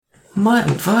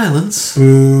mild violence.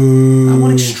 Boo. I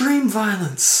want extreme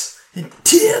violence and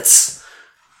tits.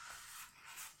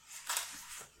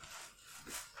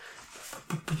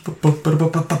 This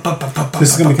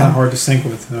is going to be kind of hard to sync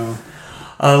with, though.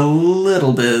 A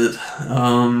little bit.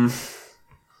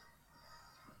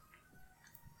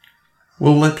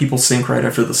 We'll let people sync right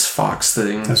after this Fox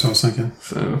thing. That's what I was thinking.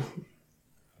 So,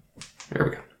 there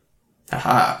we go.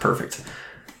 Aha, perfect.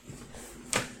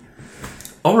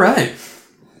 All right.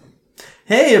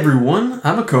 Hey, everyone.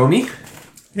 I'm Akomi.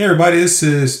 Hey, everybody. This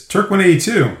is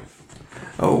Turk182.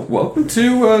 Oh, welcome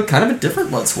to kind of a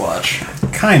different Let's Watch.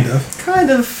 Kind of. Kind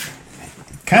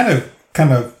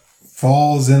of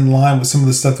falls in line with some of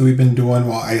the stuff that we've been doing.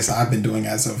 Well, I guess I've been doing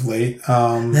as of late.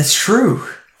 That's true.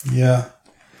 Yeah.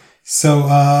 So,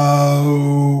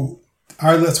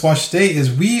 our Let's Watch today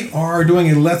is we are doing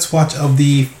a Let's Watch of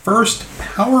the first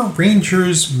Power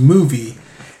Rangers movie.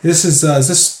 Is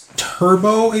this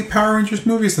Turbo a Power Rangers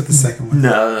movie? Or is that the second one?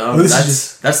 No,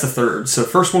 that's the third. So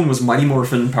first one was Mighty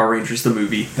Morphin Power Rangers, the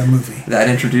movie. The movie. That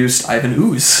introduced Ivan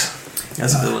Ooze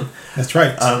as a villain. That's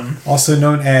right. Also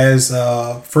known as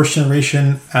first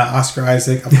generation Oscar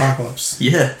Isaac Apocalypse.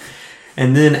 Yeah.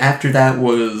 And then after that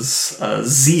was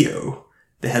Zeo.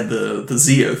 They had the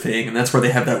Zeo thing, and that's where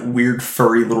they have that weird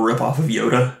furry little ripoff of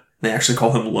Yoda. They actually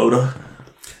call him Loda.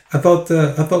 I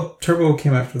thought Turbo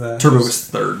came after that. Turbo was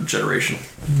third generation.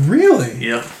 Really?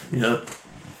 Yeah.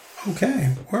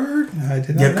 Okay. Word. I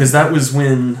did not. Yeah, because that was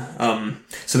when.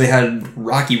 So they had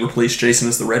Rocky replace Jason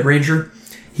as the Red Ranger.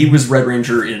 He was Red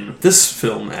Ranger in this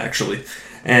film, actually,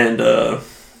 and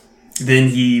then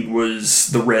he was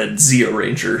the Red Zeo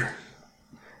Ranger,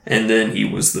 and then he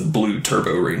was the Blue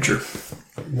Turbo Ranger.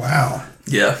 Wow.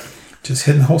 Yeah. Just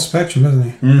hitting the whole spectrum, isn't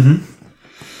he? Mm-hmm.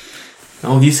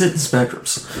 Oh, he's hitting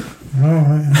spectrums.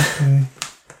 Oh, okay.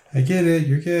 I get it.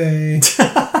 You're gay.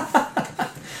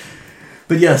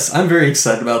 But yes, I'm very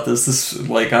excited about this.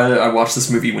 I watched this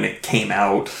movie when it came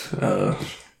out.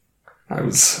 I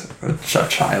was a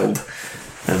child,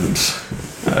 and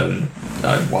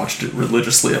I watched it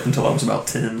religiously up until I was about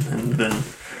 10, and then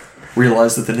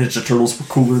realized that the Ninja Turtles were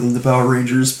cooler than the Power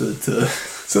Rangers, but...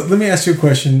 So let me ask you a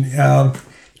question. Now,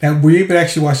 were you able to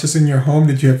actually watch this in your home?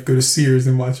 Did you have to go to Sears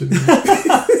and watch it?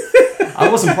 I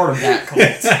wasn't part of that cult.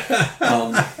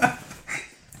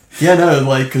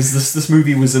 Because this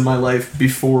movie was in my life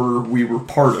before we were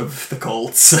part of the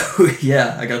cult. So,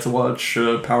 yeah, I got to watch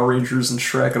Power Rangers and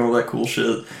Shrek and all that cool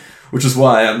shit, which is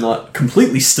why I'm not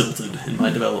completely stilted in my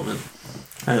development.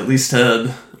 I at least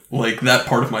had, that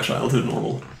part of my childhood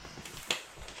normal.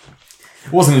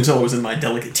 It wasn't until I was in my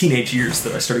delicate teenage years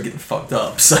that I started getting fucked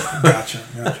up. So. Gotcha.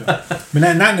 But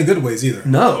not in the good ways either.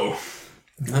 No.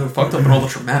 I fucked up in all the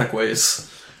traumatic ways.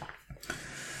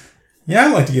 Yeah, I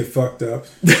like to get fucked up.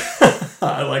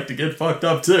 I like to get fucked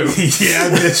up too. Yeah, I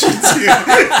bet you too.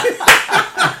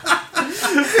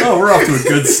 Oh, we're off to a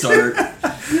good start.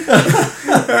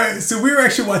 Alright, so we were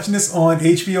actually watching this on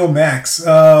HBO Max.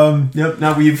 Yep,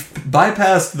 now we've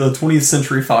bypassed the 20th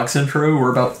Century Fox intro.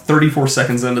 We're about 34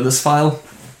 seconds into this file.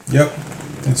 Yep.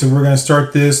 And so we're going to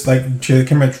start this, it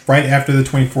came out right after the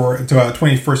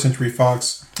 21st Century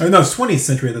Fox. Oh, no, it's 20th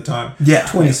century at the time. Yeah.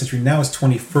 20th century. Now it's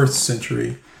 21st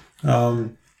century.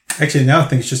 Actually, now I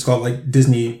think it's just called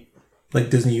Disney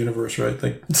Universe, right?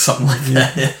 Something like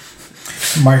that. Yeah.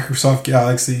 Microsoft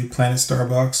Galaxy, Planet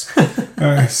Starbucks.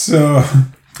 Alright, so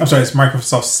I'm sorry, it's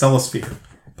Microsoft Stellosphere,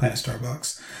 Planet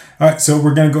Starbucks. Alright, so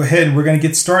we're gonna go ahead and we're gonna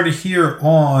get started here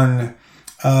on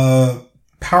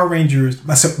Power Rangers,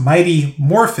 Mighty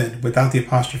Morphin without the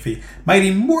apostrophe.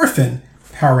 Mighty Morphin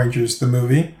Power Rangers, the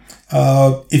movie.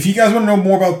 If you guys want to know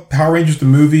more about Power Rangers, the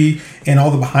movie, and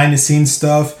all the behind the scenes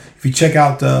stuff, if you check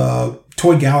out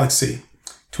Toy Galaxy.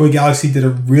 Toy Galaxy did a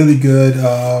really good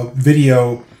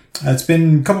video. It's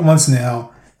been a couple months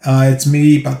now. It's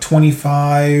maybe about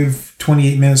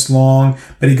 28 minutes long,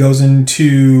 but it goes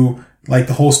into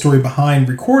the whole story behind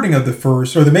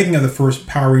the making of the first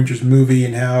Power Rangers movie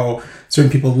and how certain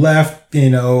people left,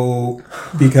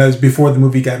 because before the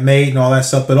movie got made and all that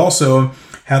stuff, but also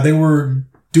how they were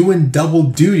doing double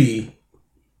duty,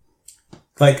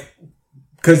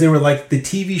 because they were the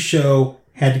TV show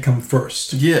had to come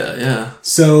first. Yeah.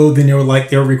 So then they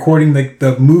were recording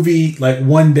the movie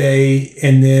one day,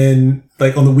 and then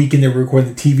on the weekend they were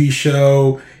recording the TV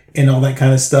show and all that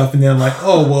kind of stuff. And then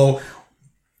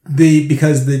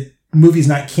because the movie's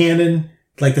not canon,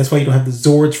 that's why you don't have the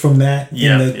Zords from that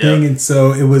in the thing. And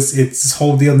so it's this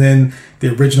whole deal. And then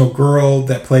the original girl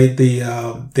that played the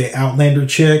Outlander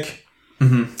chick,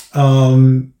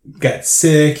 got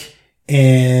sick.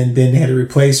 And then they had to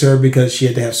replace her because she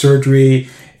had to have surgery.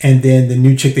 And then the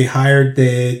new chick they hired,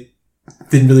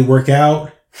 didn't really work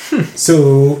out.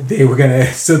 So they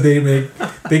replaced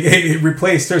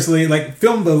her. So they like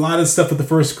filmed a lot of stuff with the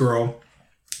first girl,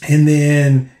 and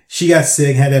then she got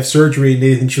sick, had to have surgery, and they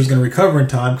didn't think she was going to recover in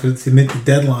time because they met the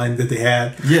deadline that they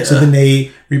had. Yeah. So then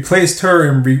they replaced her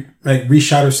and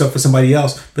reshot herself with somebody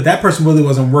else, but that person really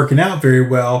wasn't working out very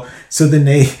well. So then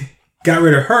they got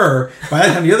rid of her. By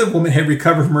that time, the other woman had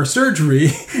recovered from her surgery,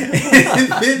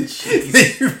 and then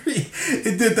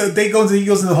he goes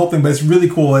into the whole thing. But it's really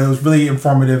cool. It was really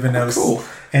informative, and it was cool.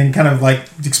 And kind of like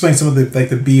explain some of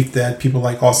the beef that people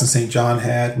like Austin St. John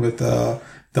had with the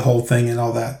whole thing and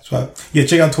all that. So yeah,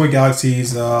 check out Toy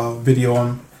Galaxy's video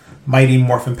on Mighty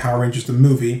Morphin Power Rangers the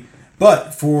movie.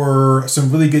 But for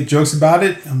some really good jokes about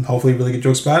it, and hopefully really good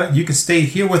jokes about it, you can stay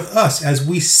here with us as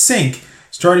we sync.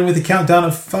 Starting with the countdown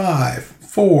of 5,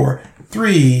 4,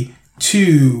 3,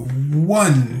 2,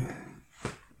 1.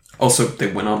 Also, they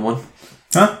went on one.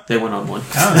 Huh? They went on one.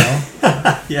 I don't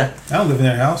know. Yeah. I don't live in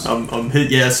their house.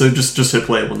 Yeah, so just hit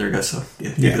play when they're guys. So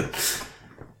yeah. Good.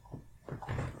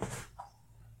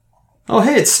 Oh,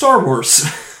 hey, it's Star Wars.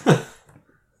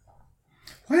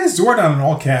 Why is Zordon in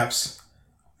all caps?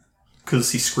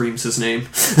 Because he screams his name.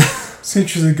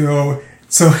 Centuries ago.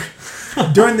 So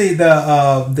during the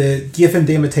GFM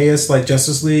De Mateus like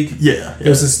Justice League, there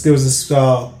was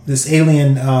this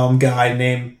alien guy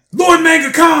named Lord Manga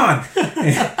Khan,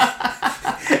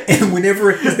 and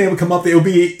whenever his name would come up, it would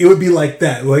be like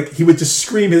that. Like he would just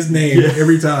scream his name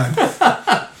every time.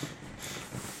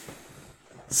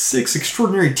 6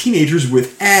 extraordinary teenagers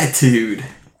with attitude.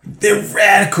 They're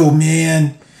radical,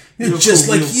 man. They're just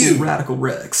like you, Radical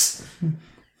Rex.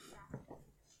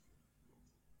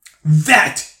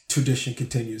 That tradition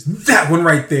continues. That one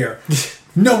right there.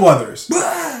 No others.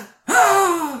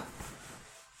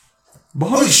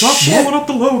 Bobby, stop blowing up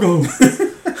the logo.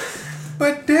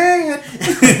 But Dad.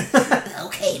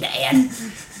 Okay, Dad.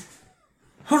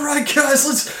 Alright, guys,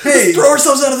 let's throw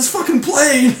ourselves out of this fucking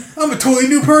plane. I'm a totally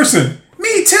new person.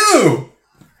 Me too.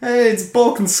 Hey, it's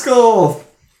Bulk and Skull.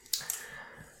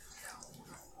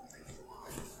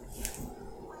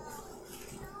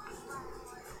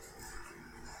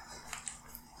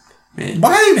 Man.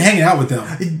 Why are you even hanging out with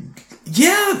them?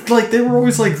 Yeah, like they were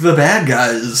always like the bad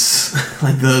guys,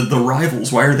 like the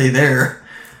rivals. Why are they there?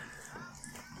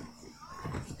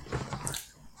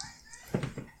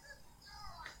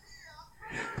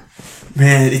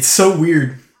 Man, it's so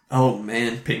weird. Oh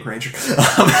man, Pink Ranger.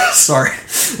 Sorry.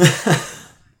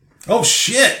 Oh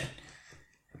shit!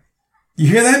 You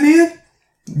hear that, man?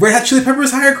 Red Hot Chili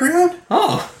Peppers higher ground?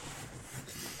 Oh.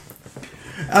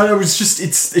 I was just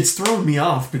it's throwing me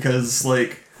off because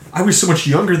like I was so much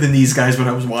younger than these guys when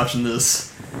I was watching this.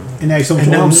 And now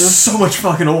I'm so much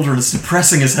fucking older and it's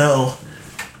depressing as hell.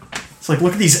 It's like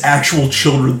look at these actual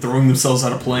children throwing themselves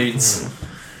out of planes.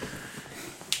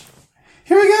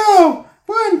 Here we go!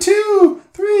 1, 2,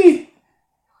 3.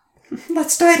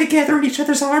 Let's die together in each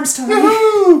other's arms, Tony.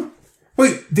 Woohoo!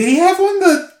 Wait, did he have one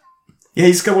Yeah,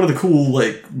 he's got one of the cool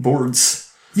like boards.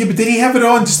 Yeah, but did he have it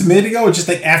on just a minute ago or just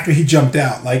like after he jumped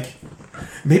out? Like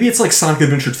maybe it's like Sonic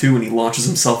Adventure 2 when he launches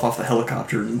himself off the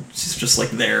helicopter and he's just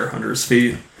like there under his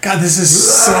feet. God, this is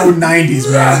so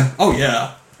 90s, man. Oh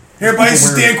yeah. Hey everybody, this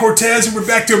is Dan Cortez and we're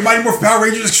back to Mighty Morphin Power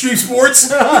Rangers Extreme Sports.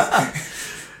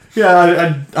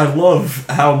 Yeah, I love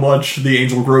how much the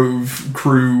Angel Grove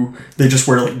crew, they just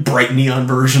wear like bright neon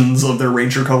versions of their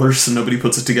Ranger colors so nobody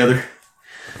puts it together.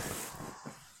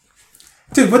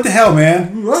 Dude, what the hell,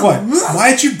 man? What?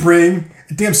 Why'd you bring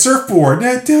a damn surfboard?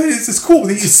 Nah, dude, it's cool.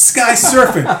 You're sky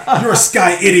surfing. You're a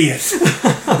sky idiot.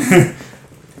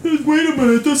 Wait a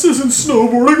minute, this isn't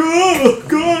snowboarding. Oh,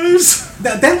 guys.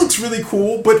 That looks really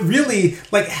cool, but really,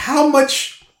 like, how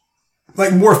much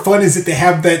like more fun is it to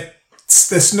have the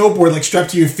snowboard like strapped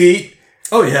to your feet?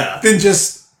 Oh yeah. Than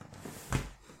just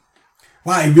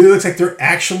wow, it really looks like they're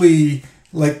actually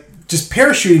like just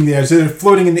parachuting there, so they're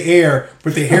floating in the air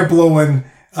with their hair blowing,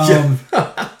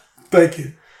 like,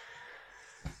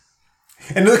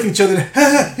 and they're looking at each other.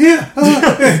 Yeah.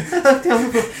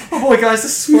 Oh boy, guys,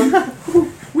 this is fun.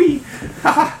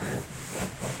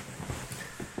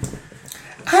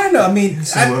 I don't know. I mean,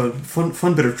 so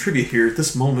fun bit of trivia here. At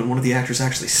this moment, one of the actors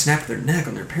actually snapped their neck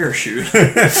on their parachute.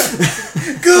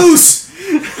 Goose.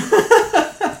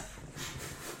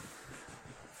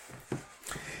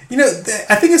 You know,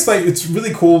 I think it's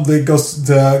really cool to go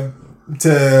skydiving.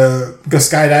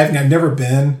 I've never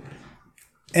been,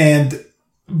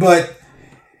 but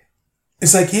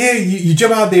it's like, yeah, you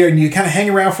jump out there and you kind of hang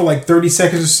around for like 30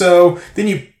 seconds or so. Then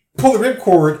you pull the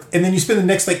ripcord and then you spend the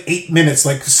next like 8 minutes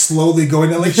like slowly going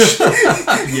down. Like, yep.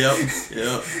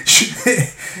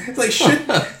 Like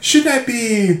shouldn't I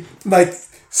be like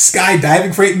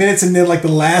skydiving for 8 minutes, and then like the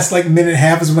last like minute and a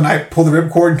half is when I pull the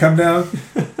ripcord and come down.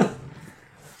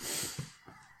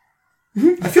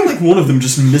 I feel like one of them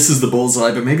just misses the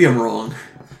bullseye, but maybe I'm wrong.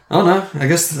 I don't know. I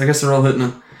guess they're all hitting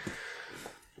it.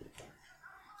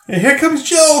 And here comes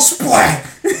Joe, splat!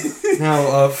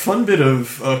 Now, a fun bit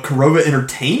of Kurova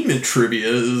Entertainment trivia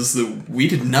is that we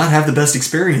did not have the best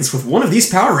experience with one of these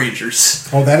Power Rangers.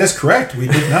 Oh, that is correct. We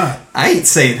did not. I ain't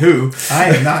saying who. I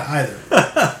am not either.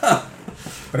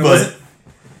 But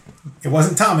it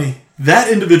wasn't Tommy.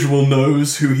 That individual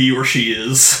knows who he or she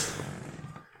is.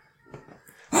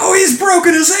 Oh, he's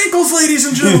broken his ankles, ladies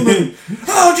and gentlemen!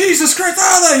 Oh, Jesus Christ!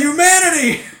 Oh, the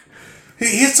humanity!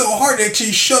 He hit so hard that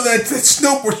actually shoved that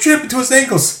snowboard trip into his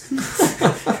ankles.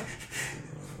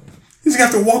 He's gonna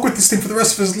have to walk with this thing for the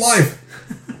rest of his life.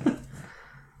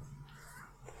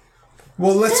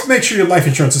 Well, let's make sure your life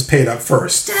insurance is paid up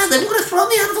first. Dad, they want to throw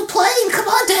me out of a plane. Come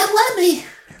on, Dad, let me.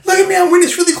 Look at me, I'm wearing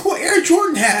this really cool Air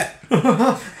Jordan hat.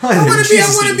 I want to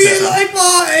be like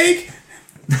Mike.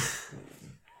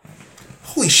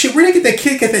 Holy shit, where did that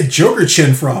kid get that Joker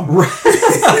chin from? Where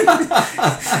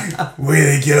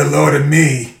did they get a load of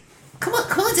me? Come on,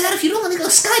 Dad, if you don't let me go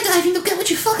skydiving, you'll get what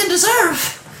you fucking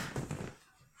deserve.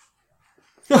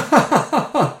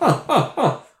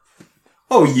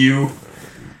 Oh, you.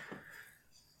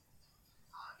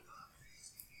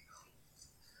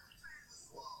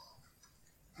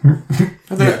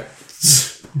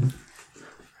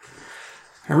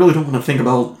 I really don't want to think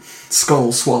about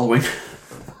skull swallowing.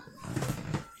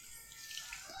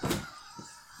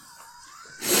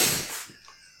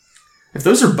 If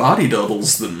those are body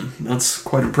doubles, then that's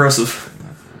quite impressive.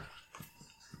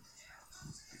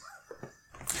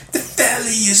 The valley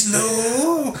is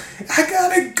low. I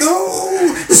gotta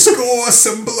go score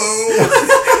some blow.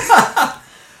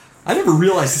 I never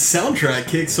realized the soundtrack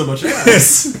kicked so much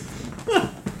ass.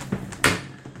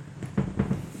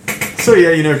 So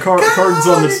yeah, you know, cards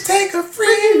on the take a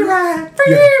free ride.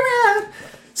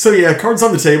 So yeah, cards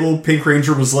on the table. Pink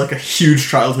Ranger was like a huge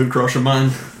childhood crush of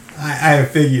mine. I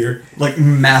figure. Like,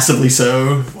 massively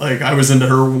so. Like, I was into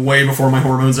her way before my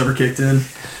hormones ever kicked in.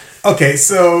 Okay,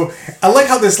 so I like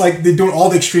how this, like, they're doing all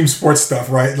the extreme sports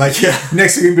stuff, right? Like, yeah.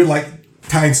 Next thing you'd be like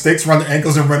tying sticks around their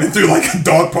ankles and running through like a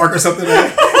dog park or something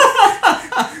like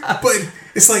that. But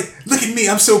it's like, look at me,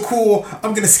 I'm so cool,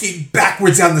 I'm gonna skate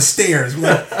backwards down the stairs.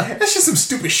 Like, that's just some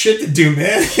stupid shit to do,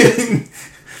 man.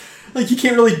 Like, you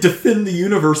can't really defend the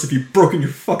universe if you've broken your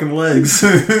fucking legs.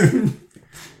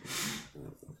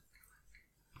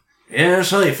 Yeah,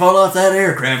 so you fall off that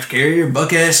aircraft carrier,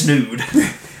 buck-ass nude.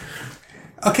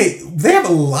 Okay, they have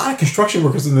a lot of construction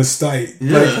workers in this site.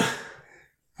 Yeah. Like,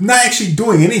 not actually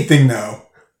doing anything, though.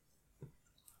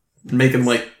 Making,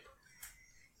 like,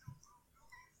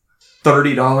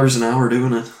 $30 an hour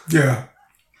doing it. Yeah.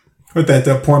 With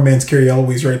that poor man's Carrie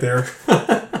Elwes right there.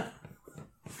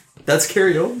 That's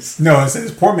Carrie Elwes? No, it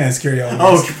says poor man's Carrie Elwes.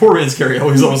 Oh, poor man's Carrie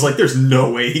Elwes. I was like, there's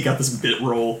no way he got this bit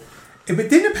role. But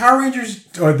didn't the Power Rangers,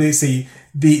 or they see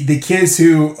the kids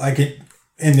who like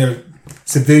in their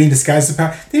civilian disguise of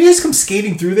power, they just come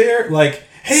skating through there like,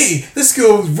 hey, let's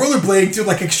go rollerblading through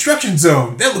like a construction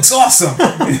zone. That looks awesome.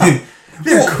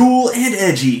 They're cool and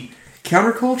edgy.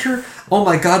 Counterculture? Oh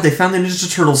my god, they found the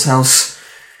Ninja Turtles house.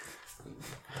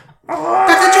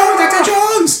 Dr.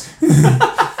 Jones!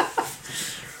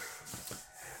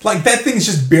 Like, that thing's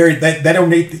just buried. That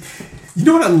ornate. You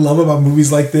know what I love about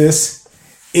movies like this?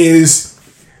 Is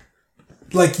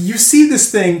like you see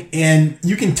this thing and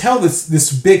you can tell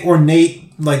this big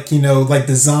ornate, like, you know, like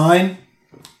design,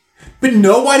 but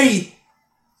nobody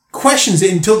questions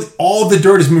it until all the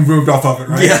dirt has been removed off of it,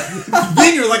 right? Yeah.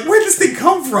 Then you're like, where does this thing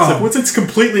come from? Like, once it's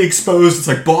completely exposed, it's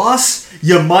like, boss,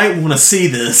 you might want to see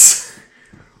this.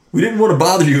 We didn't want to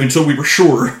bother you until we were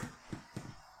sure.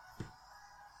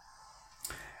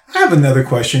 I have another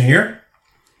question here.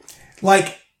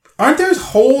 Like, aren't there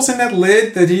holes in that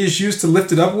lid that he just used to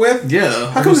lift it up with?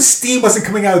 Yeah. How come the steam wasn't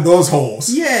coming out of those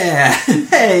holes? Yeah.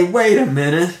 Hey, wait a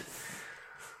minute.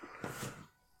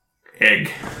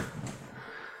 Egg.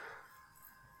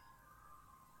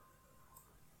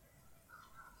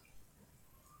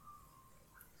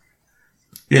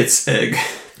 It's egg.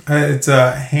 It's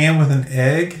a ham with an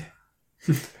egg.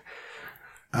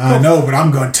 I know, but I'm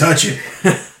gonna touch it.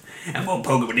 I'm gonna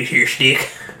poke it with this here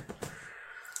stick.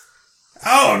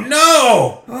 Oh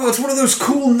no! Oh, it's one of those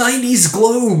cool 90s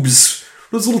globes.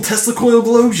 Those little Tesla coil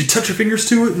globes, you touch your fingers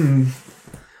to it and...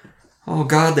 Oh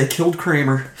god, they killed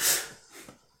Kramer.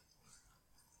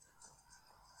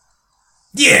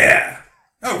 Yeah!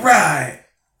 Alright!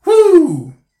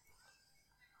 Woo!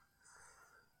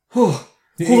 Oh,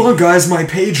 hold on guys, my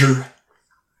pager.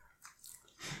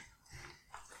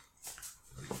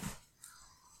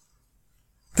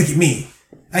 at me.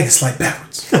 I can slide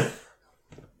backwards.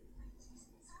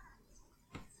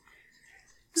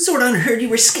 Zordon heard you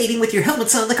were skating with your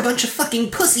helmets on like a bunch of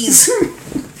fucking pussies.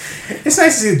 It's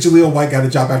nice to see that Jaleel White got a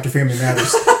job after Family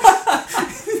Matters.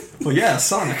 Well, yeah,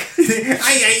 Sonic. Ay,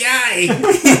 ay, ay.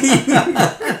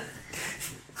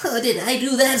 Oh, did I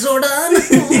do that,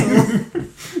 Zordon?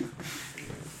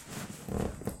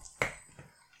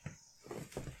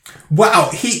 Wow,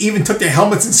 he even took their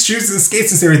helmets and shoes and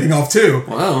skates and everything off, too.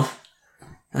 Wow.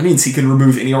 That means he can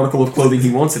remove any article of clothing he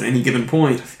wants at any given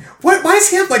point. Why does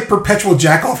he have, like, perpetual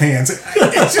jack-off hands?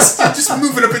 It's just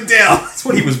moving up and down. That's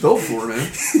what he was built for, man.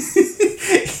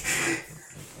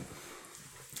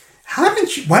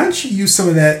 Why don't you use some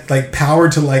of that, like, power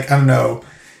to, like, I don't know,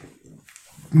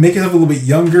 make yourself a little bit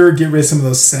younger, get rid of some of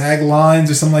those sag lines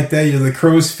or something like that, you know, the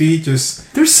crow's feet,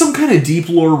 just... There's some kind of deep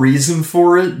lore reason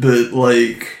for it, but,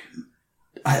 like,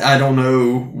 I don't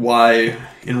know why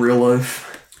in real life.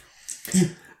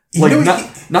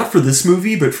 Not for this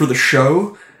movie, but for the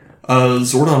show,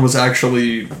 Zordon was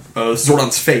actually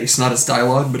Zordon's face, not his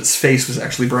dialogue, but his face was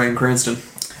actually Bryan Cranston.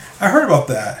 I heard about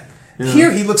that. Yeah.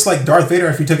 Here he looks like Darth Vader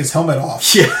if he took his helmet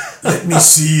off. Yeah. Let me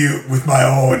see you with my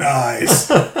own eyes.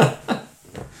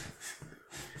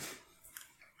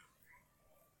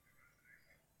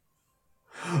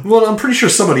 Well, I'm pretty sure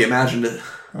somebody imagined it.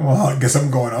 Well, I guess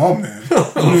I'm going home then.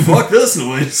 Oh, fuck this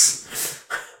noise.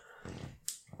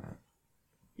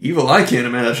 Evil I can't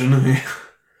imagine.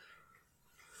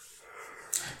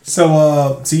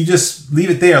 So you just leave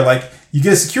it there. Like, you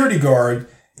get a security guard.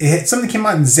 Something came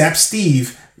out and zapped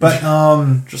Steve, but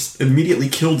just immediately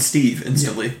killed Steve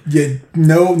instantly. Yeah,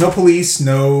 no police,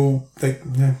 no, like,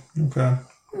 yeah, okay.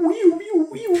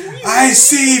 I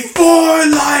see 4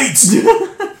 lights.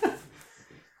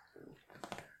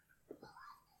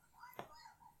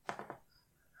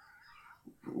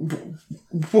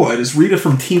 What, is Rita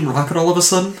from Team Rocket all of a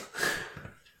sudden?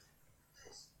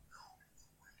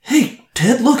 Hey,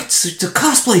 Ted, look, it's a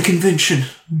cosplay convention.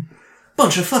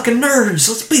 Bunch of fucking nerds,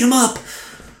 let's beat them up.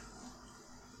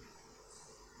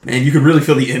 Man, you could really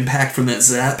feel the impact from that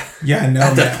zap. Yeah, I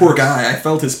know. That poor guy, I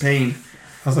felt his pain.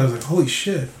 I was like, holy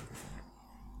shit.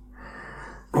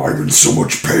 I'm in so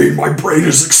much pain, my brain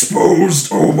is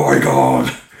exposed. Oh my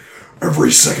god.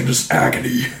 Every second is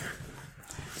agony.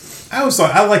 I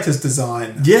liked his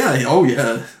design. Yeah, oh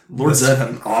yeah. Lord Zed had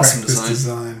an awesome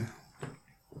design.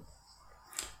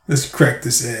 Let's crack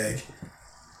this egg.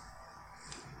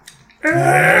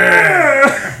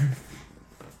 I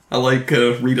like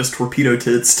Rita's torpedo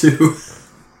tits, too.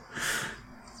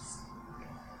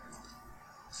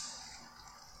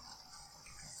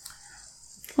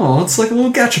 Oh, it's like a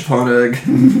little gachapon egg.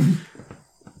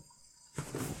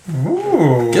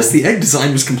 Ooh. Guess the egg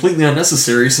design was completely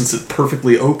unnecessary since it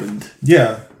perfectly opened.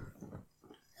 Yeah.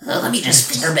 Let me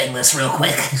just finger bang this real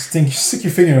quick. Stick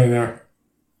your finger in there.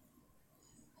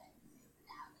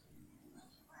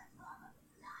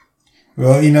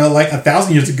 Well, you know, like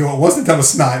 1,000 years ago, it wasn't a tub of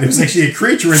snot. It was actually a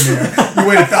creature in there. You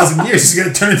wait 1,000 years, it's going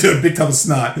to turn into a big tub of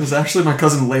snot. It was actually my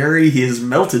cousin Larry. He has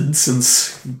melted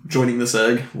since joining this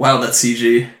egg. Wow, that's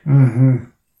CG. Mm-hmm.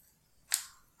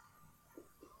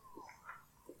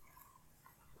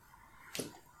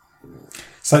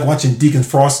 It's like watching Deacon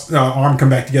Frost's arm come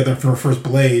back together from her first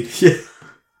blade. Yeah.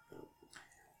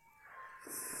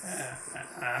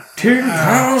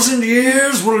 10,000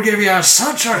 years will give you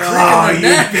such a crick Oh, in the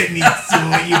neck. you beat me to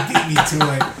it. You beat me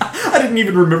to it. I didn't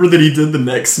even remember that he did the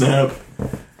neck snap.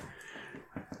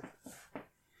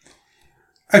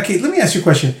 Okay, let me ask you a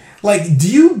question. Like, do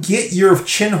you get your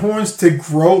chin horns to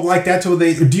grow like that till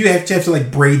they, or do you have to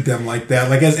like braid them like that?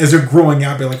 Like as they're growing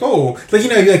out, be like, oh, like, you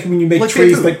know, like when you make Like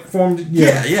trees bamboo. like formed.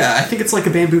 Yeah, I think it's like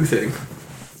a bamboo thing.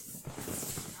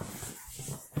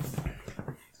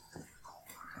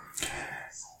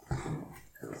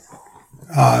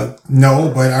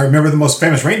 No, but I remember the most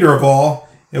famous reindeer of all.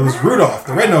 It was Rudolph,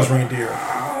 the red-nosed reindeer.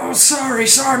 Oh, sorry,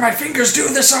 my fingers do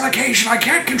this on occasion. I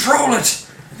can't control it.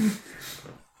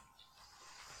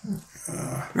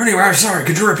 Anyway, I'm sorry,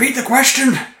 could you repeat the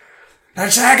question?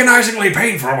 That's agonizingly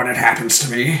painful when it happens to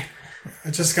me.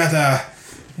 I just got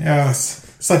you know,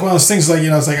 it's like one of those things like, you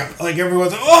know, it's like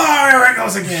everyone's like, oh, there it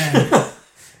goes again.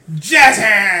 Jazz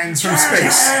hands from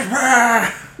space.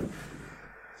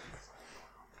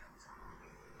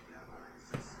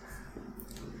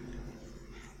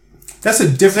 It's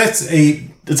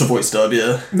a voice dub,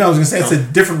 yeah. No, I was gonna say it's a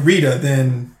different Rita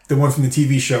than the one from the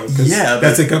TV show. Yeah,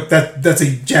 that's that's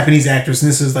a Japanese actress, and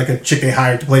this is like a chick they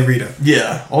hired to play Rita.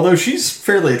 Yeah, although she's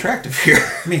fairly attractive here.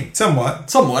 I mean, somewhat.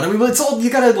 Somewhat. I mean, it's all,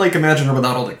 you gotta like imagine her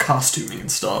without all the costuming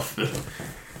and stuff.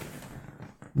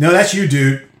 No, that's you,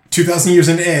 dude. 2,000 years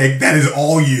in an egg, that is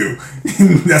all you.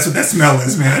 That's what that smell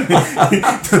is, man.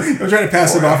 I'm trying to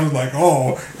pass it off as like,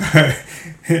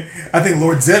 I think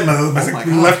Lord Zedman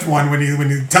left one when he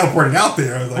teleported out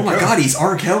there. I was like, oh my god, he's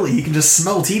R. Kelly. He can just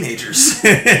smell teenagers.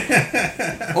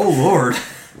 Oh lord.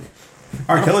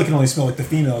 R. Kelly can only smell like the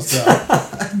females, though.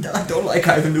 I don't like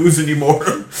Ivan News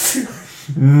anymore.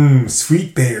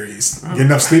 Sweet berries. Get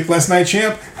enough sleep last night,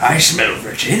 champ? I smell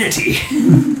virginity.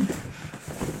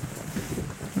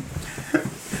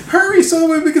 Hurry so that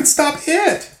way we can stop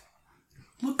it.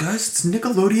 Look, guys, it's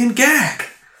Nickelodeon gag.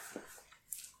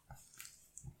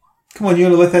 Come on, you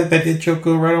want to let that it joke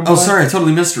go right on by? Oh, sorry, I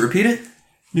totally missed it. Repeat it?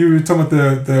 You were talking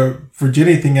about the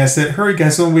virginity thing. I said, hurry,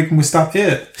 guys, so we can stop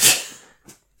it.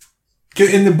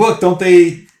 In the book, don't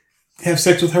they have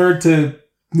sex with her to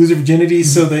lose her virginity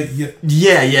so that...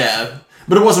 Yeah.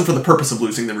 But it wasn't for the purpose of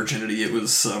losing the virginity. It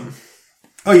was...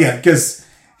 Oh, yeah, because...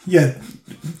 Yeah,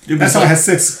 that's how I had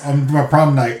sex on my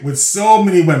prom night with so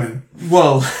many women.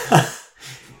 Well,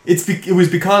 it was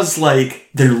because, like,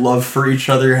 their love for each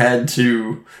other had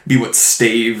to be what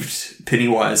staved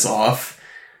Pennywise off,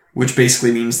 which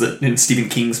basically means that in Stephen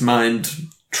King's mind,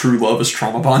 true love is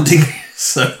trauma bonding.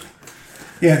 So,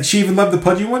 yeah, she even loved the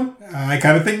pudgy one? I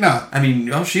kind of think not. I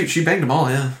mean, she banged them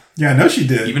all, yeah. Yeah, I know she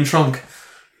did. Even Trunk.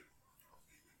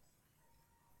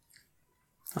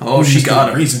 Oh, she got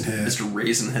him. Raisinhead. Mr.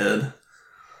 Raisinhead.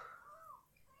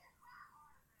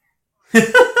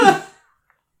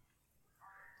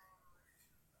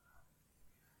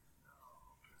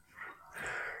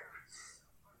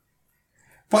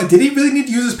 But did he really need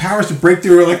to use his powers to break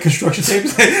through like construction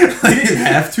tapes? He didn't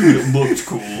have to, it looked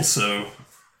cool, so...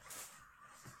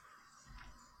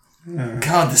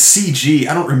 God, the CG,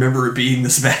 I don't remember it being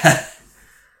this bad.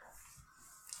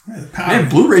 Man,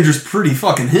 Blue Ranger's pretty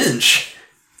fucking hinge.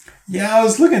 Yeah, I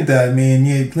was looking at that. I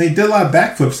mean, they did a lot of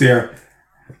backflips there.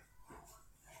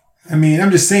 I mean,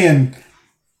 I'm just saying,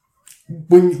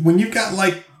 when you've got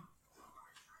like...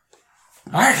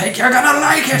 I think you're gonna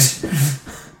like it.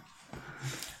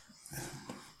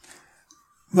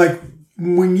 Like,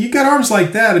 when you got arms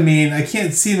like that, I mean, I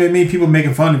can't see many people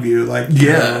making fun of you. Like,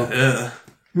 Yeah.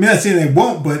 I mean, I'm not saying they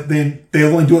won't, but then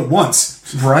they'll only do it once.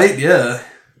 Right, yeah.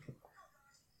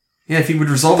 Yeah, if he would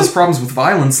resolve his problems with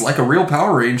violence like a real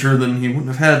Power Ranger, then he wouldn't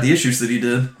have had the issues that he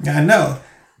did. Yeah, I know.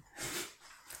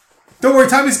 Don't worry,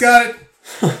 Tommy's got it.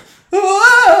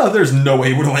 Oh, there's no way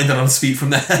he would have landed on his feet from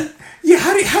that. Yeah,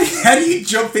 how do you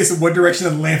jump face in one direction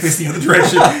and land face in the other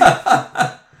direction?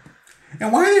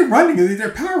 And why are they running? They're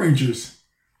Power Rangers.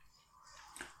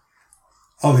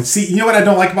 Oh, see, you know what I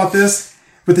don't like about this?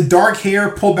 With the dark hair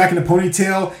pulled back in a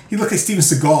ponytail, he looks like Steven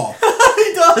Seagal.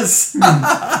 He does.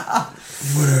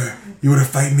 You wanna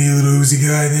fight me, little Uzi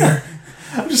guy there?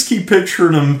 I just keep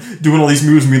picturing him doing all these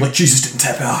moves and being like, Jesus didn't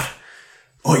tap out.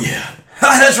 Oh yeah.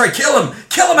 That's right, kill him!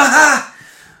 Kill him, aha!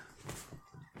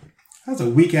 That was a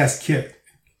weak ass kick.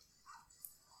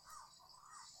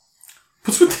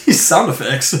 What's with these sound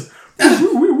effects?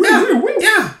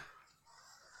 Yeah.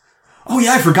 Oh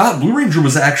yeah, I forgot. Blue Ranger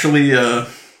was actually a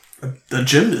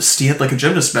gymnast. He had like a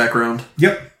gymnast background.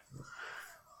 Yep.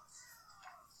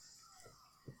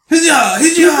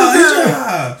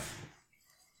 Hijah!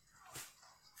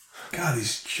 God,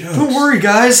 these jokes. Don't worry,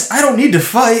 guys. I don't need to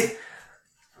fight.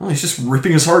 Oh, he's just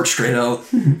ripping his heart straight out.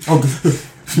 You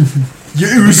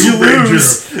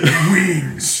lose.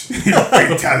 Wings.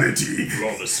 Fatality.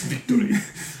 Flawless victory.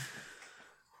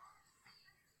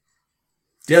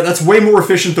 Yeah, that's way more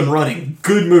efficient than running.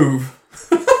 Good move.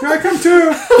 Here I come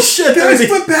too. Oh shit, Guys,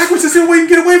 flip backwards. That's the only way you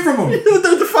can get away from them.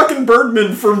 They're the fucking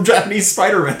Birdmen from Japanese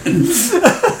Spider-Man.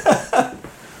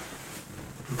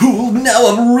 Ooh, now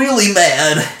I'm really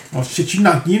mad. Oh shit, you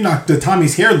knocked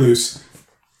Tommy's hair loose.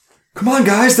 Come on,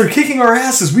 guys, they're kicking our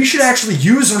asses. We should actually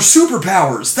use our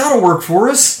superpowers. That'll work for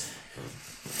us.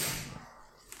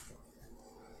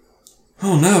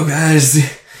 Oh no,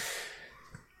 guys.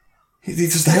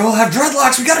 They all have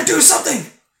dreadlocks. We gotta do something.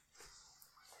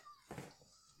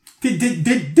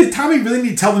 Did Tommy really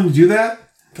need to tell them to do that?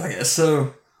 I guess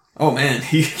so. Oh man,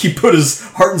 he put his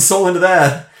heart and soul into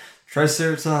that.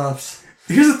 Triceratops.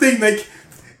 Here's the thing, like,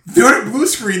 they're on a blue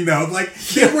screen though. Like,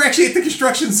 they were actually at the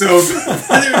construction zone.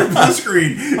 They were on a blue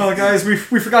screen. Oh guys, we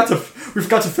forgot to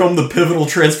film the pivotal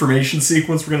transformation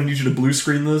sequence. We're gonna need you to blue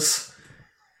screen this.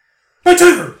 White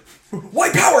tiger!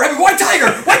 White power! I mean, white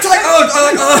tiger! White tiger!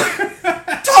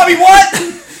 Tommy, what?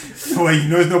 Oh wait, you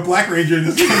know there's no Black Ranger in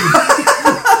this game.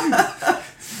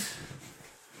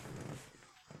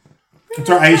 I'm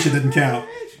sorry, Aisha didn't count.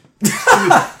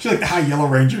 She's like the high yellow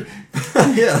ranger.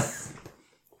 Yeah.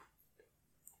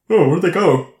 Oh, where'd they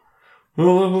go?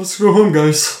 Well, let's go home,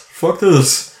 guys. Fuck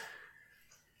this.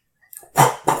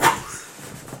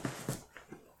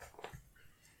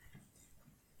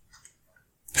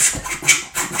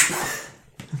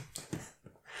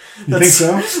 You think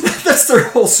so? That's their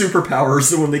whole superpower.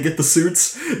 So when they get the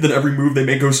suits, then every move they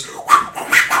make goes.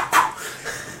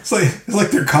 It's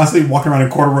like they're constantly walking around in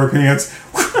corduroy pants.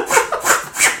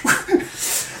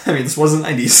 I mean, this was the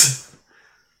 90s.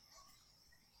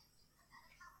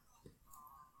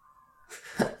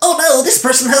 Oh no, this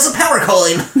person has a power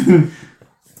coin.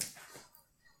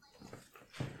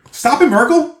 Stop it,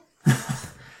 Merkel.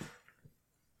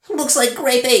 Looks like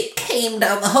Grape 8 came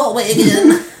down the hallway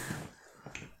again.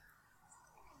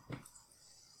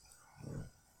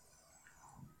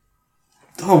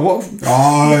 Oh, what?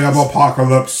 I am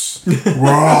Apocalypse.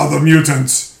 Where are the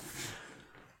mutants?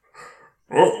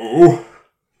 Uh-oh.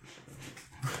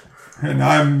 And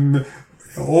I'm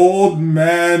old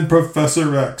man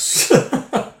Professor X.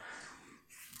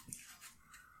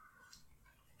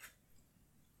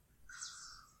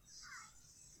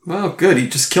 Oh, good. He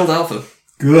just killed Alpha.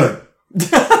 Good.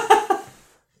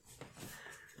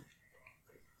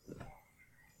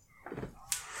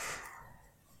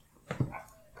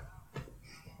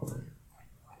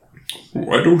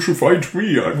 Why don't you fight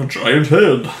me? I'm a giant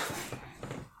head.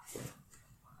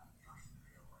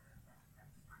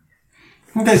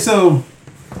 Okay, so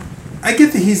I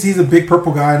get that he's a big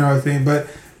purple guy and everything, but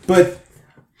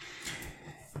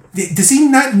does he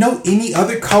not know any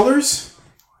other colors?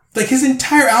 Like his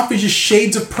entire outfit is just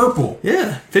shades of purple.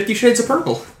 Yeah, 50 Shades of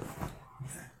Purple.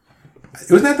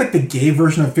 Wasn't that like the gay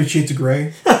version of 50 Shades of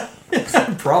Grey?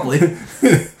 Probably.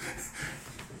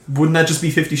 Wouldn't that just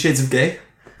be 50 Shades of Gay?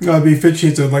 No, it'd be 50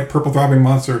 Shades of like purple throbbing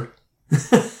monster.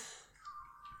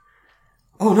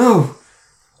 Oh no.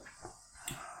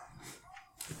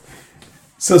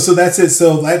 So that's it.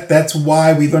 So that's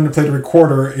why we learned to play the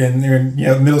recorder in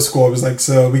middle school. It was like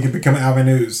so we could become Alvin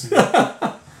News.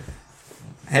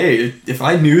 Hey, if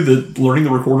I knew that learning the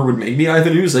recorder would make me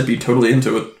Ivan Ooze, I'd be totally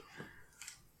into it.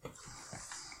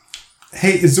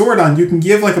 Hey, Zordon, you can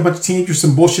give like a bunch of teenagers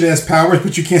some bullshit ass powers,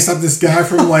 but you can't stop this guy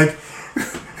from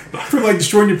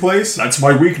destroying your place. That's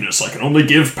my weakness. I can only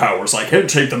give powers. I can't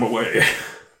take them away.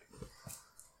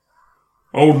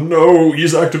 Oh no,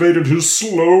 he's activated his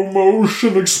slow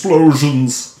motion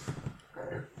explosions.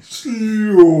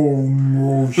 Slow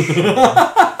motion.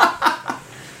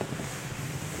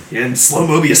 And Slow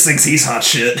Mobius thinks he's hot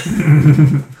shit.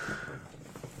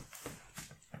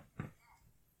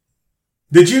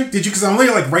 Did you? Because I'm only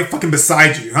like right fucking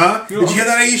beside you, huh? Did you hear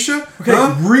that, Aisha? Okay,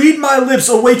 huh? read my lips.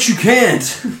 Oh wait, you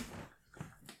can't.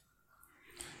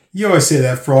 You always say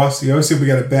that, Frost. You always say we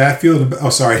got a bad feeling. Oh,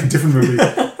 sorry, different movie.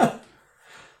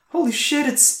 Holy shit,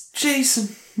 it's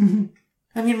Jason.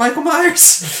 I mean, Michael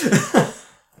Myers.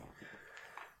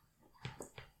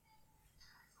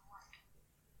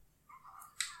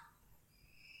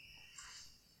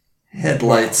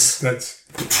 Headlights. That's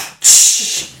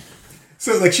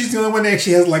so like she's the only one that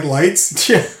actually has like lights.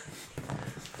 Yeah.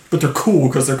 But they're cool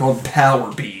because they're called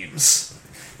power beams.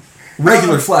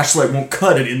 Regular flashlight won't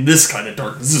cut it in this kind of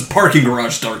darkness. This is parking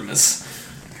garage darkness.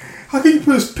 How can you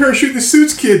put a parachute in the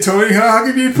suits, kid, Tony? How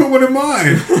can you put one in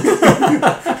mine?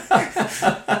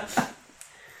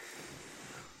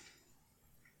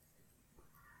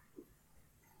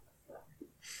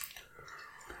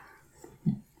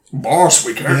 Boss,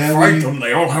 we can't fight them.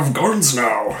 They all have guns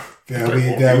now.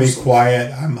 Very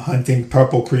quiet. I'm hunting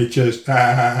purple creatures.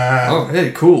 Oh,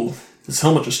 hey, cool. This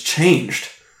helmet just changed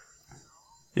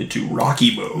into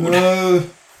Rocky mode.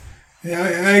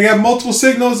 Yeah, I got multiple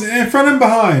signals in front and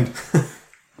behind.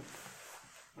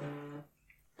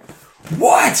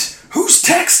 What? Who's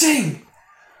texting?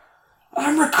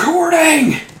 I'm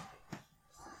recording.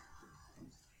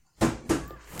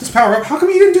 Just power up. How come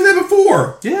you didn't do that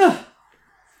before? Yeah.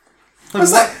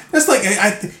 That's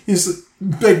he's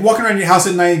like walking around your house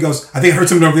at night and goes, I think I heard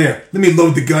something over there. Let me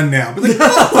load the gun now. But like, no.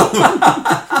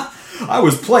 I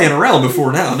was playing around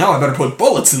before now. Now I better put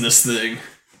bullets in this thing.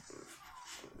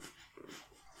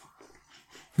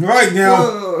 All right, now,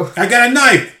 Whoa. I got a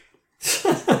knife.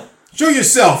 Show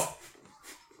yourself.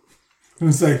 And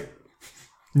it's like,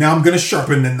 now I'm going to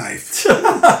sharpen the knife.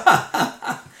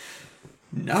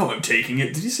 Now I'm taking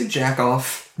it. Did you say jack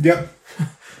off? Yep.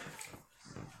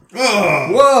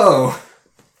 Whoa!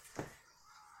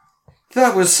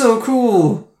 That was so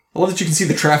cool. I love that you can see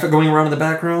the traffic going around in the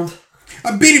background.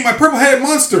 I'm beating my purple-headed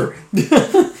monster.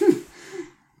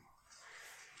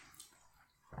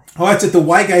 Oh, that's it. The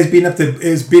white guy is beating up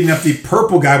the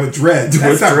purple guy with dreads.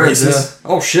 That's With not dreads, racist.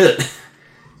 yeah. Oh shit!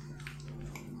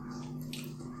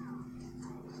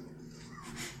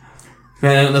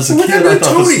 Man, as a What kid, happened I to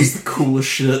thought Tony? this was the coolest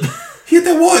shit. He hit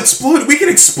that wall, explode. We can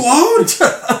explode.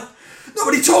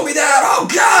 Nobody told me that. Oh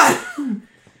god!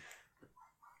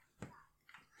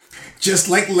 Just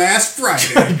like last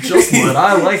Friday. Just what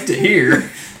I like to hear.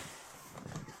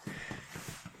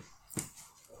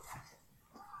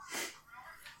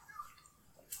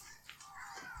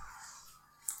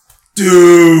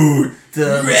 Dude,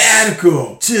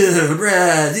 radical. Dude,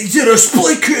 Rad, he did a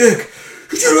split kick.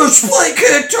 He did a split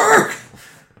kick, Dirk.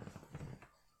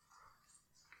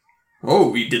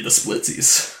 Oh, he did the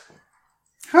splitsies.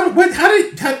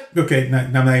 Okay, now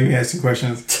I'm not even asking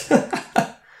questions.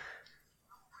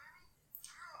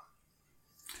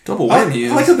 Double whammy.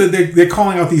 I like how they're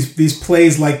calling out these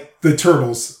plays like the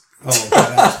Turtles. Oh,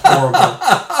 God, that's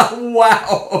horrible.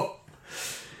 Wow.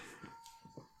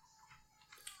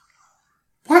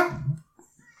 What?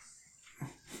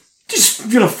 Just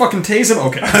gonna fucking tase him?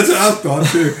 Okay. That's what I thought,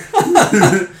 too.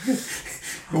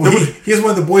 Well, he has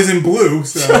one of the boys in blue,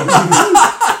 so...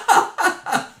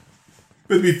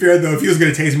 But to be fair, though, if he was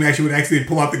going to tase me, actually would actually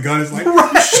pull out the gun. It's like...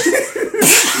 Oh,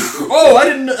 I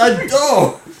didn't...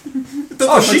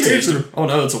 Oh, she tased him. Oh,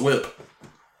 no, it's a whip.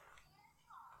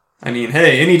 I mean,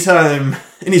 hey, anytime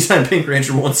Pink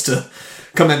Ranger wants to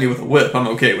come at me with a whip, I'm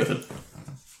okay with it.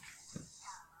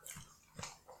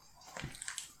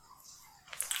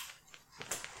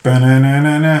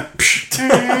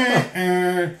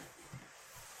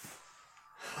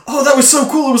 Oh, that was so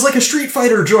cool. It was like a Street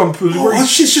Fighter jump. Oh,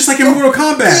 she's just like in Mortal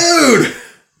Kombat. Dude!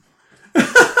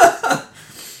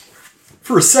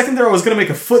 For a second there, I was going to make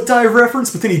a foot dive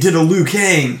reference, but then he did a Liu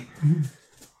Kang.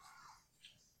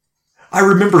 I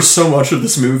remember so much of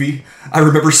this movie. I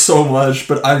remember so much,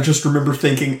 but I just remember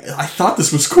thinking, I thought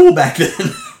this was cool back then.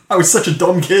 I was such a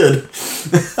dumb kid.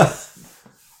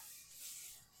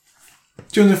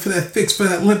 Jones for that fix for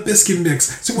that Limp Bizkit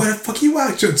mix. So why the fuck you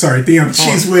out? Sorry, damn,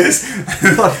 cheese whiz.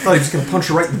 I thought he was going to punch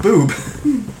her right in the boob.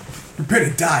 Prepare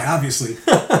to die, obviously.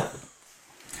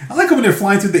 I like when they're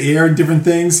flying through the air and different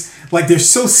things. Like, they're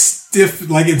so stiff,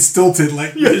 like, and stilted.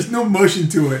 Like, there's no motion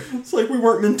to it. It's like we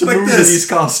weren't meant to like move in these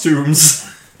costumes.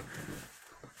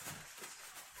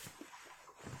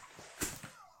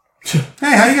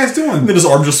 Hey, how you guys doing? And then his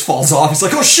arm just falls off. He's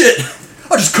like, oh shit!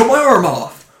 I just cut my arm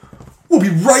off. We'll be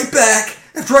right back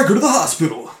after I go to the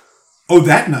hospital. Oh,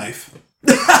 that knife.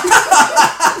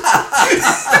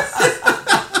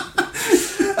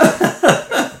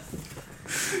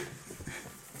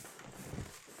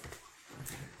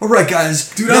 Alright,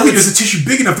 guys. Dude, I don't think there's a tissue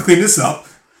big enough to clean this up.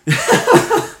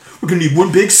 We're gonna need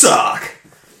one big sock.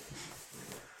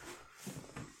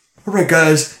 Alright,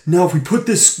 guys. Now if we put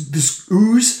this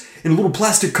ooze in a little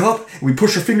plastic cup and we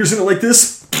push our fingers in it like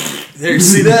this, there, you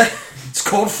see that? It's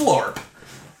called Flarp.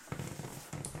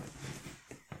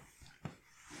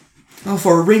 Alpha,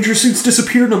 our ranger suits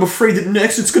disappeared and I'm afraid that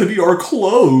next it's gonna be our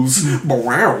clothes.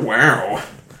 Wow, wow.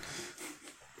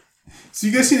 So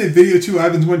you guys seen that video too,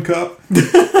 Ivan's One Cup?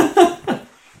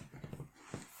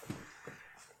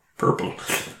 Purple.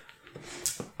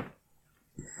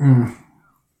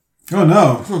 Oh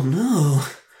no. Oh no.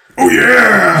 Oh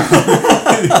yeah!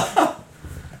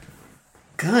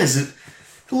 Guys, it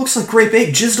looks like Grape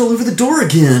 8 jizzed all over the door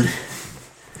again.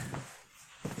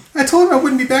 I told him I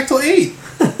wouldn't be back till 8.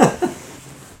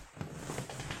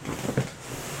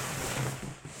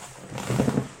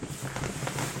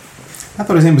 I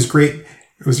thought his name was Grape.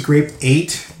 It was Grape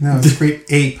 8. No, it was Grape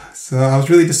Ape. So I was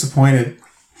really disappointed.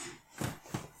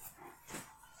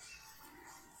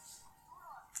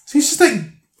 So he's just like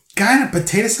guy in a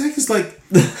potato sack. He's like,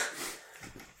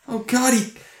 Oh god,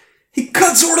 he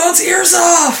cut Zordon's ears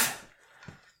off!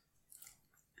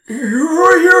 Who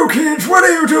are you kids? What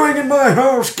are you doing in my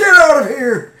house? Get out of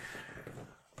here!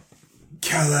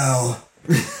 Kal-El,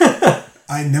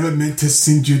 I never meant to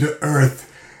send you to Earth.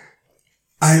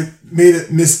 I made a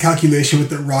miscalculation with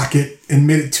the rocket and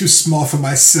made it too small for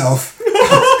myself.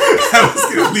 I was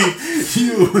going to leave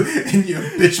you and your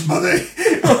bitch mother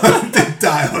to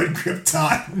die on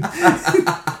Krypton.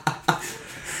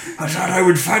 I thought I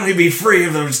would finally be free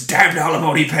of those damned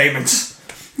alimony payments.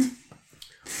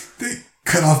 They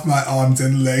cut off my arms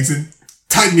and legs and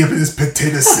tied me up in this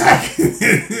potato sack.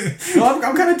 No,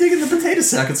 I'm kind of digging the potato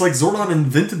sack. It's like Zordon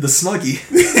invented the Snuggie.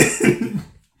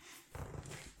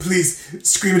 Please,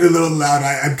 scream it a little loud.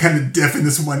 I'm kind of deaf in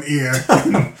this one ear.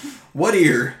 What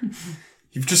ear?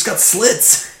 You've just got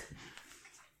slits.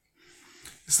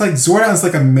 It's like Zordon's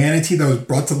like a manatee that was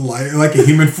brought to life, like a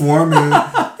human form.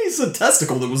 He's a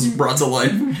testicle that was brought to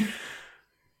life.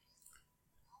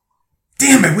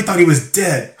 Damn it, we thought he was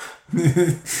dead.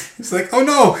 It's like, oh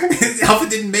no, Alpha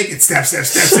didn't make it. Snap, snap,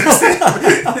 snap, snap,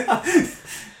 snap.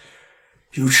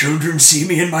 You children see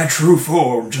me in my true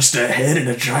form, just a head and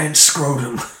a giant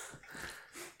scrotum.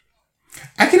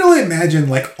 I can only imagine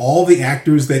like all the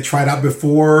actors that tried out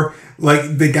before,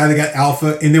 like the guy that got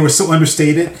Alpha, and they were so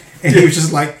understated, and he was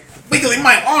just like wiggling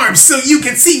my arms so you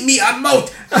can see me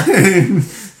emote.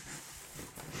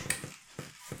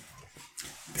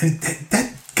 And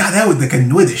that would like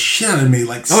annoy the shit out of me.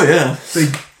 Like, oh yeah,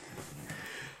 like,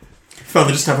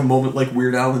 probably just have a moment like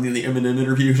Weird Al in the Eminem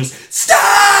interview, just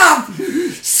stop.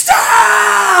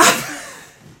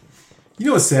 You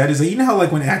know what's sad is like, you know how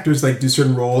like when actors like do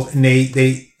certain roles and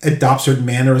they adopt certain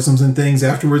mannerisms and things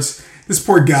afterwards. This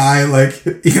poor guy, like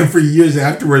even for years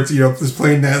afterwards, was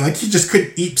playing that, like he just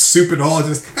couldn't eat soup at all.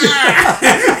 Just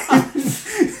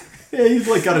yeah, he's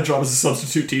like got a job as a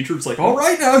substitute teacher. It's like, all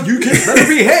right now, you kids better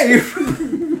behave.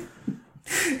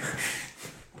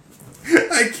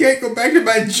 I can't go back to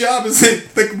my job as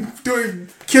like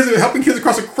helping kids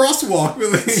across a crosswalk.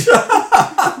 Really.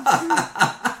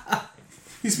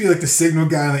 Used to be like the signal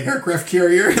guy on the aircraft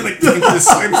carrier, like taking the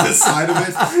side of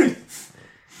it.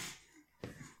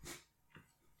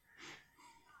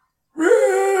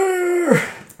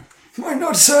 My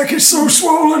nutsack is so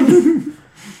swollen.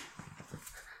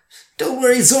 Don't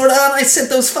worry, Zordon. I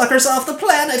sent those fuckers off the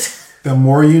planet. The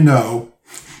more you know.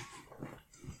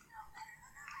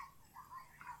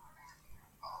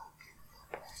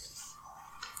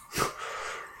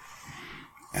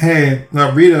 Hey,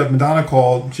 Rita, Madonna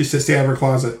called. She said stay out of her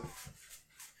closet.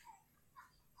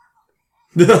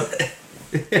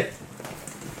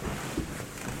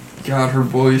 God, her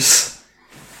voice.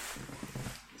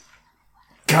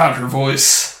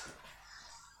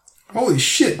 Holy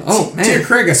shit. Oh, man. Tia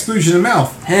Craig got spooged in the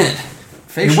mouth. Head.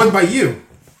 And what about you?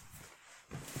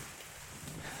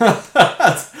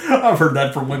 I've heard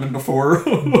that from women before.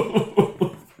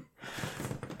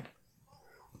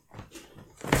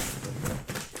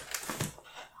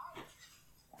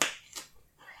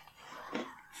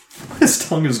 His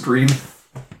tongue is green.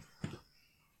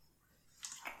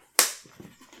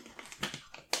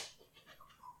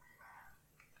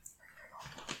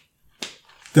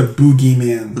 The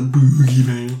Boogeyman. The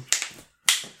Boogeyman.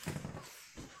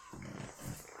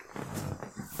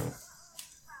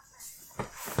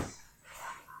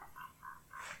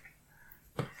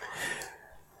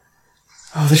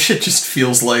 Oh, this shit just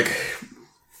feels like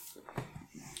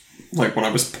when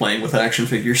I was playing with action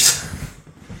figures.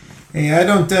 Hey, I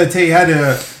don't tell you how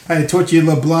to torture your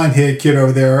little blonde-haired kid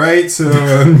over there, right? So,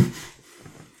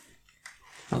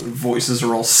 The voices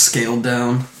are all scaled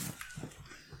down.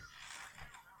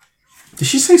 Did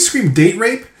she say scream date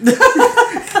rape?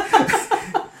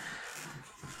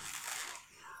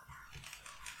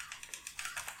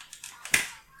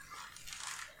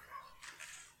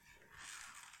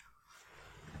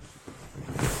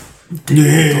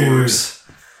 Doors.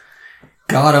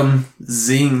 Got him.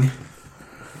 Zing.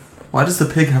 Why does the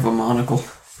pig have a monocle?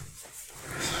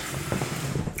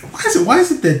 Why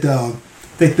is it that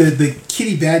the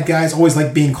kitty bad guys always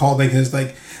like being called like this,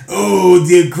 like, oh,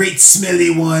 the great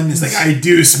smelly one. It's like, I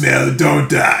do smell,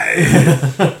 don't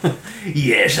I?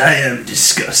 Yes, I am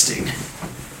disgusting.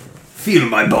 Feel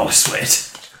my ball sweat.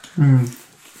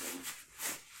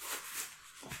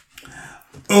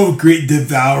 Oh, great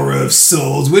devourer of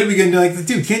souls. What are we gonna do? Like,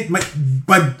 dude,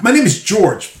 my name is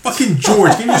George. Fucking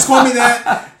George. Can you just call me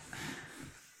that?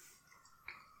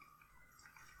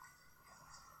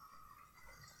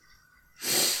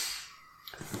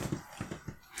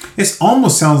 It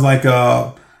almost sounds like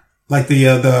the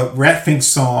Ratfinks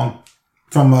song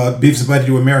from Beavis and Butthead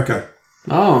to America.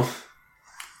 Oh.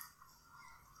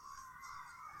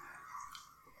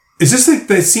 Is this like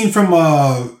the scene from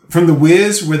The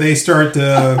Wiz where they start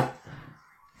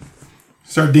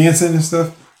dancing and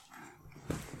stuff?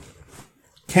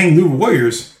 Kang Lu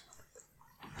Warriors.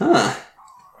 Huh.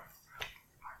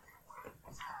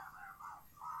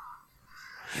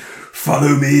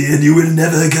 Follow me and you will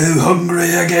never go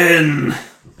hungry again.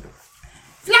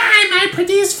 Fly, my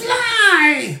pretties,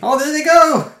 fly! Oh, there they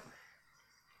go!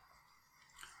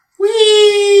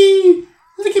 Whee!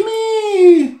 Look at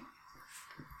me!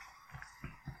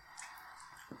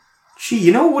 Gee,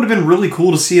 you know what would have been really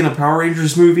cool to see in a Power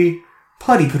Rangers movie?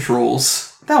 Putty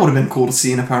patrols. That would have been cool to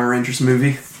see in a Power Rangers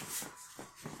movie.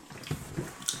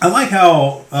 I like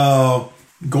how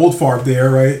Goldfarb there,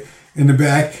 right, in the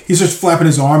back, he starts flapping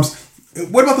his arms.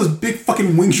 What about those big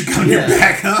fucking wings you got on your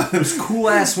back, huh? Those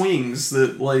cool-ass wings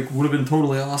that, would have been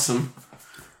totally awesome.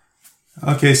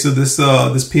 Okay, so this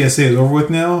PSA is over with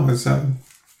now? Is that...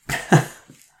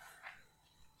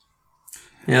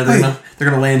 Yeah, they're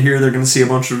gonna land here, they're gonna see a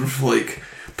bunch of,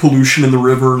 pollution in the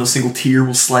river, and a single tear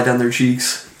will slide down their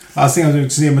cheeks. I was thinking I was going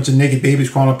to see a bunch of naked babies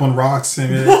crawling up on rocks.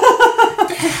 And, Houses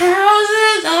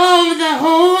of the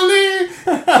holy.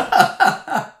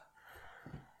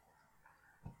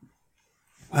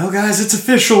 Well, guys, it's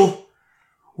official.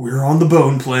 We're on the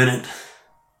Bone Planet.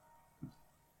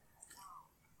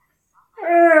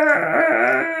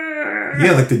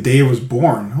 Yeah, like the day he was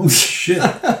born. Holy shit.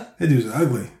 That dude's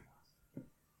ugly.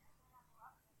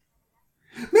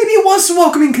 Maybe it was the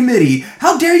welcoming committee.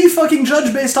 How dare you fucking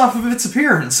judge based off of its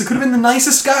appearance? It could have been the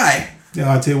nicest guy.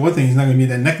 Yeah, I'll tell you one thing, he's not going to need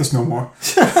that necklace no more.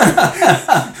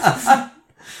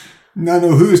 Not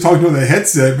know who was talking to the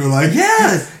headset, but like...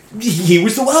 Yeah, he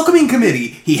was the welcoming committee.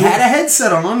 He had a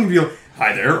headset on and he'd be like,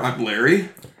 hi there, I'm Larry.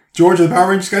 George, are the Power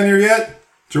Rangers got in here yet?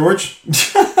 George?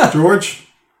 George?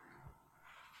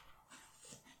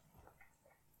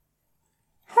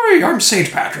 Hi, I'm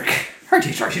St. Patrick.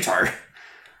 Hearty.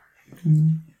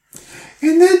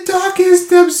 In the darkest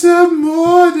depths of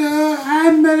Mordor,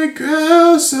 I met a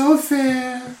girl so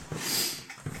fair.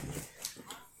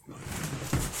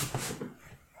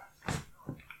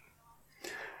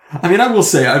 I mean, I will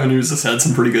say, Ivan Ooze has had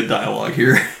some pretty good dialogue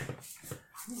here.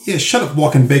 Yeah, shut up,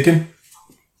 walking bacon.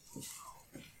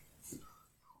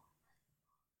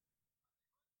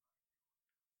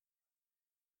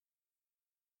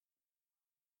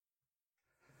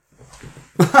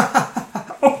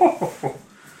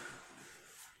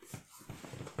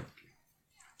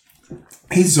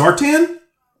 Hey, Zartan?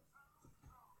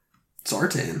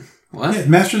 Zartan. What? Yeah,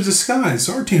 Master of Disguise.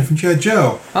 Zartan from G.I.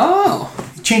 Joe. Oh.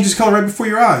 He changes color right before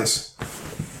your eyes.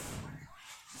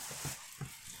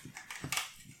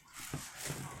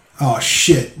 Oh,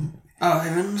 shit. Oh,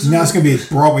 Ivan's... Now it's going to be a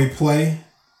Broadway play.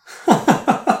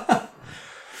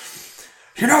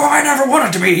 You know, I never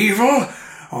wanted to be evil.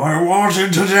 I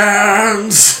wanted to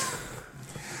dance.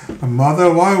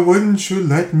 Mother, why wouldn't you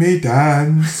let me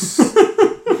dance?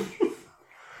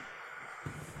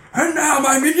 And now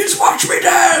my minions watch me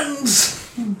dance.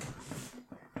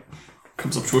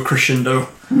 Comes up to a crescendo.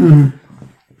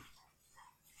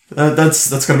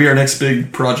 That's gonna be our next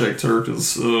big project, or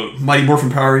is Mighty Morphin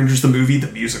Power Rangers the movie, the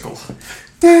musical.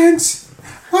 Dance!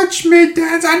 Watch me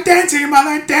dance! I'm dancing,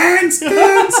 mother! Dance!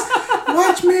 Dance!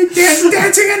 Watch me dance!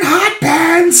 Dancing in hot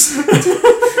pants!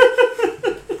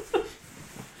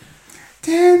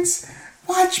 Dance!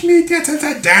 Watch me dance! It's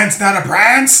a dance, not a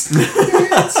prance!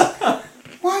 Dance!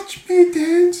 Watch me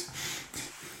dance!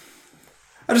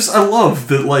 I love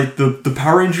that, like, the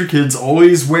Power Ranger kids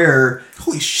always wear...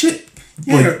 Holy shit!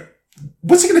 Yeah,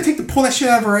 what's it gonna take to pull that shit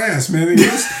out of her ass, man?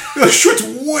 The shirt's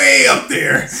way up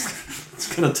there!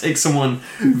 It's gonna take someone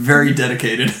very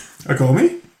dedicated.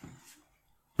 Akomi?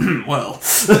 Well,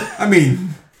 I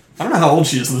mean... I don't know how old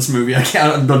she is in this movie.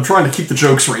 I'm trying to keep the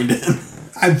jokes reined in.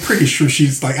 I'm pretty sure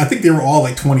she's like... I think they were all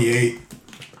like 28.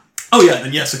 Oh yeah,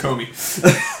 then yes, Akomi.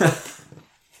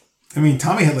 I mean,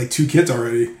 Tommy had like 2 kids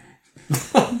already.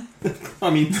 I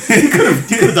mean, he could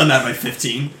have done that by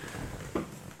 15.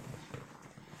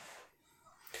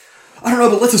 I don't know,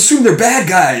 but let's assume they're bad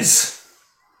guys.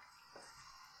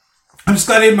 I'm just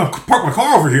glad I didn't park my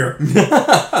car over here.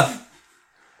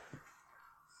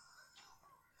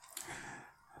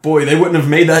 Boy, they wouldn't have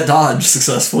made that dodge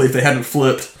successfully if they hadn't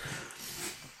flipped.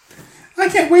 I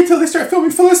can't wait till they start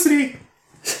filming Felicity.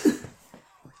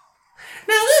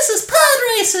 Now this is pod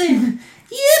racing!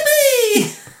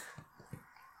 Yippee!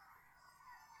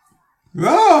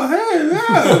 Oh, hey,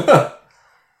 yeah.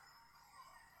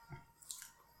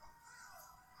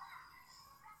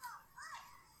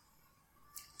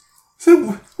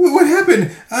 So what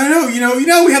happened? I don't know. You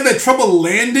know, we had that trouble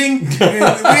landing, and we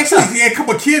actually had a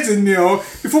couple of kids, and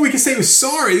before we could say we're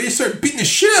sorry, they started beating the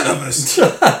shit out of us.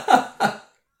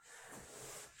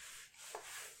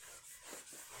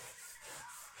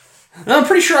 I'm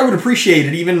pretty sure I would appreciate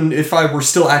it, even if I were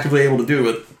still actively able to do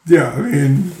it. Yeah, I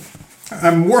mean,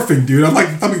 I'm morphing, dude. I'm like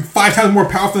 5 times more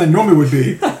powerful than I normally would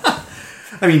be.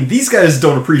 I mean, these guys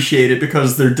don't appreciate it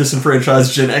because they're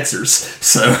disenfranchised Gen Xers,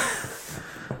 so...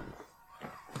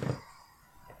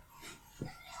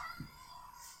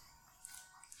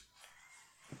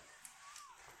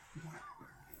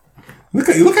 Look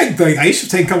like Aisha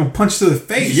taking a couple punches to the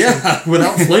face. Yeah,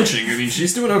 without flinching. I mean,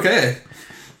 she's doing okay.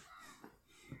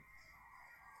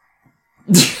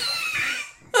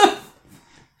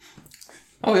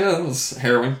 Oh yeah, that was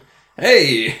harrowing.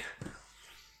 Hey!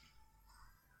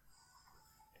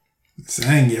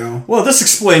 Dang, yo. Well, this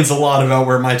explains a lot about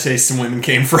where my taste in women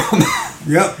came from.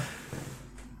 Yep.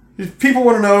 If people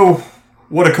want to know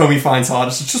what Akomi finds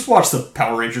hottest, just watch the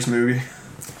Power Rangers movie.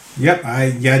 Yep,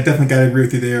 I definitely gotta agree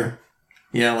with you there.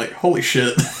 Yeah, like, holy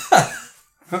shit.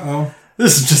 Uh-oh.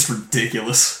 This is just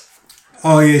ridiculous.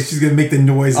 Oh, yeah, she's gonna make the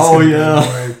noise. Oh,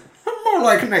 yeah. More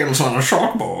like nails on a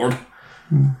chalkboard.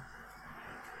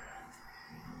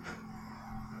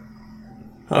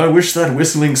 I wish that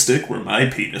whistling stick were my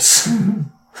penis.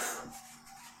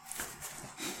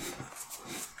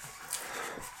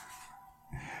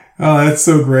 Oh, that's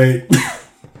so great.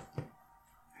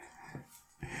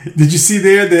 Did you see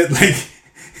there that, like,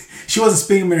 she wasn't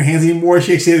spinning them in her hands anymore?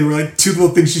 She actually had, like, two little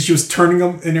things. She was turning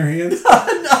them in her hands. No,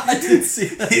 I didn't see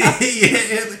that.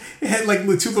 It had, like,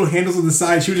 two little handles on the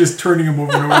side. She was just turning them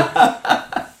over and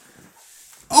over.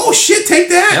 Oh, shit, take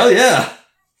that! Hell yeah.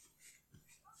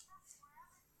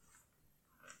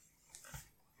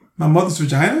 My mother's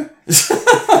vagina?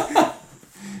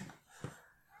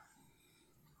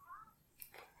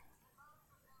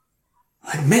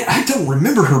 Like, man, I don't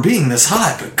remember her being this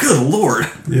hot, but good lord.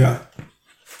 Yeah.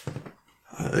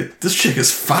 This chick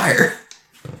is fire.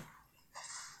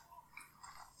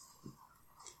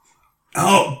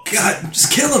 Oh, God.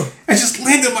 Just kill him. I just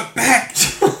landed on my back.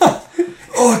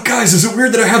 Oh, guys, is it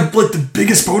weird that I have, like, the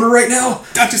biggest boner right now?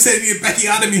 Doctor said to get Becky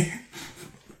out of me.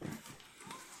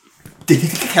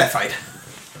 Cat fight.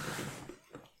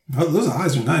 Oh, those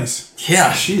eyes are nice.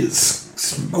 Yeah, she is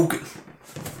smoking.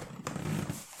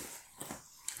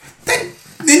 That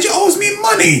ninja owes me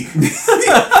money.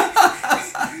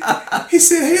 He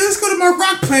said, hey, let's go to my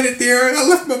rock planet there. And I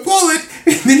left my wallet.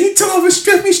 And then he took off and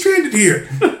left me stranded here.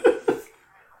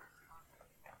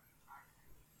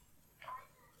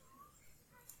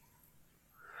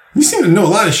 You seem to know a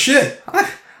lot of shit.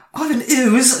 Ivan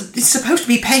Ooze is supposed to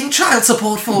be paying child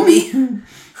support for me.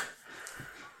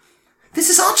 This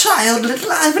is our child, little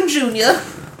Ivan Jr.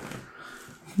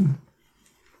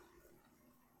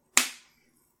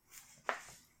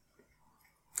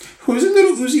 Who's a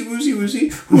little oozy woozy woozy?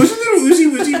 Who's a little oozy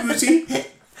woozy woozy?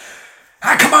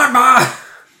 Ah, come on, Ma!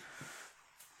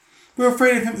 We're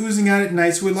afraid of him oozing out at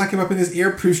night, so we lock him up in this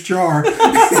airproof jar.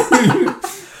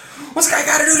 What's the guy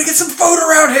gotta do to get some food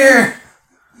around here?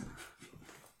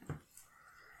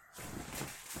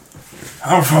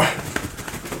 Alpha,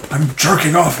 I'm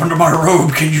jerking off under my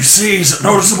robe. Can you see? Is it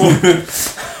noticeable?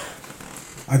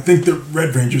 I think the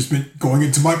Red Ranger's been going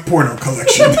into my porno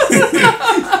collection.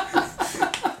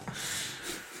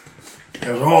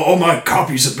 There's all my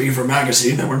copies of Beaver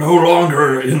Magazine that were no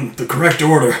longer in the correct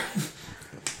order.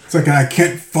 It's like I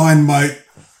can't find my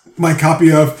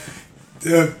copy of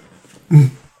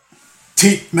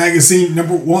Taint Magazine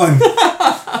 #1.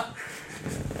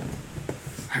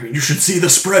 I mean, you should see the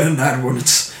spread in that one.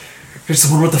 It's the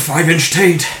one with the 5-inch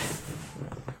taint.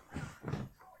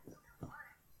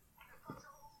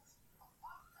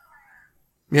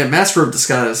 Yeah, Master of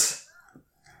Disguise.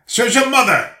 Search your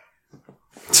mother!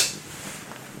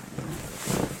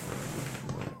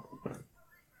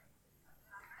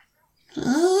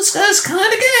 Oh, this guy's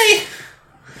kind of gay.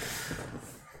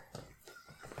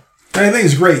 I think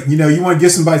it's great. You know, you want to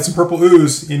give somebody some purple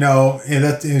ooze, you know, and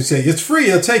say, it's free,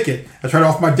 they'll take it. I tried to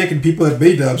offer my dick and people at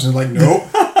B-dubs and like, nope.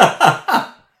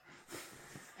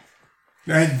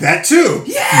 And that too.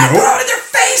 Yeah, Nope. throw it in their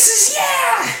faces,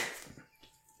 yeah!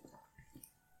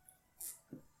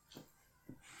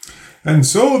 And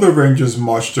so the Rangers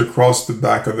marched across the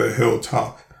back of the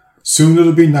hilltop. Soon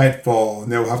it'll be nightfall,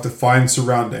 and they'll have to find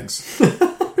surroundings.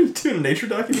 Are you doing a nature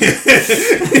documentary?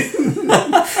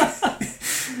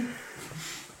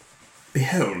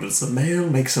 Behold, as the male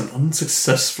makes an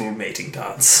unsuccessful mating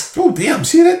dance. Oh, damn,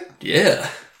 see that? Yeah.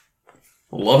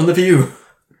 Loving the view.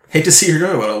 Hate to see her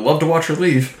go, but I'd love to watch her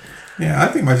leave. Yeah, I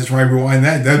think I might just rewind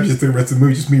that. That'd be just the rest of the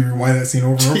movie, just me rewind that scene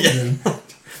over and over again.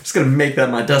 Just gonna make that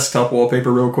my desktop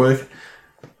wallpaper real quick.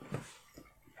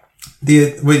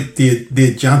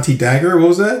 The Jaunty Dagger, what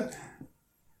was that?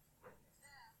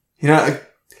 You know,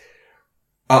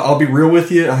 I'll be real with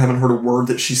you, I haven't heard a word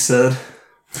that she said.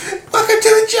 Welcome to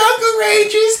the Jungle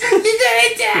Rangers! You're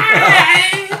gonna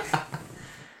die!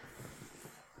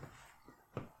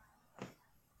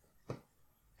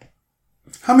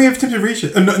 How many have attempted to reach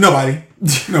it? Nobody.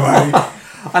 Nobody.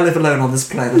 I live alone on this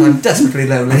planet. I'm desperately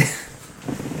lonely.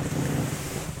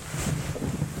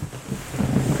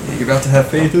 You're about to have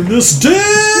faith in this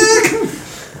dick!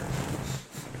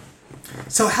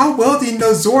 So how well do you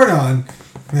know Zordon?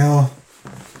 Well,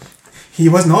 he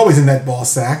wasn't always in that ball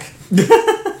sack.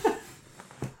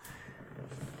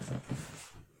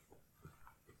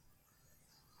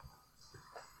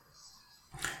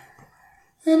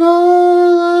 And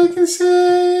all I can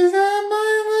say is that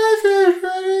my life is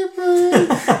ready,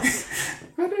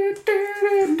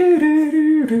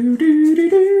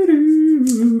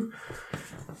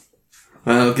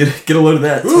 Well, get a load of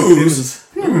that. Ooze.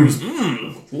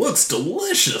 Looks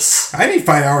delicious. I need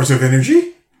 5 hours of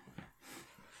energy.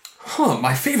 Huh,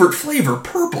 my favorite flavor,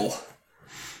 purple.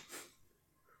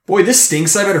 Boy, this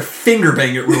stinks. I better finger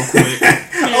bang it real quick.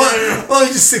 Well,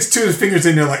 he just sticks two of his fingers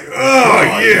in there like,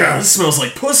 oh, yeah. This smells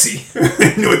like pussy.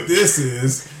 I know what this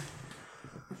is.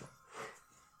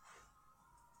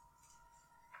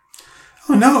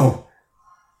 Oh no.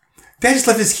 Dad just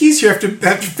left his keys here after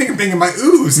finger banging my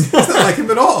ooze. It's not like him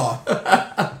at all.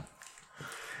 I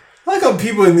like how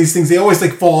people in these things, they always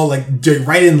like fall like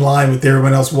right in line with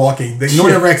everyone else walking. No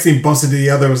one ever actually bumps into the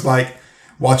other. Was like,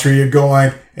 watch where you're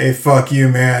going. Hey, fuck you,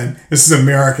 man. This is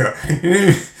America.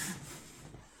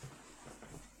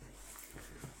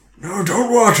 No,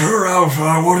 don't watch her, Alpha.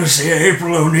 I want to see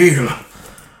April O'Neil.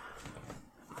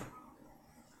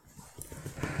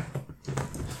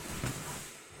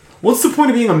 What's the point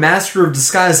of being a master of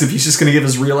disguise if he's just going to give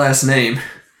his real ass name?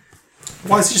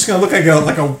 Why is he just going to look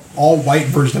like a all-white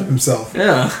version of himself?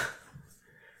 Yeah.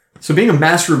 So being a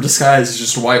master of disguise is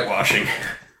just whitewashing.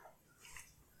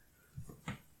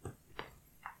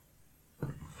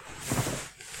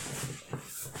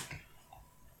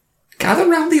 Gather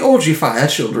round the orgy fire,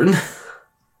 children.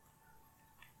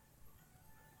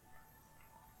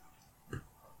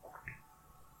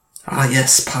 Ah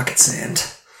yes, pocket sand.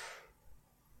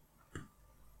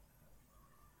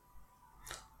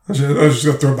 I was just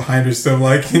gonna throw it behind her stuff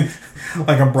like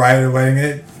a bride at a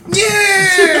wedding.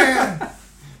 Yeah.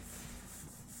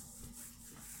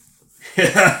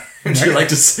 Yeah. Would you like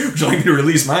me to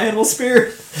release my animal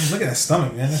spirit? Look at that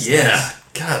stomach, man. That's Yeah. nice.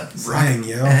 God, Ryan,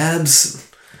 yo. abs.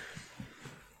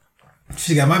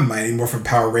 She got my mind more from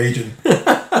Power Raging.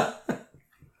 Ah,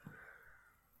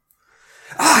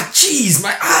 jeez,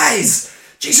 my eyes!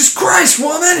 Jesus Christ,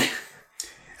 woman!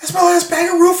 That's my last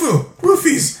bag of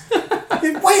roofies.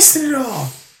 They wasted it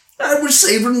all. I was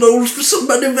saving those for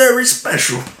somebody very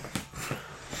special.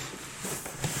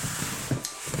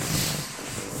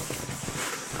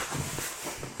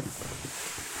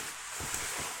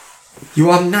 You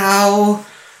are now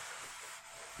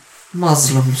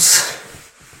Muslims.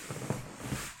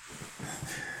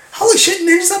 Holy shit,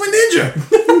 ninjas! I'm a ninja.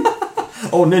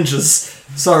 Oh, ninjas.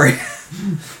 Sorry.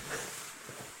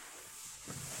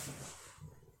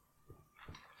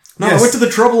 No, Yes. I went to the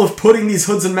trouble of putting these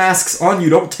hoods and masks on you.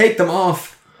 Don't take them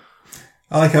off.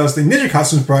 I like how it's the ninja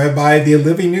costumes brought by the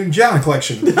Olivia Newton-John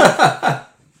collection. I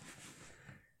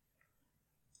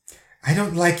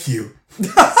don't like you.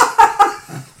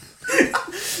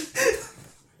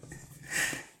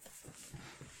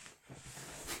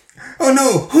 Oh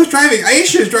no! Who's driving?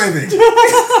 Aisha is driving.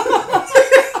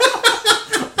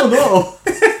 Oh no.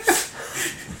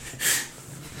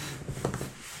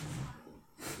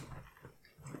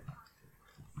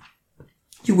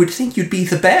 You would think you'd be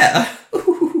the bear.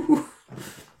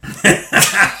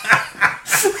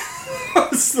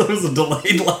 There was a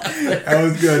delayed laugh there. That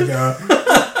was good, though.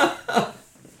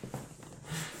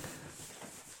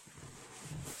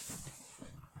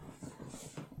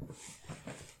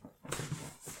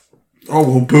 Oh,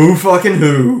 well, boo fucking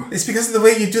who. It's because of the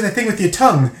way you do that thing with your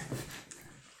tongue.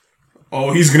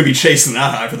 Oh, he's gonna be chasing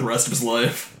that high for the rest of his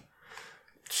life.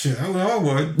 Shit, I know I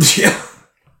would. Yeah.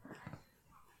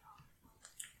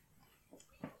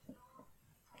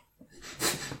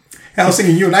 I was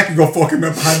thinking you and I could go fuck him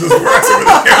up behind those rocks over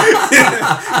there.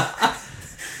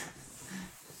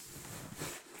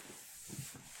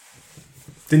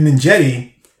 The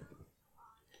Ninjetti.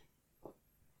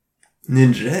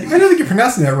 Ninjetti. I don't think you're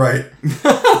pronouncing that right.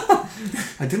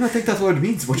 I do not think that's what it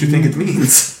means. What you think it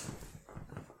means?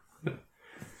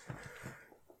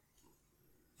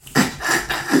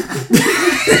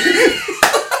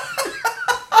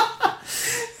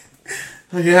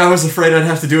 Yeah, I was afraid I'd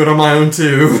have to do it on my own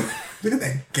too. Look at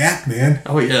that gap, man.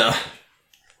 Oh yeah.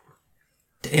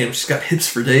 Damn, she's got hips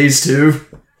for days too.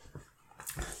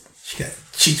 She got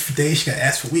cheeks for days, she got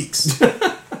ass for weeks.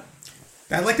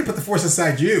 I'd like to put the force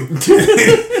inside you.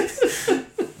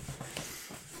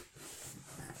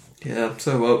 Yeah,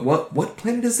 so what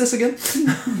planet is this again?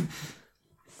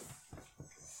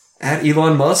 At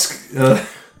Elon Musk?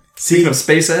 Speaking of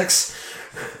SpaceX?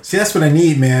 See, that's what I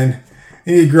need, man.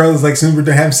 I need a girl that's like, soon as we're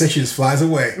done having sex, she just flies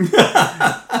away.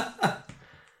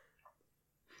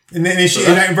 And then she's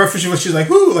like,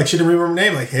 whoo, like she didn't remember her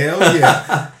name. Like, hell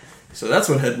yeah. So that's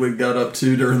what Hedwig got up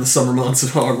to during the summer months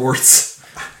at Hogwarts.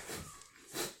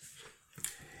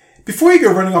 Before you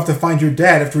go running off to find your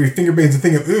dad after he finger bangs a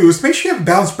thing of ooze, make sure you have a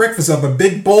balanced breakfast of a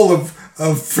big bowl of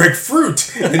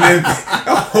fruit. And then,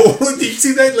 did you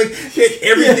see that? Like, he had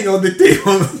everything on the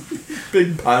table.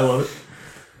 Big pile of it.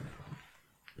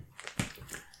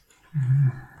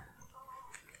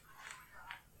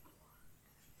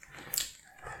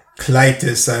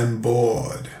 Clytus on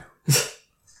board.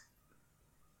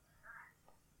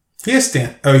 Yes,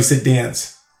 Dan. Oh, he said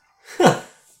dance.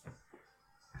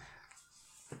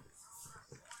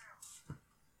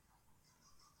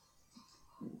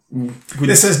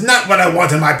 This is not what I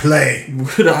want in my play.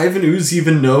 Would Ivan Ooze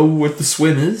even know what the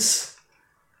swim is?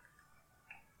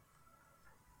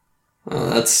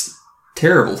 That's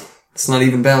terrible. It's not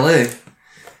even ballet.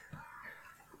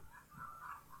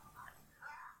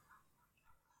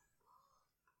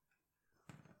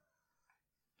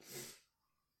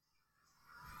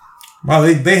 Wow,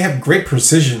 they have great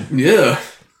precision. Yeah.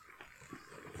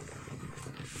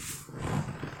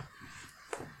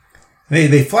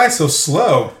 They fly so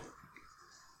slow.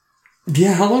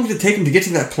 Yeah, how long did it take him to get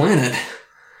to that planet?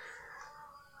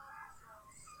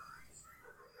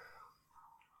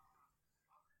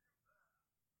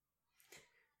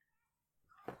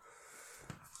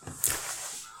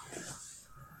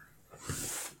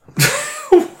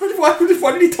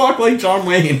 Why did he talk like John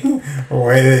Wayne?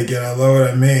 Why did they get a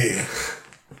load of me?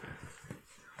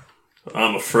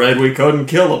 I'm afraid we couldn't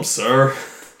kill him, sir.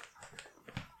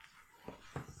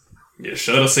 You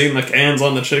should have seen the cans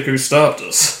on the chick who stopped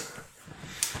us.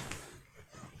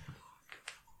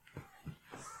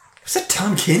 Was that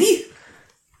Tom Kenny?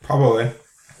 Probably.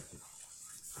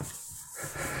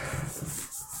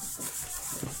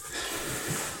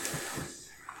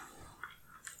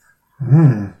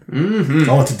 Mm-hmm.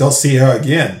 I want to see her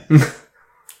again.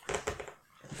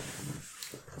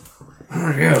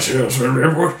 Yes.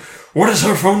 What is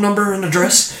her phone number and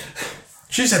address?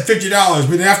 She said $50,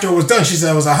 but after it was done, she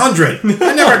said it was $100.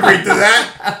 I never agreed to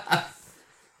that.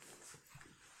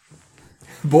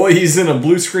 Boy, he's in a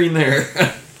blue screen there.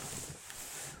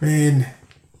 I mean,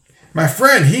 my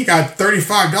friend, he got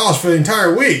 $35 for the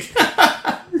entire week.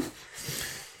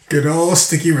 Good old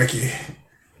Sticky Ricky.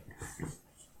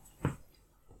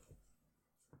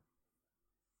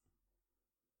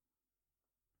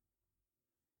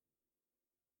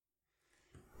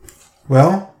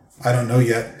 Well, I don't know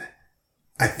yet.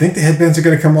 I think the headbands are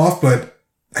going to come off, but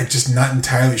I'm just not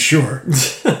entirely sure.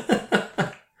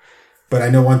 But I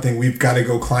know one thing, we've got to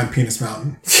go climb Penis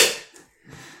Mountain.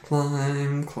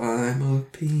 Climb a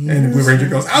penis. And Blue Ranger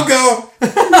goes, I'll go!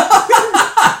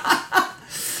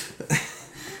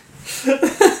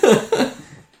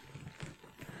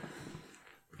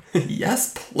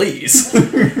 Yes, please.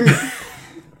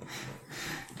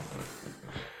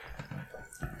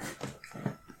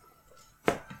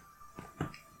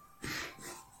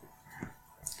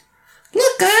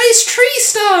 Look, guys, tree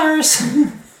stars.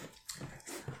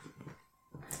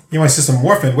 You want to see some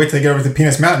morphin? Wait till they get over to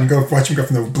Penis Mountain and go watch him go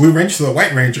from the Blue Ranger to the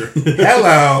White Ranger.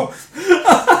 Hello!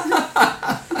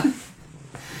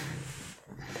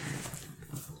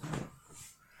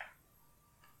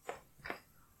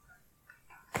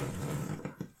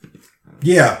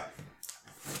 Yeah.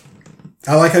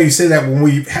 I like how you say that when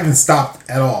we haven't stopped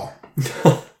at all.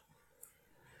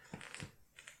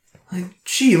 Like,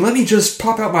 gee, let me just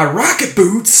pop out my rocket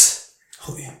boots.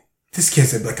 Holy, this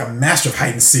kid's like a master of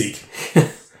hide and seek.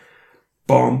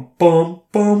 Bum, bum,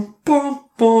 bum, bum,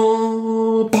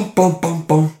 bum, bum, bum, bum,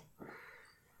 bum.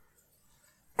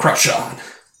 Crush on.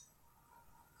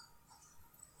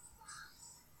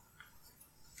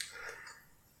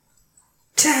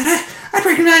 Dad, I'd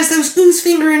recognize those goose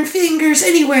fingering fingers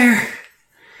anywhere.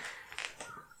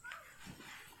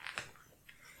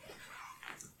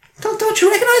 Don't you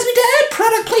recognize me, Dad?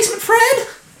 Product placement, Fred.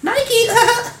 Nike.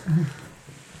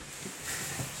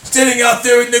 Standing out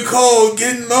there in the cold,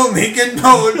 getting lonely, getting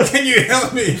old. Can you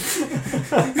help me?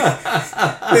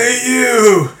 Hey,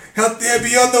 you! Out there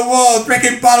beyond the wall,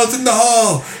 breaking bottles in the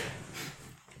hall.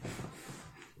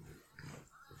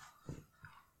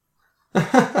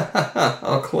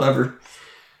 Oh, clever.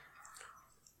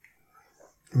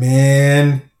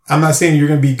 Man, I'm not saying you're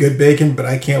going to be good bacon, but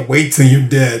I can't wait till you're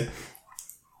dead.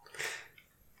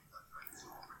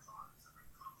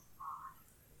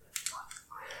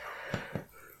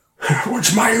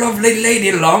 What's my lovely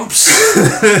lady lumps?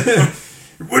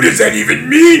 What does that even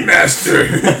mean, Master?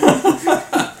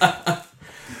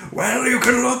 Well, you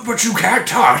can look, but you can't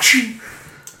touch.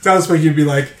 Sounds like you'd be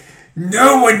like,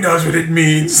 no one knows what it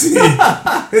means.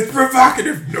 It's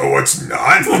provocative. No, it's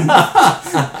not.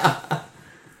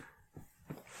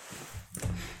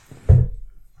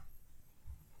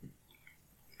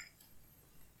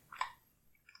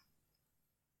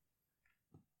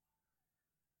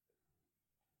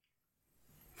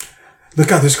 Look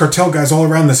out, there's cartel guys all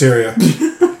around this area.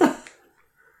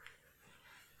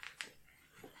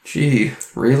 Gee,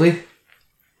 really?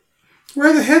 Where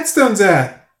are the headstones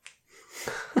at?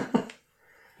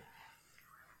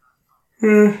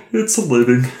 It's a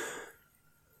living.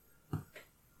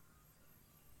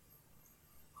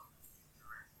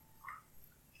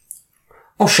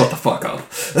 Oh, shut the fuck up.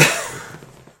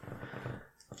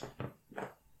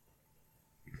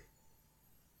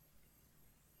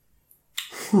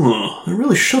 I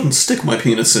really shouldn't stick my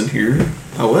penis in here.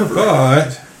 However...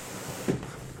 But...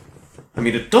 I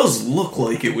mean, it does look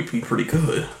like it would be pretty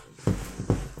good.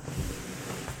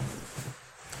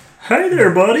 Hey there,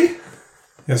 buddy.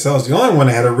 Yes, I was the only one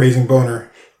that had a raising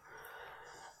boner.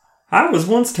 I was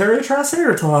once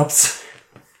Triceratops.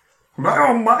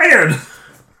 Oh, man.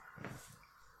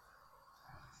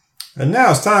 And now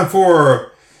it's time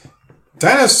for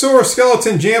Dinosaur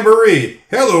Skeleton Jamboree.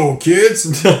 Hello,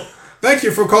 kids. Thank you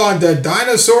for calling the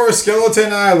Dinosaur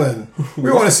Skeleton Island.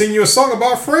 We want to sing you a song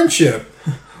about friendship.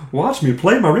 Watch me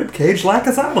play my ribcage like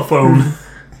a xylophone.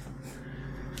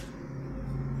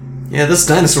 Yeah, this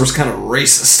dinosaur's kind of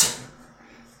racist.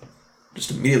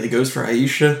 Just immediately goes for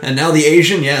Aisha. And now the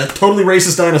Asian, yeah, totally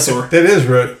racist dinosaur. That is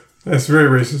right. That's very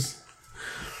racist.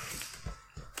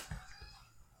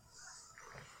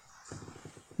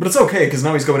 But it's okay, because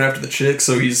now he's going after the chick,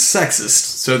 so he's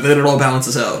sexist. So then it all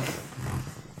balances out.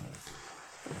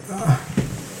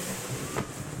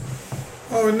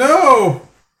 Oh no!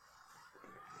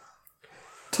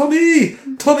 Tommy!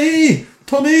 Tommy!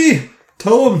 Tommy!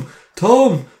 Tom!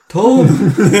 Tom! Tom!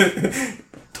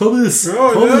 Thomas!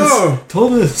 Oh Thomas! no!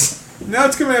 Thomas! Now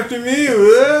it's coming after me!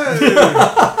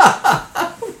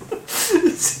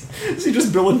 Is he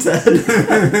just Bill and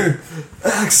Ted?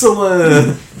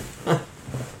 Excellent!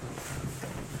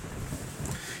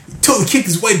 Totally kicked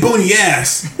his white bony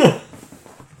ass!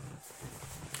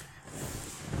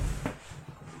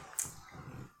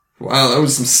 Wow, that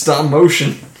was some stop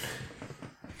motion.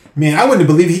 Man, I wouldn't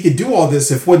believe he could do all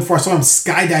this if it wasn't for I saw him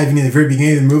skydiving in the very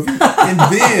beginning of the movie and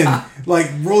then, like,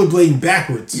 rollerblading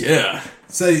backwards. Yeah.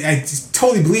 So I just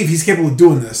totally believe he's capable of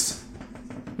doing this.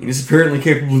 He's apparently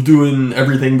capable of doing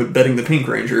everything but betting the Pink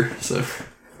Ranger, so...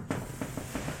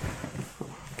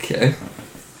 Okay.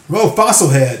 Well, Fossil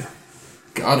Head.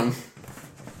 Got him.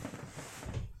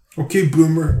 Okay,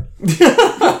 Boomer.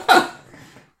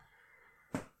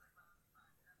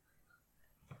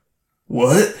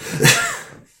 What?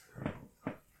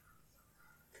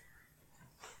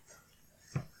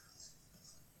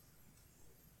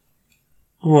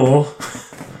 Oh.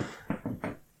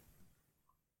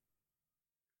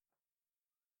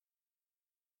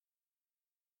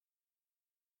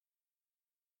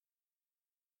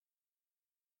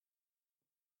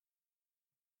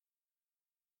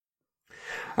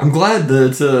 I'm glad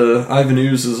that Ivan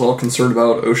Ooze is all concerned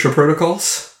about OSHA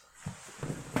protocols.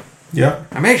 Yep.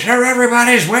 I make sure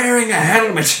everybody's wearing a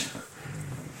helmet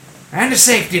and a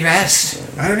safety vest.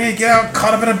 I don't need to get out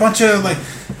caught up in a bunch of, like,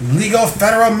 legal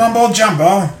federal mumbo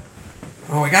jumbo.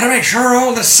 Oh, we gotta make sure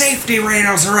all the safety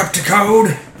rails are up to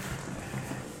code.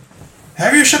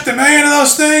 Have you shipped 1 million of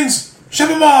those things? Ship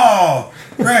them all!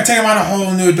 We're gonna take them on a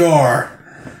whole new door.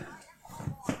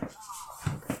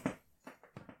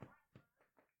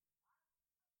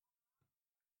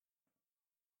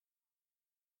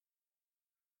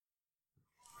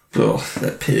 Oh,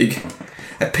 that pig.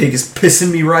 That pig is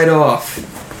pissing me right off.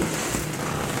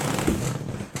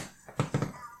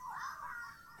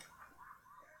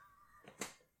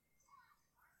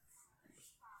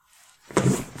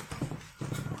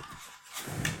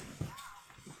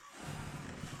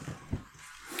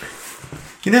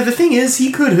 You know, the thing is,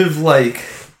 he could have, like,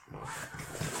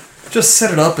 just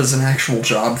set it up as an actual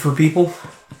job for people.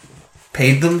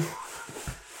 Paid them.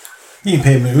 You can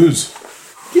pay him who's.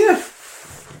 Yeah.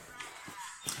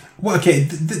 Well, okay,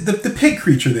 the pig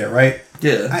creature there, right?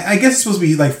 Yeah. I guess it's supposed to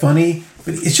be, like, funny,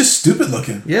 but it's just stupid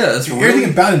looking. Yeah, it's Everything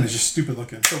about him is just stupid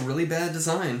looking. It's a really bad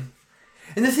design.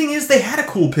 And the thing is, they had a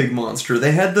cool pig monster.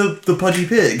 They had the pudgy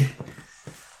pig.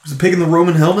 It was a pig in the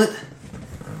Roman helmet.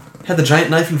 Had the giant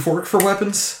knife and fork for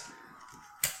weapons.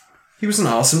 He was an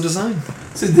awesome design.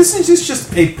 So this is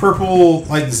just a purple,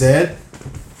 like, Zed?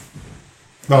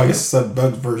 Well, I guess it's a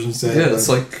bug version Zed. Yeah, it's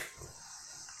like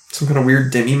some kind of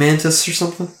weird demi-mantis or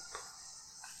something.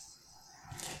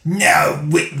 Now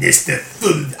witness the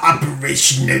full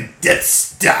operation of Death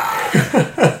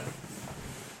Star.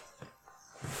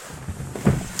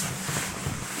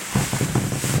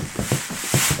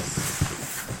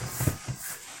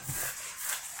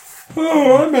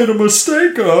 Oh, I made a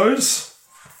mistake, guys.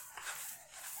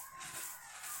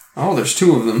 Oh, there's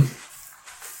 2 of them.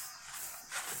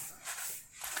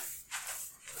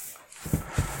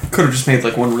 Could have just made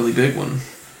like one really big one.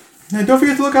 And don't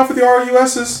forget to look out for the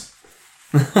RUSs.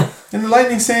 And the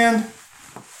lightning sand.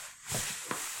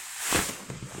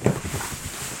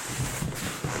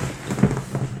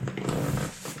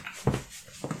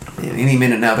 Man, any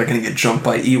minute now they're gonna get jumped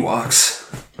by Ewoks.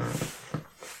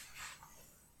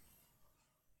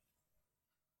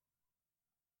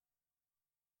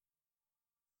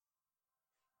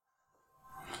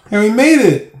 And we made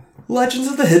it. Legends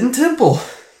of the Hidden Temple.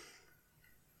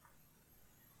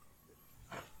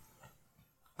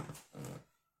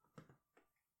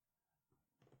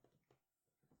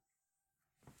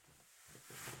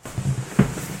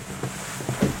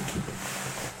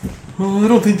 Oh, I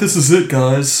don't think this is it,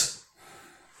 guys.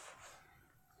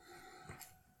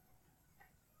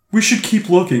 We should keep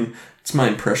looking. It's my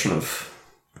impression of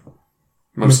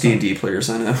most D&D players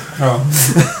I know. Oh.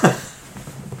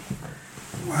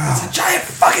 Wow. It's a giant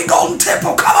fucking golden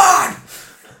temple, come on!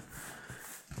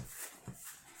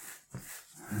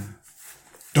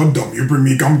 Dum dum, you bring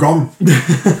me gum gum.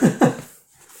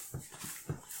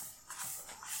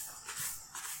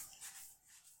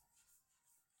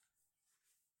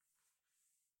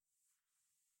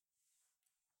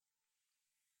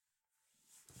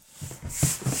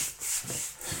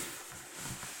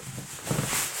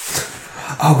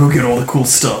 I'll go get all the cool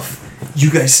stuff.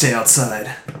 You guys stay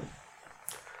outside.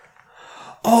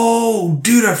 Oh,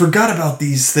 dude, I forgot about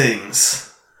these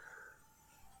things.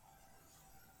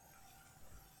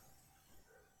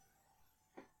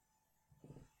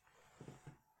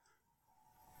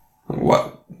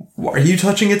 What? Are you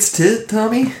touching its tit,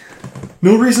 Tommy?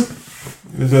 No reason?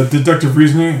 Is that deductive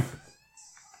reasoning?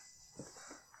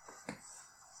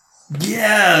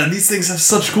 Yeah, these things have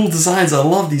such cool designs. I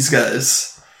love these guys.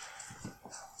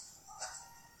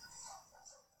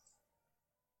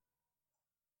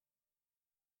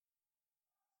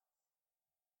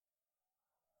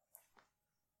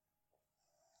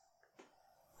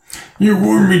 You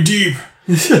wound me deep.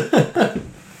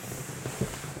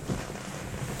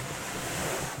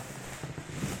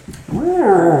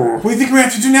 What do you think we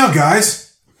have to do now,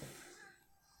 guys?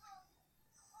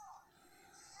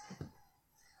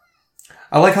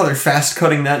 I like how they're fast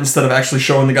cutting that instead of actually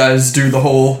showing the guys do the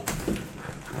whole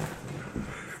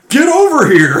get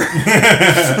over here.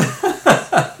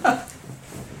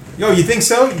 Yo, you think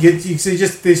so? They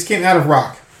just came out of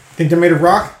rock. Think they're made of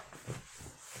rock?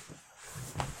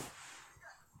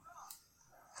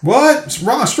 What? It's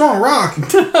rock, strong rock.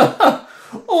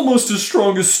 Almost as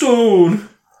strong as stone.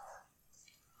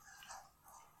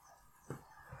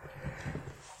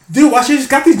 Dude, watch, they just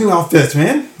got these new outfits,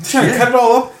 man. They're trying to cut it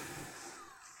all up.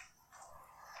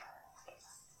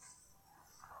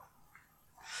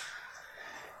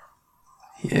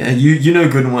 Yeah, you know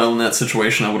good and well in that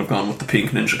situation I would have gone with the pink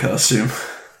ninja costume.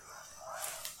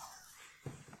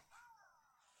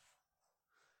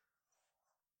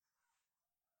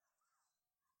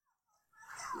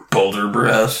 Boulder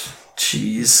breath.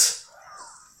 Jeez.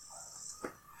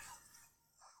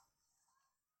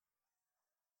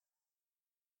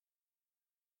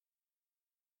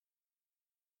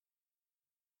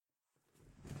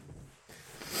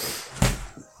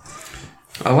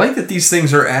 I like that these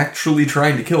things are actually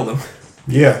trying to kill them.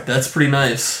 Yeah. That's pretty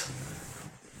nice.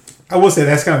 I will say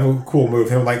that's kind of a cool move.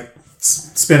 Him, like,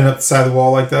 spinning up the side of the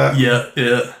wall like that.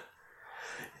 Yeah.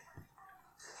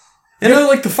 And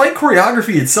like the fight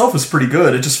choreography itself is pretty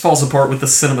good. It just falls apart with the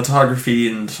cinematography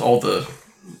and all the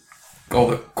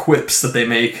quips that they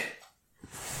make.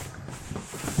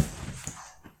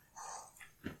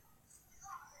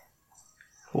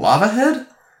 Lava head?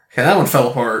 Okay, that one fell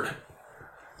apart.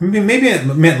 Maybe it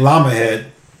meant llama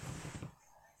head.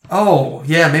 Oh,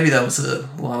 yeah, maybe that was it.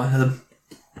 Llama head.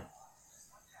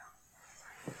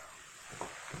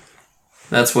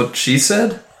 That's what she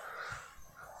said?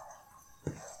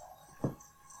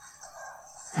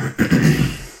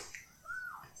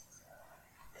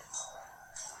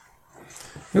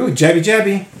 Ooh, jabby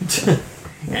jabby.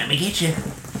 Let me get you.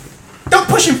 Don't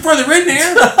push him further in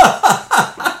there.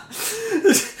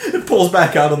 It pulls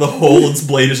back out of the hole. Its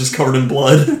blade is just covered in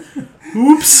blood.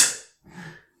 Oops.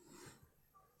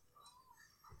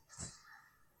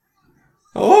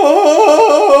 Oh!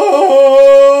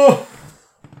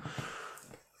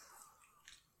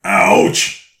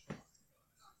 Ouch.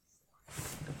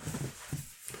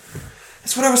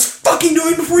 That's what I was fucking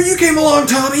doing before you came along,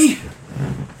 Tommy!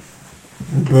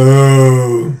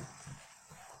 Boo.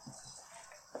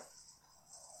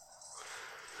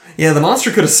 Yeah, the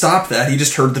monster could have stopped that. He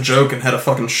just heard the joke and had a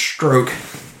fucking stroke.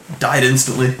 Died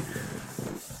instantly.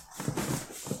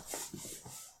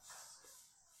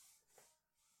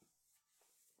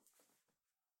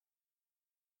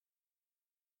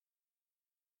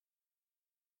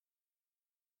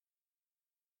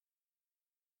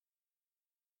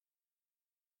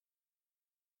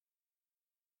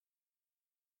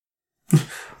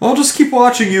 I'll just keep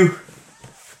watching you.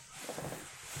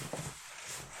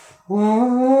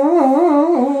 Oh,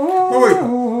 wait.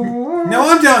 Now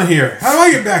I'm down here. How do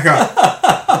I get back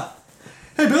up?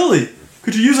 Hey, Billy,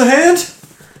 could you use a hand?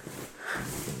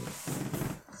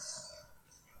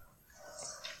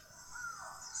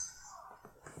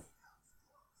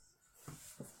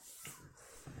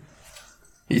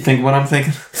 You think what I'm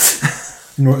thinking?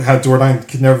 You know how Jordan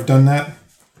could never have done that?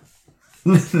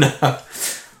 No.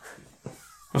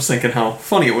 was thinking how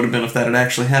funny it would have been if that had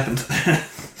actually happened.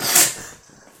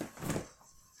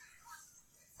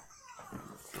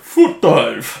 Foot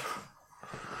dive.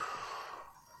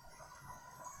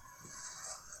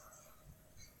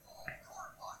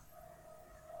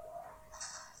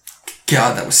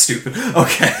 God, that was stupid.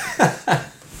 Okay.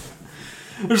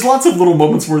 There's lots of little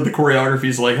moments where the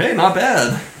choreography's like, hey, not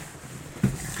bad.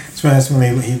 So that's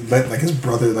when he let like his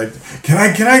brother like, can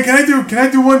I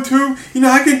do one too? You know,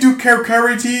 I can do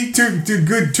karate too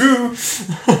good too.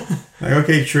 Like,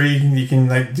 okay, Tree, you can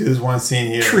like do this one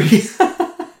scene here. Tree.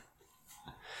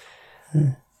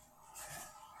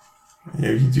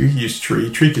 Yeah, you do use Tree.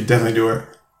 Tree could definitely do it.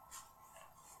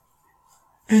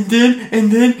 And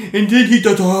then he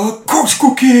does a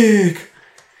corkscrew kick.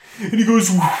 And he goes...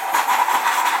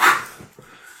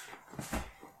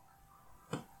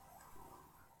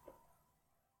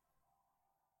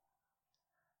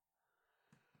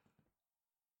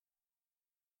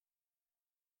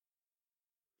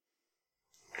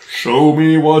 Show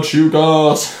me what you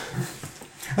got.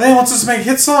 I think he wants us to make a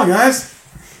hit song, guys.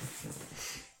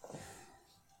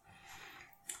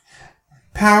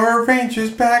 Power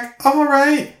Rangers back,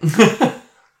 alright.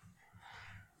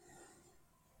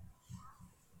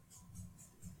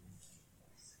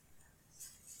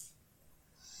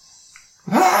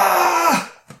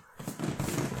 Ah!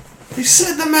 They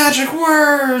said the magic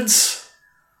words.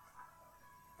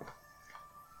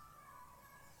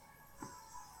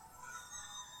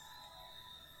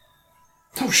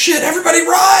 Oh shit, everybody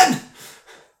run!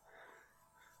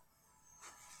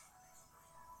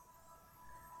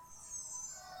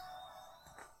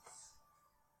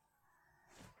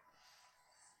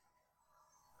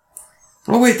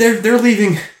 Oh wait, they're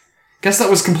leaving. Guess that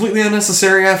was completely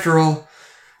unnecessary after all.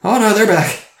 Oh no, they're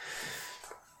back.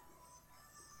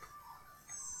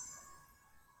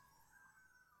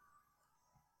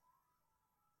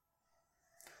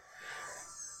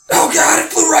 Oh god,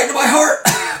 it flew right into my heart.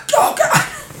 Oh god.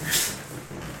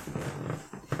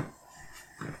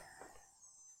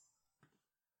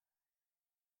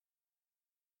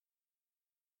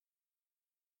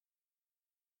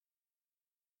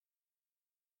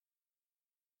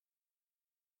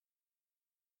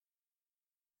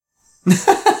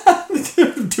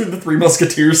 Doing the Three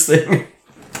Musketeers thing.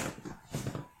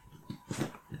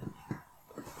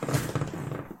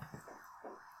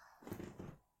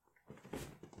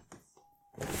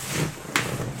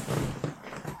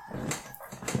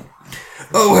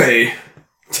 Oh hey.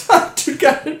 Dude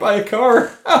got hit by a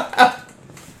car.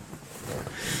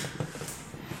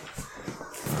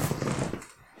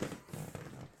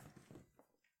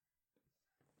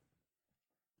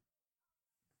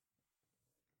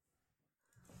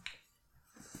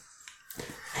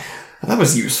 That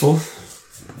was useful.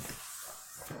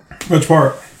 Which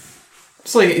part?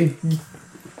 It's like,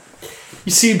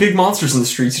 you see big monsters in the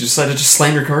streets, you decide to just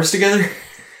slam your cars together?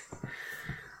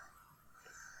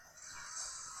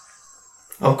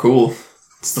 Oh, cool.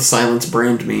 It's the Silence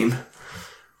brand meme.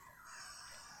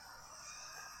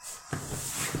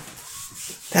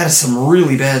 That is some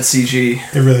really bad CG.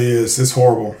 It really is. It's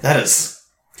horrible. That is...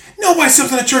 Nobody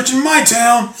steps in a church in my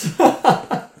town!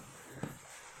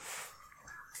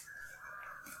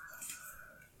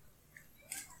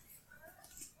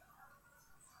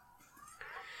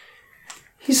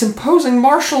 He's imposing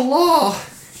martial law.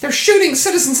 They're shooting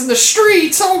citizens in the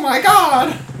streets. Oh my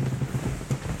god.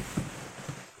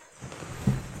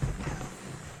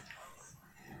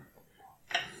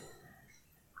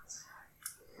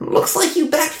 Looks like you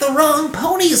backed the wrong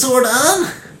pony,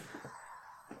 Zordon.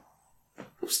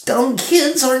 Those dumb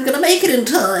kids aren't gonna make it in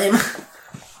time.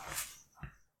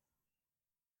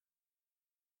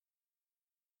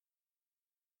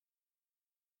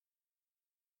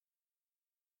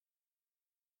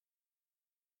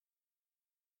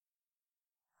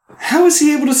 How is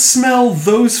he able to smell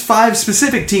those 5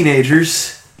 specific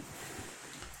teenagers?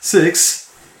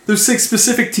 6. Those 6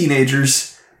 specific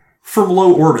teenagers from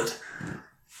low orbit.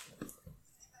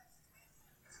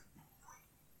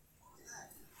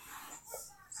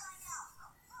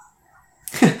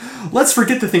 Let's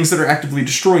forget the things that are actively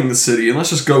destroying the city and let's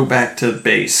just go back to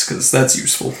base, because that's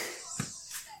useful.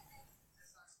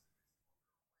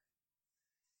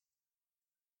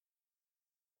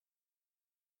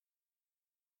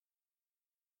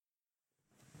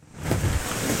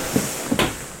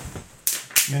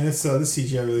 Man, this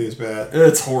CGI really is bad.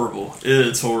 It's horrible.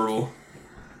 It's horrible.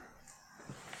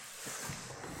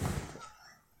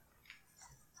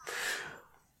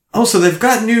 Oh, so they've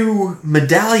got new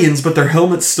medallions, but their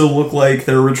helmets still look like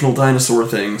their original dinosaur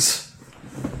things.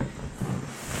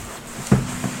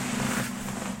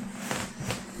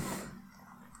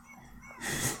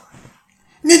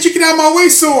 Get out of my way,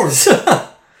 sword!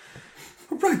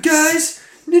 Alright, guys.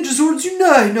 Ninja Zords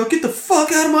unite. Now get the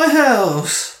fuck out of my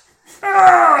house.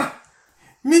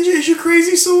 Ninja, is your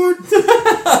crazy sword? Guys,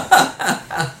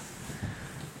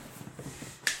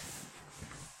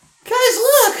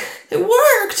 look! It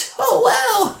worked! Oh,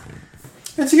 wow!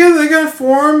 And together they gotta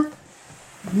form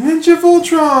Ninja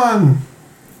Voltron.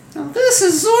 Now this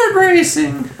is Zord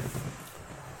Racing!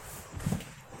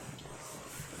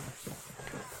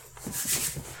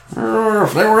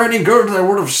 If they were any good, they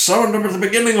would have summoned them at the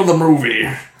beginning of the movie.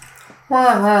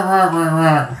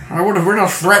 I would have been a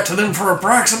threat to them for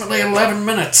approximately 11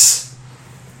 minutes.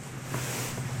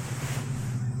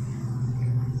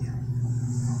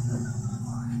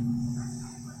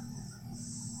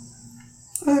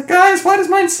 Guys, why does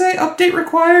mine say update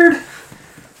required?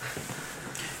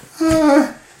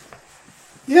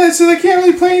 Yeah, so they can't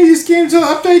really play these games to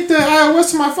update the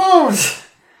iOS on my phone.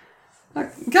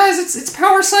 Guys, it's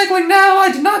power cycling now. I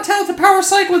did not tell it to power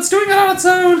cycle. It's doing it on its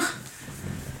own.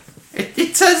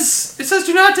 It says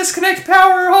do not disconnect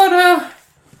power. Oh no.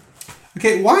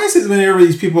 Okay, why is it whenever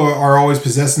these people are always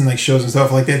possessing like shows and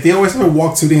stuff like that, they always have to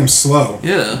walk so damn slow?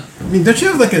 Yeah. I mean, don't you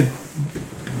have like a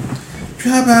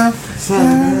drop out?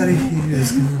 Somebody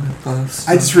is gonna bust.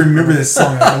 I just remember this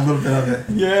song, a little bit of it.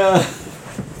 Yeah.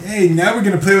 Hey, now we're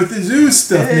gonna play with the zoo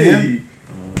stuff, man.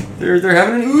 They're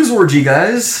having an ooze orgy,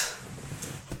 guys.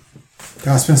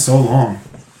 God, it's been so long.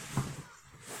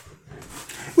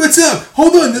 What's up?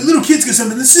 Hold on, the little kid's got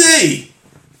something to say.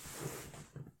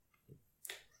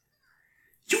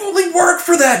 You only work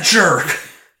for that jerk.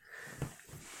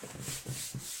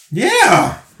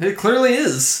 Yeah. It clearly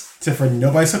is. Except for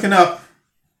nobody's hooking up.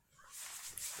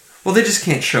 Well, they just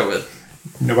can't show it.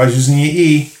 Nobody's using the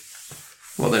E.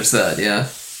 Well, there's that, yeah.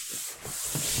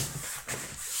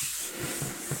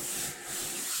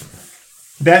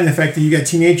 That and the fact that you got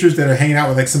teenagers that are hanging out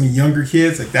with like some younger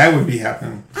kids, like that would be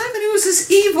happening. Ivanhoe is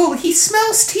evil. He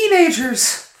smells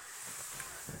teenagers.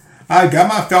 I got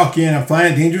my Falcon. I'm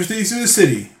flying dangerously through the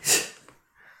city.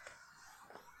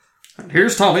 And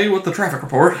here's Tommy with the traffic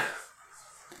report.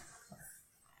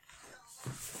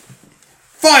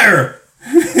 Fire!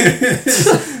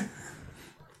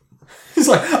 He's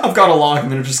like, I've got a lock,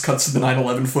 and then it just cuts to the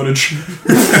 9/11 footage.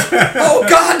 Oh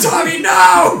God, Tommy,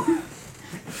 no!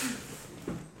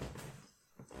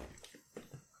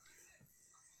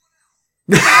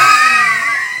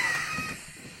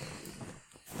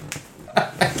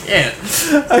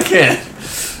 I can't.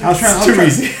 I was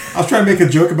trying to make a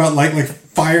joke about like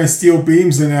fire and steel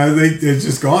beams, and they're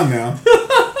just gone now.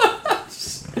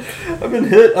 I've been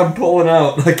hit. I'm pulling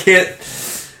out. I can't.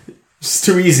 It's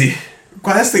too easy.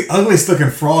 Wow, that's the ugliest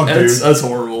looking frog, dude. That's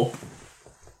horrible.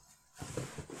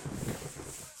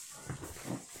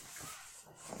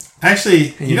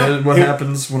 Actually, You know what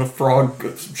happens when a frog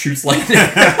shoots lightning?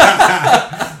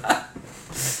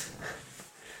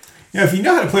 Yeah, if you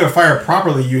know how to play with fire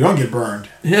properly, you don't get burned.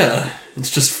 Yeah, it's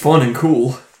just fun and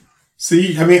cool. So,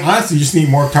 honestly, you just need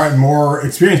more time, more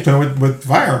experience playing with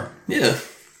fire. Yeah.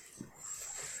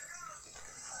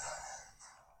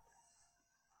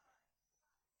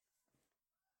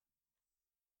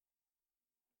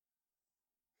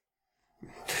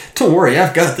 Don't worry,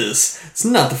 I've got this. It's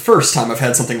not the first time I've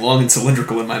had something long and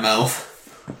cylindrical in my mouth.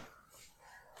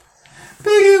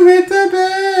 Biggie with the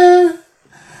bear.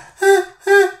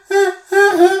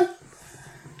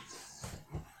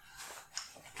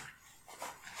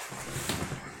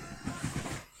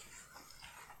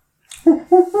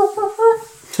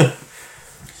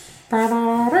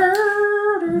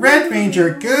 Red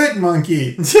Ranger, good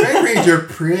monkey. Red Ranger,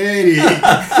 pretty.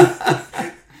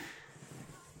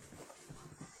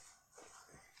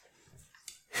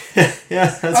 Yeah,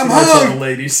 that's I'm what I tell hung. the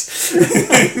ladies.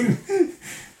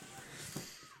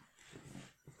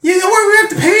 You know what? We have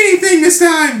to pay anything this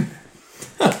time.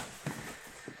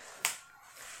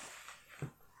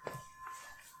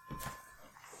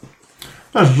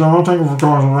 That's John. Thank you for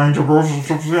calling the Ranger Bros.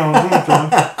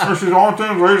 This is all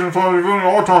things, ladies and gentlemen,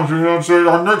 all times in the United States.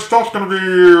 Our next stop's going to be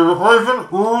Raven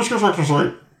Rouge Construction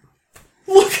Site.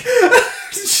 Look,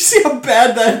 did you see how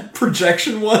bad that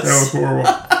projection was? That was horrible.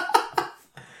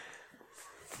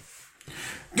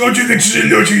 Don't you think she's a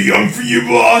little too young for you,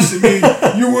 boss? I mean,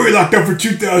 you were locked up for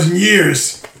 2,000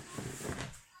 years.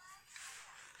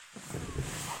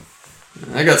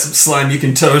 I got some slime you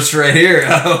can toast right here.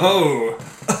 Oh,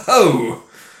 oh.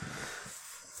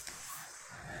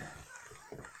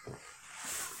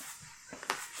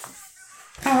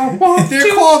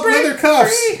 They're called leather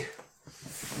cuffs.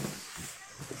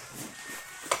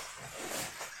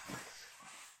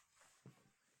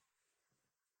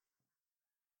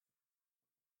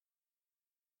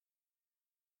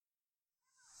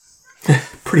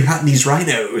 pretty hot in these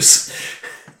rhinos.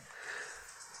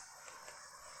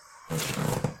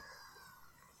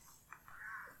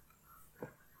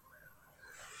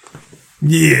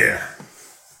 Yeah.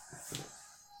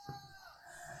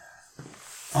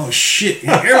 Oh shit!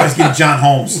 Yeah, everybody's getting John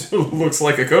Holmes. Looks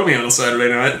like a Comey on a Saturday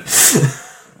night.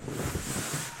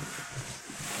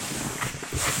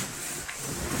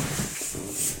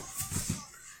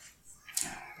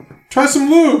 Try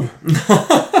some lube.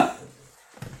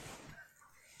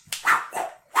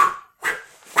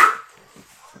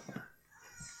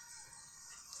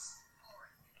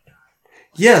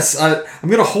 Yes, I'm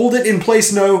gonna hold it in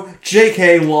place. No,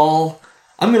 JK, lol.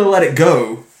 I'm gonna let it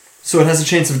go, so it has a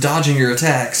chance of dodging your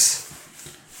attacks.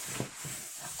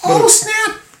 Oh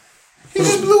snap! He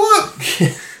just blew up.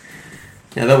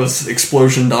 Yeah, that was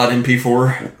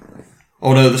explosion.mp4.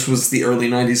 Oh no, this was the early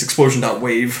 90s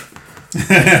explosion.wave.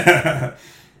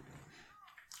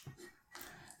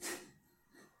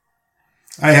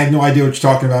 I had no idea what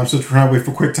you're talking about. I'm still trying to wait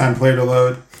for QuickTime Player to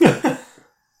load.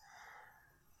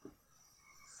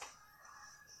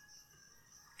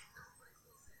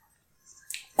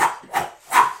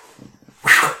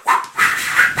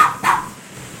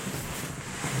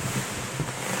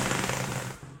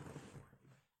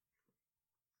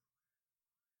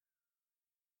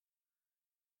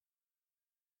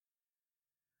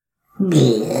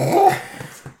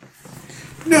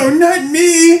 No, not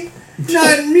me!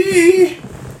 Not me!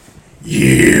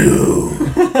 You!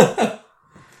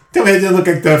 Tell me it didn't look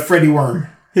like the Freddy worm.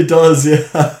 It does,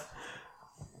 yeah.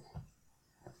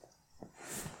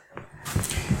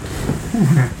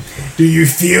 Do you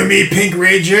feel me, Pink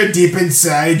Ranger, deep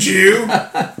inside you?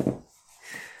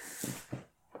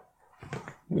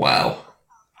 Wow.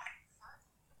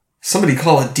 Somebody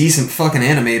call a decent fucking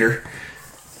animator.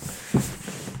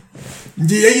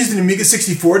 Yeah, I used an Amiga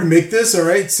 64 to make this,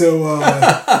 alright? So,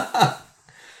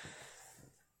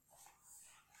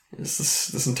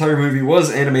 This entire movie was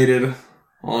animated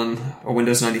on a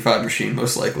Windows 95 machine,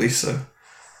 most likely, so...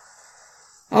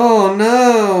 Oh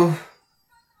no!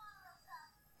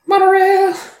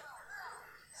 Monorail!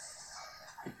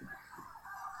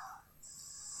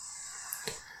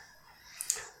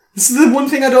 This is the one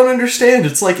thing I don't understand.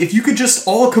 It's like, if you could just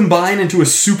all combine into a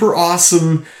super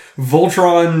awesome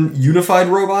Voltron unified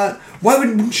robot, why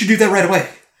wouldn't you do that right away?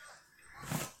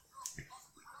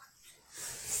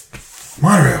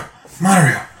 monorail,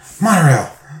 monorail,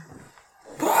 monorail.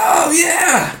 Oh,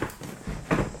 yeah!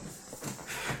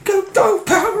 Go,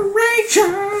 Power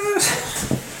Rangers!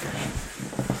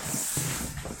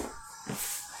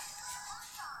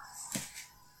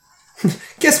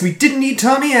 Guess we didn't need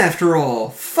Tommy after all.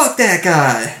 Fuck that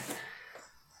guy.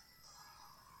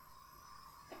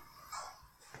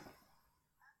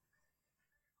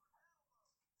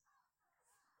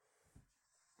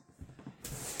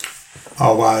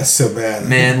 Oh wow, it's so bad.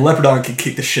 Man, Leopardon can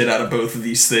kick the shit out of both of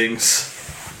these things.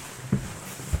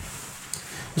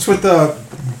 What's with the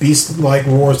Beast-like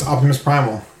Wars Optimus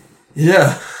Primal?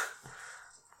 Yeah.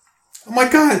 Oh my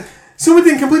god, someone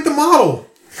didn't complete the model!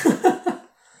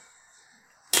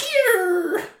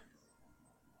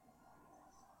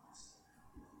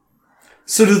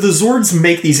 So do the Zords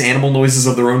make these animal noises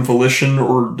of their own volition,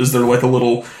 or is there like a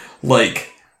little,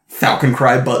 like, Falcon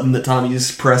Cry button that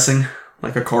Tommy's pressing?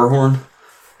 Like a car horn?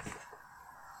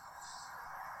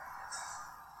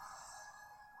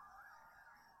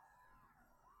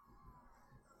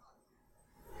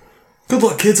 Good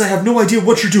luck, kids. I have no idea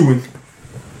what you're doing.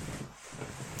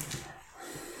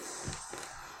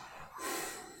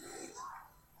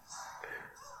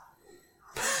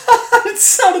 It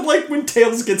sounded like when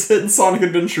Tails gets hit in Sonic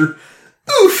Adventure.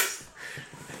 Oof!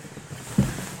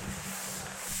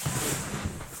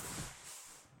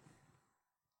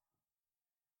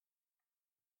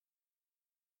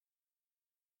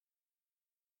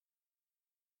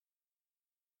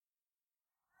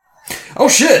 Oh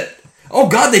shit! Oh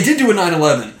god, they did do a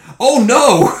 9/11! Oh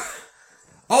no!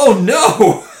 Oh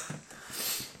no!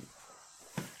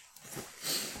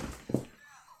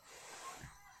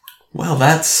 Well,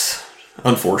 that's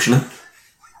unfortunate.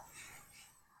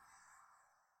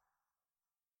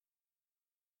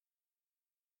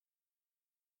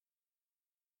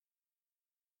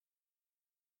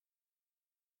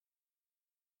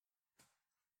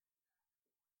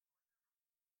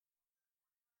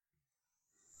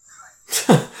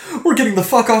 We're getting the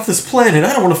fuck off this planet.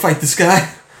 I don't want to fight this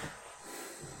guy.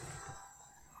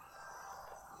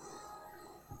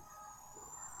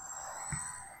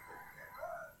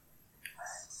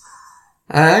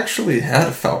 I actually had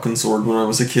a Falcon sword when I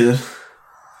was a kid.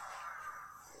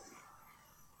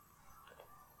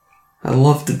 I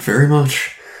loved it very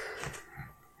much.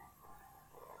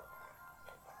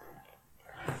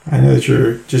 I know that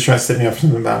you're just trying to set me up for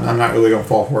something, but I'm not really going to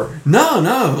fall for it.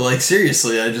 No, like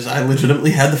seriously, I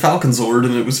legitimately had the Falcon Sword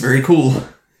and it was very cool.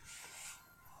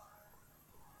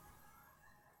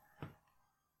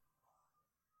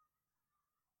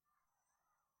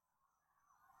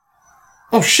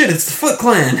 Oh shit, it's the Foot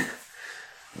Clan!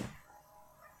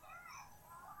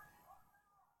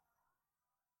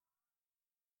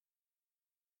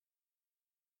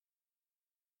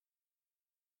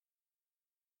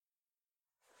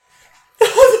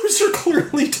 Those are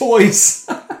clearly toys.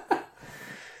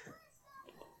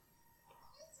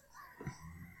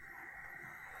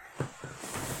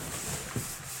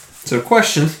 So,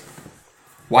 question.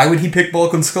 Why would he pick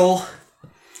Bulk and Skull?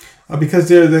 Because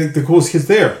they're the coolest kids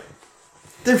there.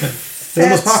 They're the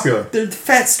most popular. They're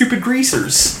fat, stupid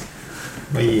greasers.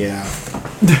 But yeah.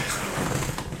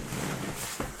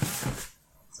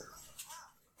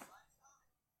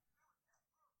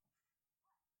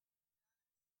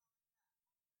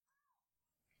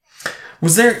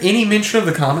 Was there any mention of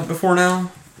the comet before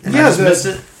now? And yeah, I just missed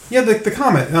it? Yeah, the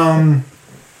comet.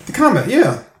 The comet,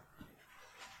 yeah.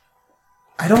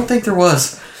 I don't think there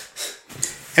was.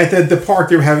 At the park,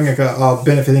 they were having like a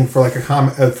benefiting for like a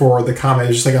comet for the comet. It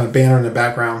was just like on a banner in the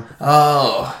background.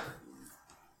 Oh.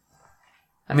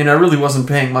 I mean, I really wasn't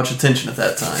paying much attention at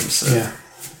that time, so... Yeah.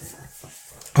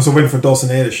 I was waiting for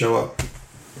Dulcinea to show up.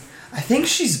 I think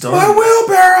she's done. My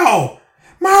wheelbarrow!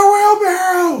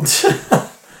 My wheelbarrow!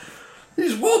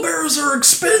 These wheelbarrows are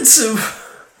expensive.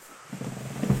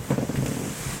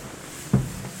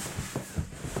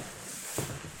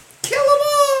 Kill them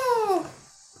all!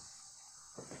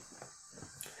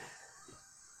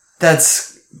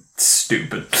 That's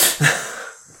stupid.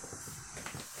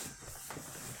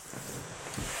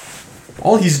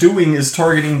 All he's doing is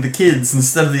targeting the kids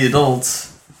instead of the adults.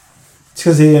 It's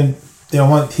because he doesn't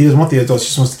want the adults, he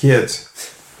just wants the kids.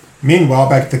 Meanwhile,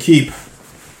 back at the keep.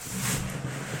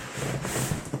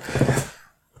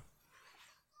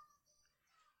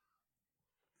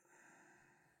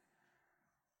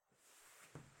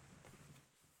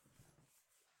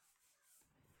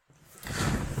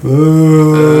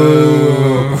 Boo.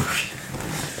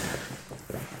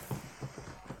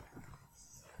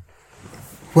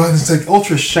 Well, it's like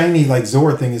ultra shiny, like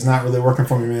Zora thing is not really working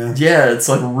for me, man. Yeah, it's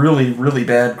like really, really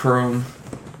bad chrome.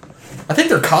 I think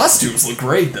their costumes look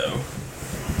great, though.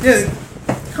 Yeah,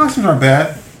 costumes aren't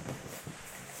bad.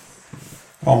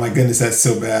 Oh my goodness, that's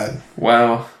so bad.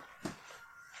 Wow.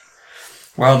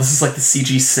 Wow, this is like the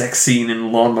CG sex scene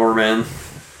in Lawnmower Man.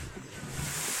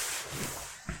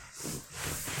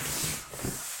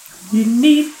 You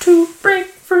need to break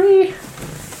free.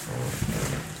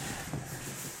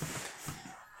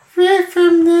 Free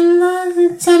from the love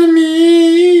inside of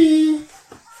me.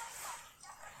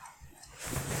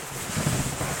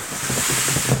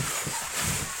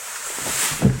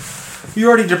 You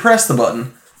already depressed the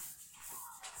button.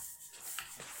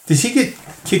 Did he get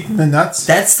kicked in the nuts?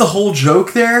 That's the whole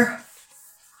joke there?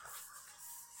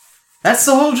 That's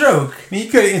the whole joke. I mean,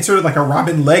 you could have inserted like a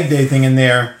Robin Leg Day thing in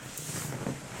there.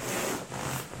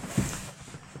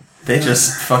 They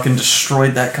just fucking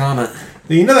destroyed that comet.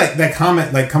 You know that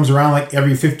comet like comes around like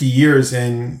every 50 years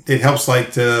and it helps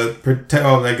like to protect.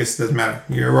 Oh, I guess it doesn't matter.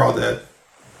 We're all dead.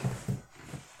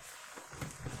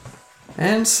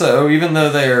 And so, even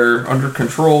though they are under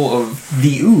control of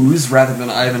the ooze rather than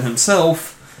Ivan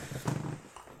himself,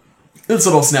 this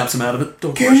all snaps him out of it.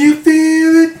 Don't Can you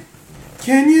feel it?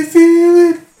 Can you feel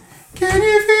it? Can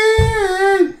you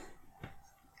feel it?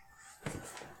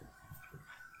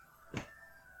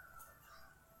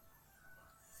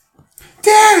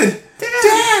 Dad!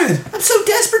 Dad! I'm so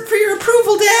desperate for your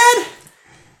approval, Dad!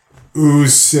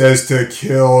 Ooze says to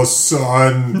kill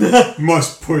son.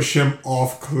 Must push him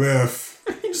off cliff.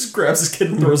 He just grabs his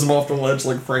kid and throws him off the ledge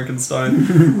like Frankenstein.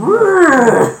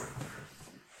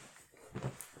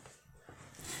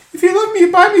 If you love me,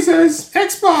 buy me says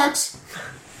Xbox.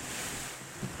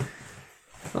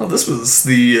 Oh, this was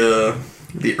the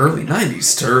early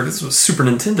 90s, Turd. This was Super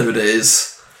Nintendo days.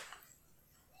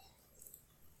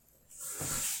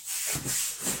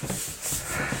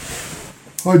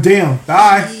 Oh, damn.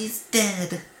 Bye. He's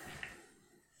dead.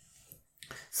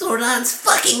 Zordon's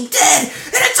fucking dead,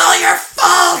 and it's all your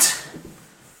fault!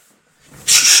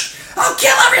 Shh! I'll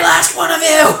kill every last one of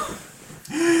you!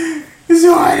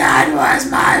 Zordon was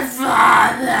my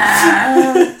father!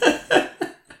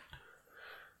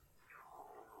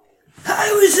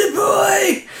 I was a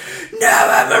boy! Now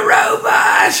I'm a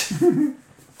robot!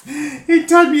 He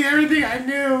taught me everything I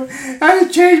knew. How to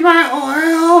change my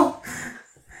oil.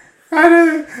 How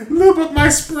to loop up my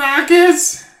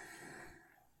sprockets.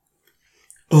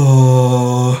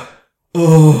 Oh.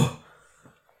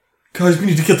 Guys, we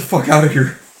need to get the fuck out of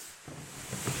here.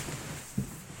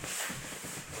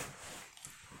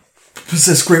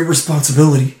 Possess great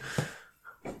responsibility.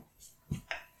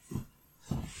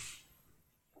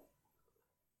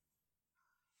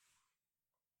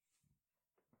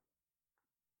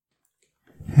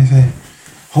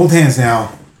 Hold hands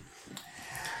now.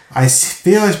 I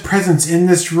feel his presence in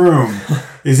this room.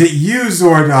 Is it you,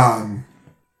 Zordon?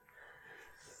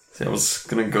 See, I was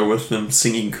gonna go with them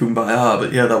singing Kumbaya,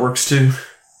 but yeah, that works too.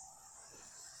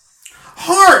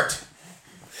 Heart!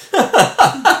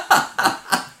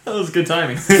 That was good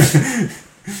timing.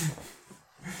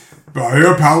 By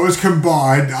your powers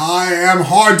combined, I am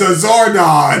Heart of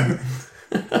Zordon!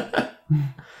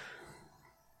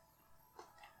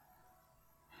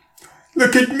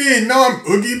 Look at me, now I'm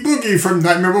Oogie Boogie from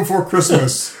Nightmare Before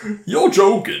Christmas. You're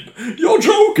joking. You're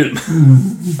joking.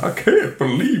 I can't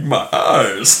believe my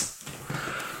eyes.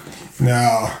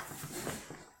 Now,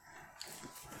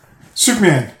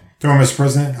 Superman, don't worry, Mr.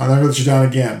 President, I'll never let you down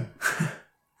again. I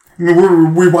mean, we're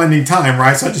rewinding time,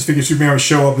 right? So I just figured Superman would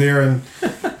show up there and...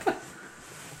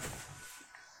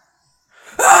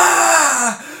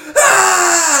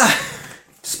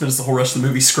 Spends the whole rest of the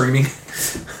movie screaming.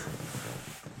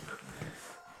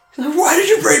 Why did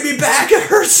you bring me back? It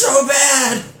hurts so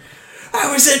bad.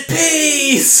 I was at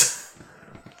peace.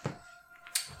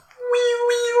 Wee,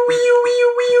 wee, wee, wee,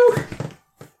 wee.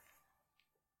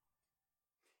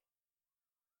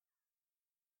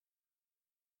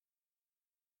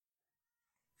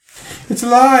 It's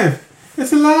alive!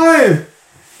 It's alive!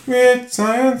 Weird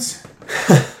science.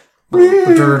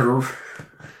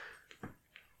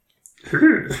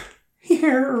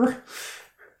 Here.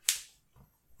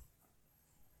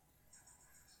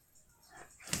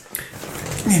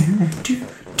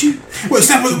 Well,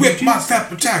 snap with a whip, my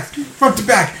snap attack, front to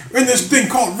back, in this thing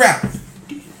called rap.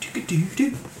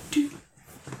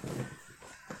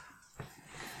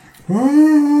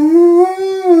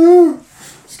 Ooh,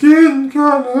 skin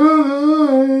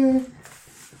color.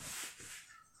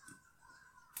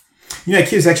 You know, that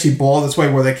kid's actually bald. That's why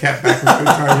he wore that cap backwards.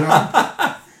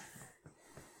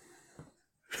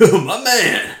 My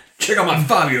man, check out my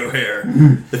Fabio hair.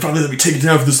 They finally let me take it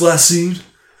down for this last scene.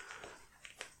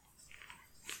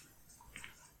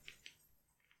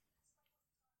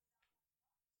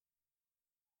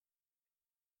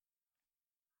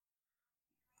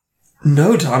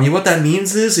 No, Tommy, what that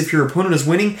means is if your opponent is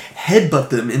winning, headbutt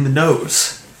them in the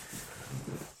nose.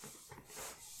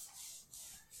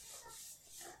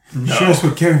 No. Sure, that's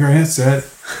what Kevin Garnett said.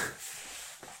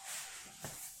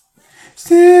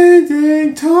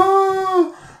 Standing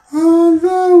tall on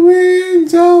the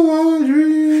wings of our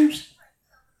dreams.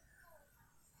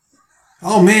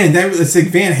 Oh man, that's like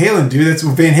Van Halen, dude. That's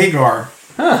Van Hagar.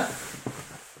 Huh.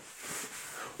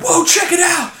 Whoa, check it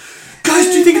out! Guys,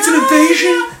 do you think it's an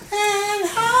invasion?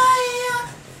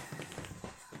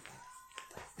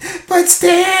 But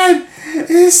Stan,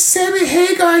 it's Sammy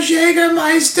Hagar's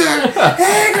Jägermeister.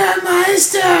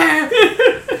 Jägermeister.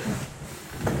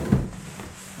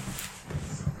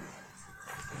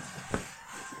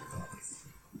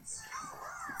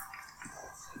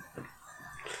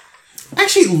 I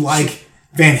actually like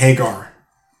Van Hagar.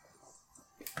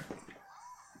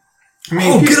 I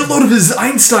mean, get a load of his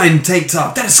Einstein tank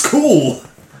top. That is cool.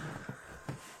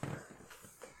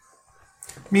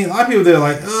 I mean, a lot of people, they're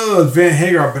like, oh, it's Van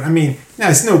Hagar. But, I mean, now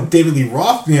it's no David Lee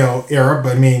Roth, era.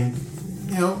 But, I mean,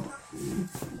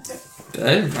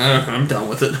 I'm done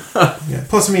with it. Yeah.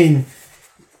 Plus, I mean,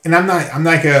 and I'm not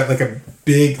a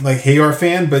big, Hagar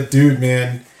fan. But, dude,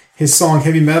 man, his song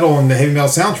Heavy Metal and the Heavy Metal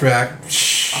soundtrack.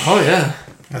 Oh, yeah.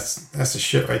 That's the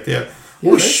shit right there.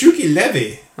 Yeah, oh, Shuki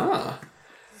Levy. Ah.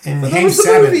 And That Hank was the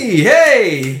Sabbath. movie.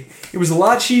 Hey! It was a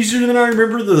lot cheesier than I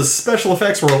remember. The special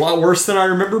effects were a lot worse than I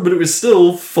remember, but it was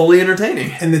still fully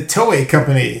entertaining. And the Toei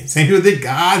Company. Same people did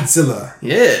Godzilla.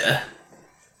 Yeah.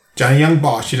 Johnny Young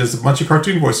Bosch. She does a bunch of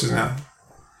cartoon voices now.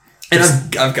 And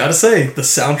I've got to say, the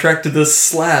soundtrack to this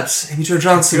slaps. Amy Jo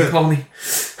Johnson, Good. call me.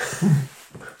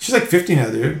 She's like 50 now,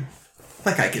 dude.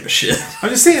 Like I give a shit.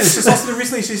 I'm just saying, it's just also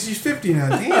recently she's 50 now.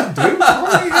 Damn, dude.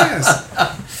 Oh,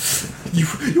 yes.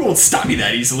 You won't stop me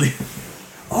that easily.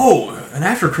 Oh, an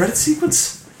after credit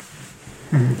sequence?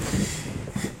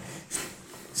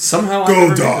 Somehow I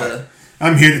never did Goldar, that.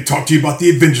 I'm here to talk to you about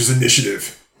the Avengers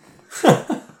Initiative.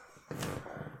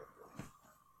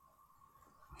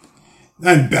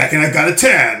 I'm back and I got a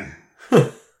tan.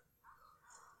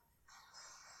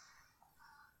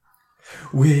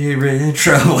 We're in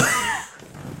trouble.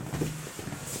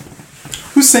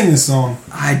 Who sang this song?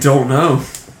 I don't know.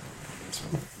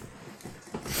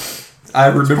 I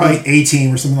remember Probably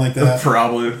 18 or something like that.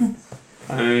 probably.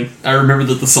 I remember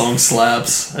that the song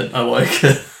slaps. I like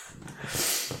it.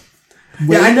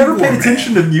 Yeah, I never paid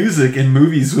attention to music in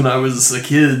movies when I was a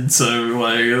kid, so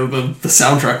like the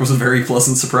soundtrack was a very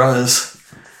pleasant surprise.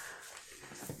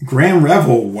 Grand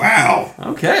Revel, wow.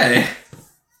 Okay.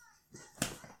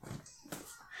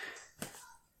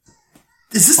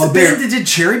 Is this the there- band that did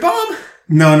Cherry Bomb?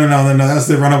 No. That's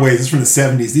the Runaways. It's from the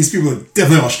 70s. These people are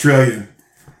definitely Australian.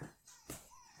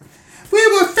 We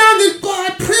were founded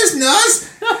by prisoners.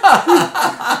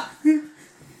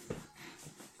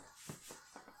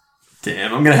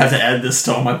 Damn, I'm gonna have to add this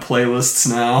to all my playlists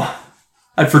now.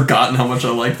 I'd forgotten how much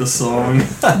I like this song.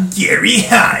 Gary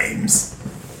Himes.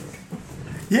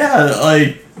 Yeah,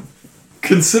 like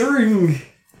considering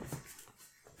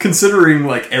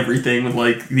like everything with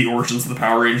like the origins of the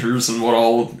Power Rangers and what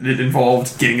all it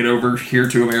involved getting it over here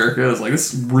to America, is like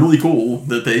it's really cool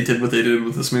that they did what they did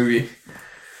with this movie.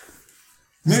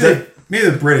 Maybe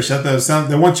they're British. I thought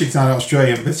the one chick sounded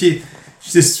Australian, but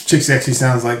this chick actually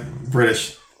sounds like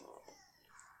British.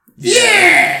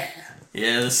 Yeah!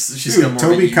 Yeah, she's Dude, got more.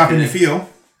 Toby of a Copperfield.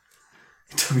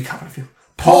 Toby Copperfield.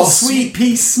 Paul Sweet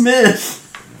Pea Smith.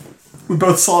 We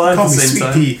both saw that Call at me the same Sweet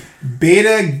time. Pea.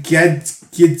 Beta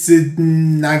gets it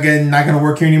not gonna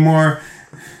work here anymore.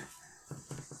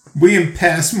 William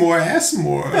Passmore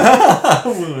Assmore.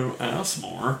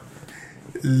 Assmore.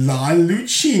 Lon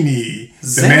Lucchini. The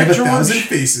Zamet man of a George? thousand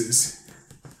faces.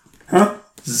 Huh?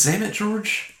 Zamet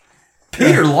George.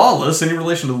 Peter Lawless. Any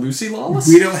relation to Lucy Lawless?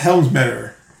 Guido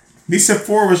Helmsmetter. Lisa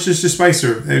Ford was just a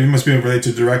Spicer. It must be related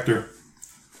to the director.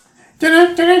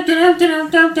 Mortal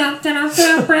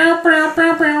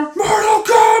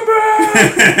Kombat!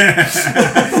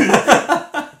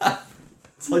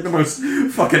 It's like the most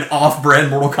fucking off-brand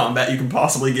Mortal Kombat you can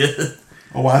possibly get.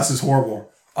 Oh wow, this is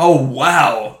horrible. Oh,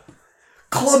 wow.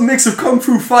 Club mix of Kung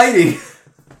Fu fighting.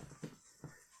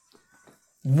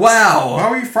 Wow. Why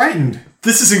were you frightened?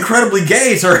 This is incredibly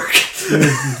gay, Turk.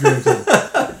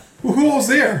 Well, who else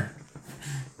there?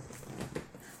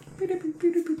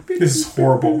 This is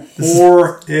horrible.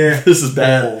 This is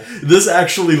bad. This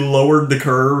actually lowered the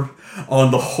curve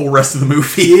on the whole rest of the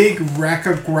movie. Big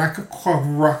racka.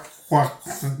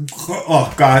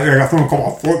 Oh god, I got someone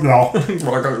call my foot now.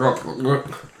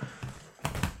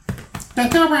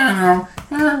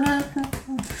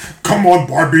 Come on,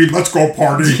 Barbie, let's go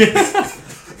party.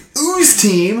 Ooze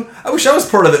team. I wish I was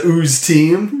part of the Ooze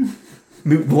team.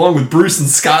 Along with Bruce and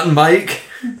Scott and Mike.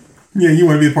 Yeah, you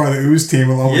want to be part of the Ooze team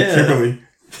along with Yeah. Kimberly.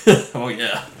 Oh,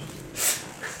 yeah.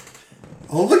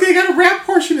 Oh, look, they got a rap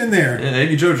portion in there. Yeah,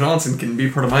 Amy Jo Johnson can be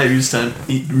part of my Ooze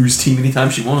team anytime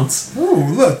she wants.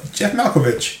 Oh, look, Jeff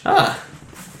Malkovich. Ah.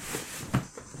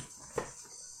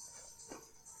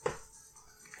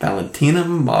 Valentina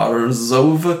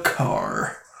Marzova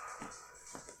Carr.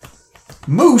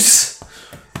 Moose.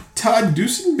 Todd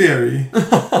Dusenberry.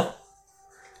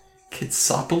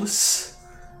 Kitsopoulos.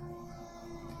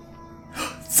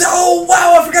 Oh,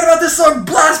 wow, I forgot about this song,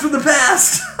 Blast from the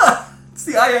Past. It's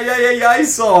the I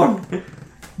song.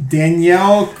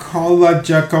 Danielle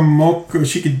Giacomocco.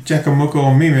 She could Giacomocco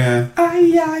on me, man.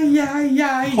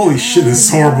 Holy shit, this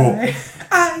is horrible.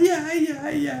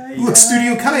 Look,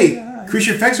 Studio Kite.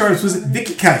 Creature effects artist was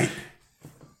Vicky Kite.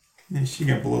 And she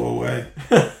gonna blow away.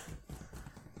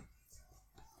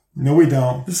 No, we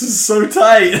don't. This is so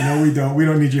tight. No, we don't. We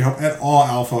don't need your help at all,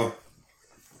 Alpha.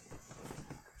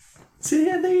 It's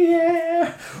in the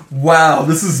air. Wow,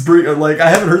 this is like I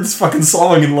haven't heard this fucking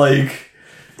song in like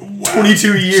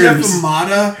 22 years. Jeff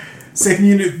Amata, second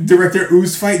unit director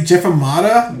Ooze Fight. Jeff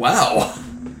Amata. Wow.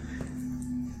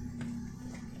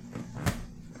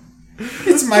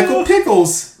 It's Michael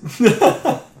Pickles.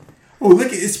 Oh,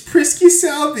 look, it's Prisky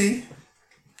Salvi.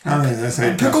 I don't know. That's how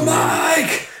you Pickle pronounce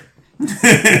Mike.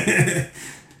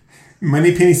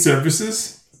 Money Penny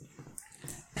Services.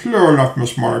 Clear enough,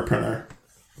 Miss Money Penny.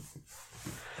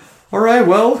 All right,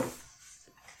 well,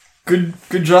 good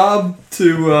job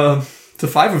to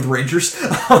 5 of the Rangers.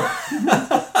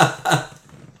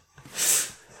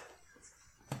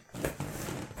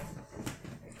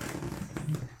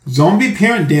 Zombie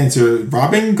Parent Dancer,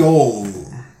 Robin Gold.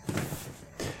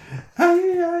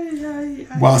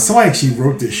 Wow, somebody actually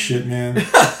wrote this shit, man.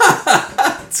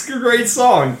 It's a great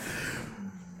song.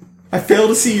 I fail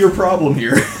to see your problem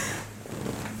here.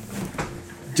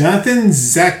 Jonathan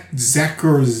okay.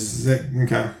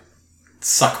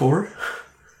 Sakor.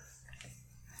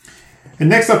 And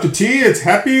next up to tea, it's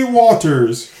Happy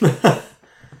Walters.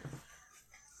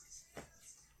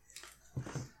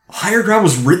 Higher Ground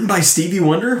was written by Stevie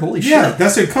Wonder? Holy Yeah, shit.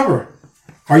 that's their cover.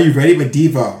 Are You Ready by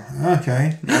Devo.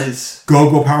 Okay. Nice. Go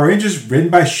Go Power Rangers, written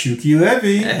by Shuki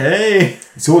Levy. Hey.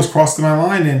 It's always crossed my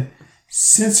mind, and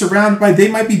Since surrounded by They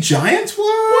Might Be Giants?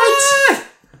 What?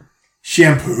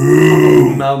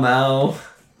 Shampoo. Mau Mau.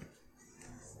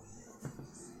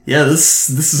 Yeah, this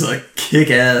is a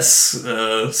kick-ass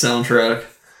soundtrack.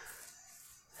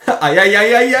 Ay, ay,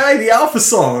 ay, ay, ay, the Alpha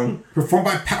song. Performed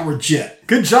by Power Jet.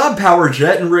 Good job, Power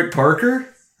Jet and Rick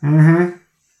Parker. Mm-hmm.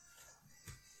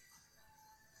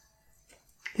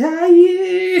 Yeah,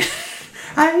 yeah.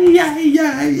 Ay, ay,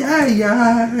 ay, ay,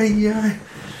 ay, ay.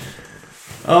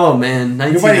 Oh, man.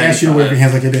 Nobody asked you to wave your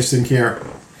hands like you just didn't care.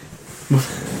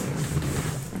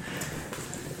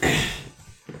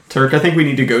 Turk, I think we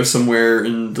need to go somewhere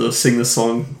and sing this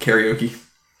song karaoke.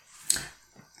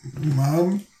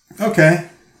 Okay.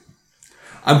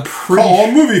 I'm pretty Call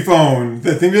a movie phone.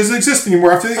 That thing doesn't exist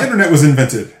anymore after the internet was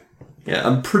invented. Yeah,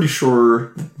 I'm pretty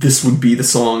sure this would be the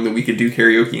song that we could do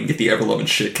karaoke and get the ever-loving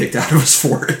shit kicked out of us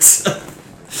for it.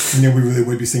 And then we really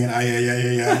would be singing ay, ay,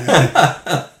 ay, ay, ay,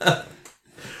 ay.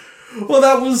 Well,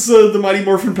 that was the Mighty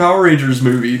Morphin Power Rangers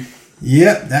movie.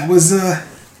 Yep, that was the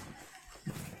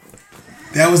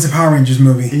Power Rangers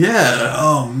movie. Yeah.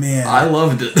 Oh, man. I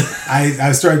loved it.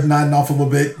 I started nodding off a little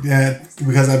bit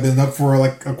because I've been up for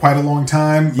quite a long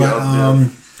time. But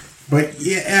but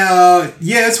yeah,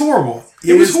 it's horrible.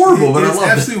 It was horrible, but I loved it.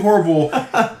 It's absolutely horrible.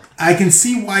 I can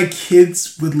see why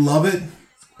kids would love it.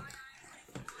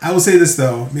 I will say this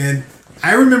though, man.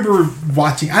 I remember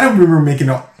watching. I don't remember making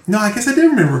it. No, I guess I did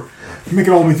remember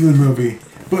making it all the way through the movie.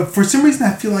 But for some reason,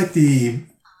 I feel like the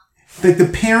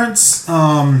parents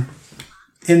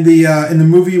in the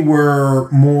movie were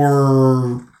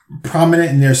more prominent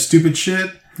in their stupid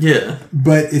shit. Yeah.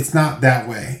 But it's not that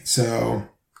way. So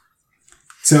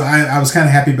I was kind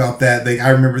of happy about that. Like I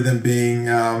remember them being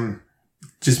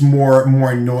just more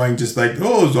annoying, just like,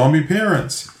 oh, zombie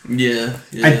parents. Yeah.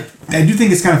 I do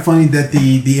think it's kind of funny that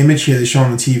the image here that's shown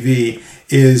on the TV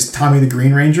is Tommy the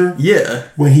Green Ranger. Yeah.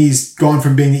 When he's gone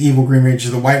from being the evil Green Ranger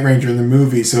to the White Ranger in the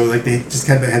movie. So like they just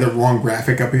had the wrong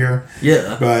graphic up here.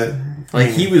 Yeah. But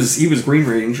like he was Green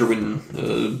Ranger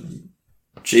when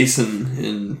Jason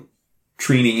and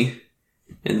Trini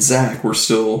and Zach were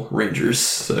still Rangers.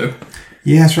 So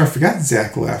yeah, that's right. I forgot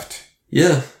Zach left.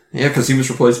 Yeah, because he was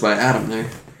replaced by Adam there.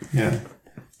 Yeah,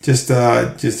 just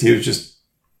he was just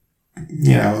I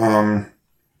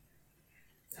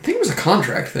think it was a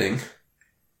contract thing.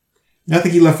 I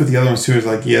think he left with the other ones too. It's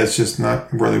like, yeah, it's just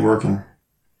not really working.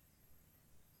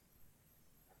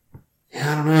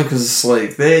 Yeah, I don't know, because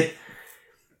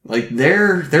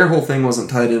their whole thing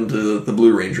wasn't tied into the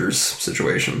Blue Rangers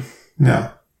situation.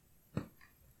 No.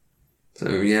 So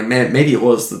yeah, maybe it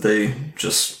was that they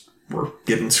just were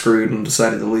getting screwed and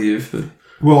decided to leave. But.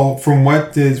 Well, from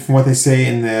what they say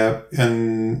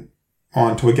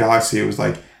on Toy Galaxy, it was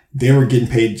like they were getting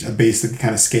paid a basic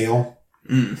kind of scale.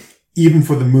 Mm. Even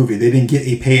for the movie, they didn't get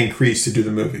a pay increase to do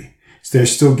the movie. So they're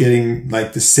still getting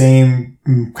like the same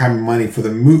kind of money for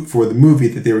the movie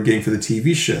that they were getting for the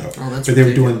TV show. Oh, that's but they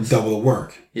ridiculous. were doing double the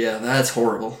work. Yeah, that's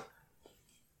horrible.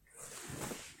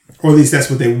 Or at least that's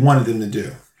what they wanted them to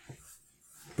do.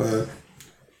 But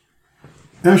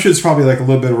I'm sure it's probably like a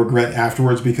little bit of regret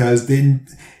afterwards because they,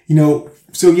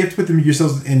 so you have to put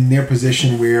yourselves in their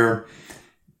position where,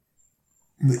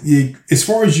 as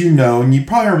far as you know, and you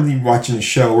probably aren't really watching the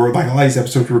show, or like a lot of these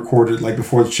episodes are recorded like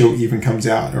before the show even comes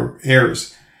out or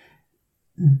airs.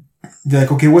 They're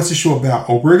like, okay, what's the show about?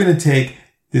 Oh, we're going to take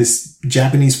this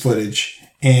Japanese footage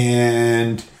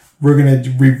and we're going to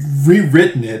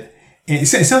rewritten it. And it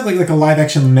sounds like a live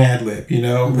action Mad Lib,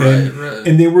 Right.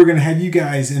 And then we're going to have you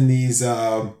guys in these,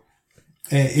 like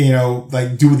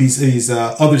do these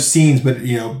other scenes, but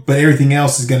everything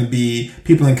else is going to be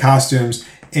people in costumes.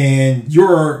 And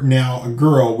you're now a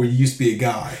girl where you used to be a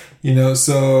guy,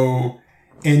 so,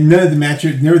 and none of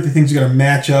the things are going to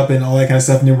match up and all that kind of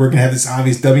stuff. And then we're going to have this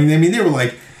obvious dubbing. I mean, they were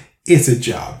like, it's a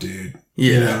job, dude.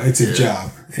 Yeah. It's a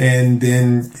job. And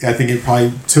then I think it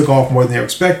probably took off more than they were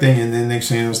expecting. And then next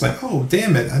thing it was like, oh,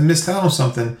 damn it, I missed out on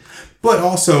something. But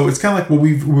also, it's kind of like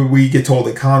what we get told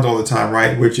at cons all the time,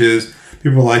 right? Which is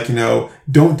people are like,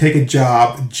 don't take a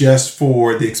job just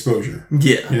for the exposure.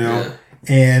 Yeah. Yeah.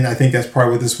 And I think that's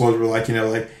probably what this was. We're like,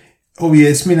 oh yeah,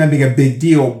 this may not be a big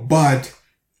deal, but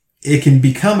it can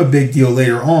become a big deal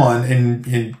later on.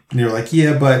 And you're like,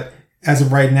 yeah, but as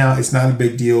of right now, it's not a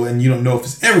big deal. And you don't know if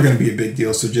it's ever going to be a big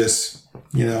deal. So just,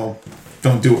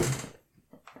 don't do it.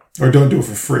 Or don't do it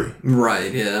for free.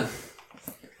 Right, yeah.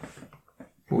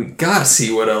 We gotta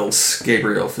see what else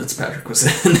Gabrielle Fitzpatrick was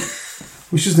in.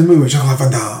 Which is the movie with Jean-Claude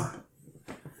Van Damme.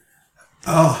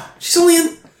 Oh. She's only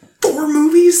in 4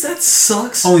 movies? That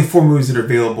sucks. Only 4 movies that are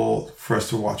available for us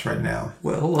to watch right now.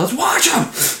 Well, let's watch them.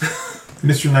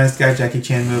 Mr. Nice Guy, Jackie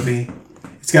Chan movie.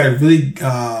 It's got a really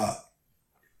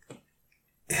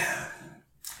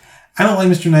I don't like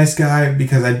Mr. Nice Guy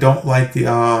because I don't like the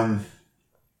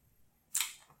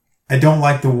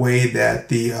way that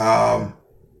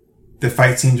the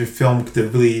fight scenes are filmed.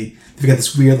 They've got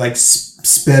this weird like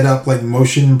sped up like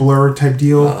motion blur type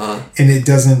deal, and it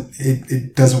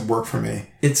doesn't work for me.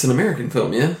 It's an American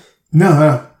film, yeah?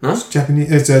 No, No? it's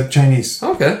Japanese. It's a Chinese.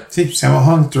 Okay. See, Sammo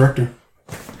Hung, director.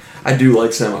 I do like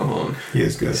Sammo Hung. He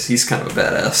is good. He's kind of a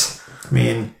badass. I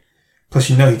mean, plus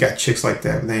he got chicks like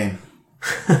that with name.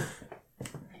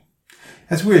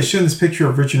 That's weird. Showing this picture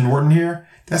of Richard Norton here.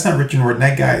 That's not Richard Norton.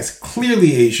 That guy is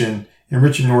clearly Asian, and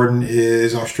Richard Norton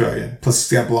is Australian. Plus,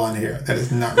 he's got blonde hair. That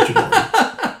is not Richard Norton.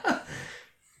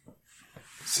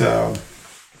 So,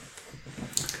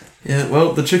 yeah.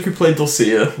 Well, the chick who played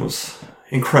Dulcia was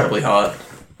incredibly hot.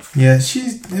 yeah,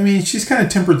 she's kind of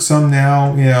tempered some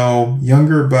now.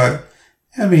 Younger, but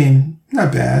I mean,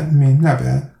 not bad.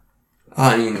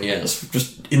 I mean, yes,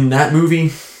 just in that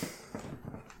movie.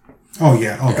 Oh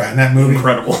yeah. Oh god, in that movie,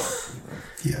 Incredible.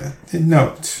 yeah.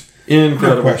 No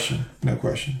Incredible. No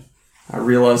question. I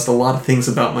realized a lot of things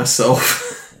about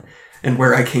myself and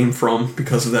where I came from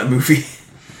because of that movie.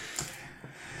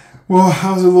 Well,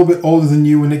 I was a little bit older than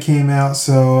you when it came out,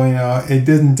 so it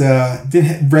didn't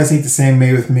resonate the same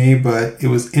way with me, but it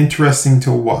was interesting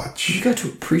to watch. You got to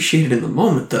appreciate it in the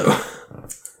moment, though.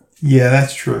 Yeah,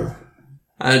 that's true.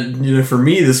 For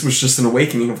me, this was just an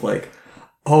awakening of like,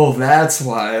 oh, that's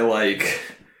why I like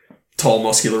tall,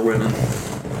 muscular women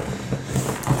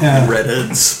and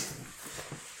redheads.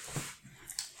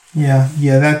 Yeah,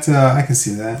 that I can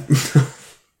see that.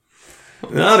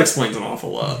 That explains an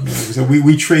awful lot. So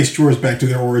we traced yours back to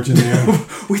their origin there.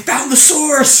 We found the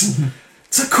source.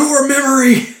 It's a core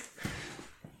memory.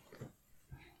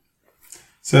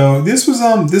 So this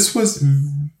was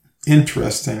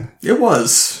interesting. It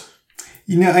was.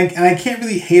 I can't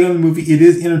really hate on the movie. It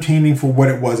is entertaining for what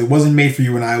it was. It wasn't made for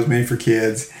you and I. It was made for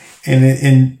kids, and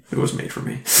it was made for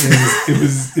me. It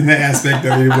was in that aspect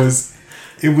of it.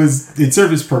 It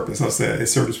served its purpose. I'll say it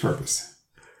served its purpose.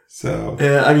 So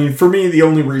for me, the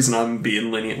only reason I'm being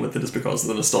lenient with it is because of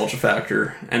the nostalgia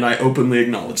factor, and I openly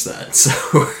acknowledge that.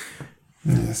 So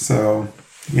yeah. So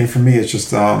and for me, it's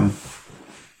just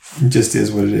it just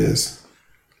is what it is.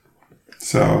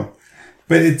 So.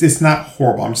 But it's not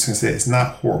horrible. I'm just going to say it's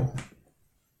not horrible.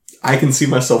 I can see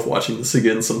myself watching this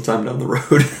again sometime down the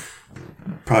road.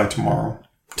 Probably tomorrow.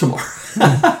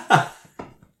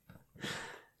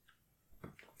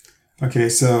 Okay,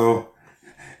 so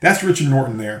that's Richard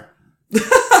Norton there.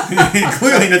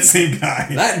 Clearly not the same guy.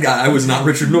 That guy was not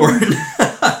Richard Norton.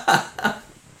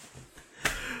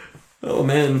 Oh,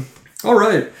 man. All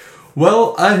right.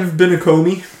 Well, I have been a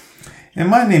Comey. And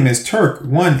my name is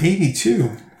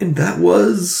Turk182. And that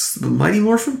was the Mighty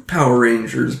Morphin Power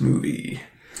Rangers movie.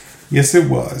 Yes, it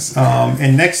was.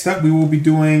 And next up, we will be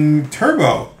doing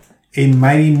Turbo, a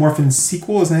Mighty Morphin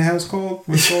sequel. Isn't that how it's called?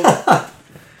 What's it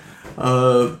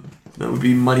called? That would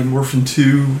be Mighty Morphin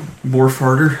 2, Morph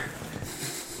Harder.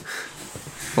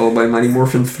 Followed by Mighty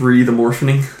Morphin 3, The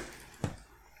Morphining.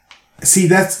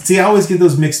 See, I always get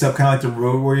those mixed up, kind of like the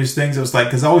Road Warriors things. I was like,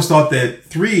 because I always thought that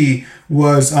 3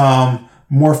 was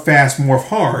Morph Fast, Morph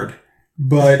Hard.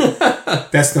 But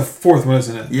that's the fourth one,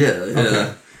 isn't it? Yeah.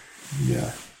 Okay.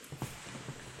 Yeah.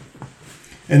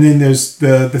 And then there's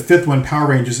the fifth one, Power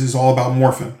Rangers, is all about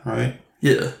morphing, right?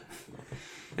 Yeah.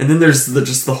 And then there's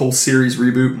the whole series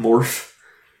reboot, Morph.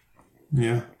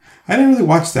 Yeah. I didn't really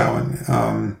watch that one.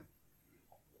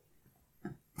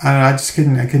 I don't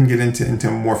know, I couldn't get into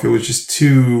Morph. It was just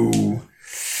too,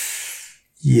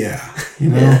 yeah.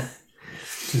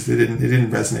 Just it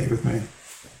didn't resonate with me.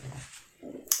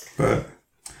 But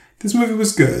this movie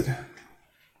was good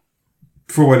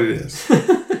for what it is.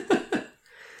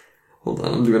 Hold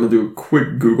on, I'm going to do a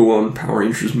quick Google on Power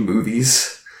Rangers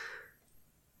movies.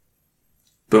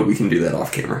 But we can do that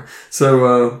off camera.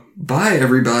 So, bye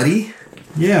everybody.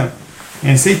 Yeah.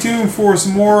 And stay tuned for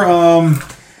some more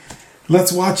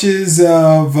Let's Watches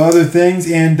of other things.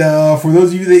 And for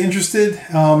those of you that are interested,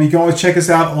 you can always check us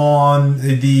out on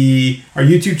our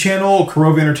YouTube channel,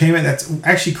 Kurova Entertainment. That's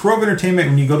actually Kurova Entertainment.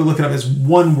 When you go to look it up, it's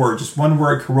one word,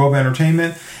 Kurova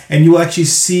Entertainment. And you will actually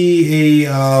see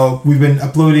we've been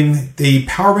uploading the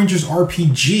Power Rangers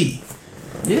RPG.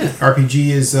 Yeah.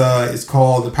 RPG is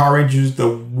called the Power Rangers, the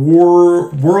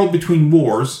World Between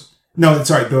Wars. No,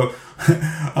 sorry, World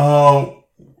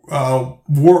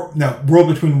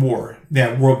Between War.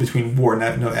 Yeah, World Between War,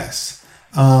 no S.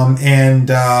 And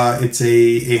it's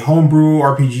a homebrew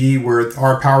RPG where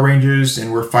our Power Rangers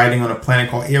and we're fighting on a planet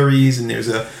called Ares, and there's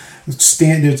a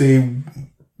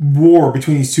war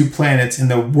between these two planets,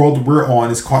 and the world we're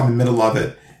on is caught in the middle of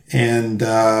it. And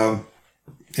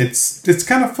it's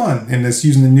kind of fun, and it's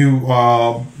using the new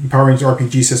Power Rangers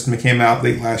RPG system that came out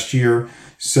late last year.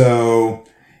 So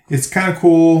it's kind of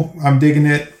cool. I'm digging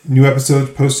it. New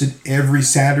episodes posted every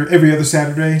other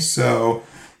Saturday. So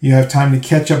you have time to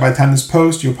catch up. By the time this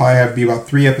post, you'll probably be about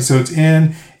 3 episodes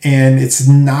in. And it's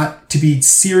not to be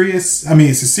serious. I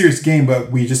mean, it's a serious game, but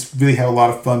we just really have a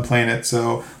lot of fun playing it.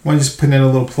 So I want to just put in a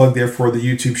little plug there for the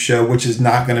YouTube show, which is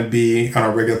not going to be on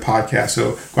our regular podcast.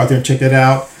 So go out there and check that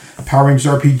out. Power Rangers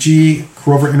RPG,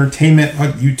 Crover Entertainment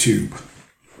on YouTube.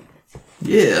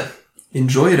 Yeah.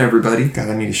 Enjoy it, everybody. God,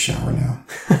 I need a shower now.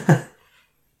 I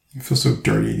feel so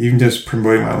dirty. Even just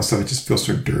promoting my own stuff, it just feels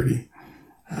so dirty.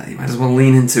 You might as well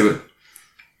lean into it.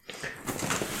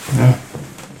 Yeah.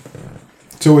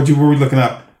 So what were we looking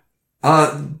up?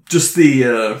 Just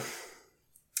the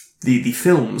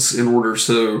films in order.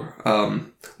 So,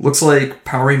 looks like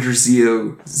Power Rangers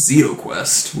Zeo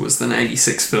Quest was the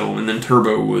 96 film, and then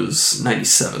Turbo was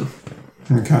 97.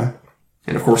 Okay.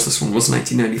 And of course, this one was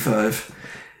 1995.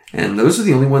 And those are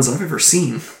the only ones I've ever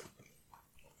seen.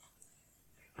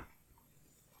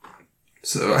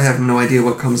 So I have no idea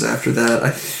what comes after that. I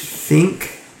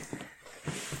think...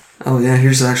 Oh yeah,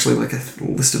 here's actually like a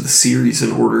list of the series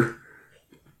in order.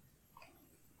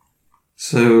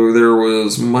 So there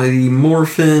was Mighty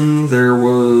Morphin, there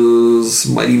was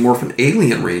Mighty Morphin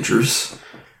Alien Rangers.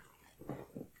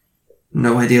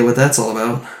 No idea what that's all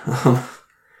about.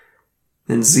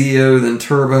 Then Zeo, then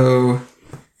Turbo.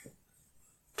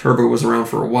 Turbo was around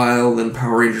for a while, then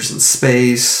Power Rangers in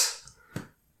Space.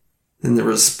 Then there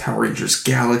was Power Rangers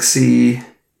Galaxy,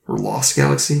 or Lost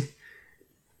Galaxy.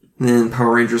 Then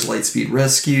Power Rangers Lightspeed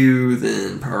Rescue,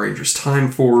 then Power Rangers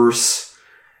Time Force,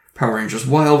 Power Rangers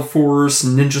Wild Force,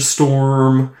 Ninja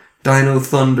Storm, Dino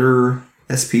Thunder,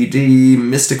 SPD,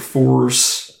 Mystic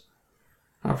Force,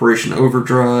 Operation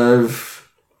Overdrive,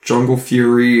 Jungle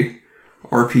Fury,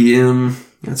 RPM.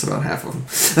 That's about half of them.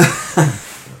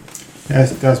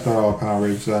 That's about all Power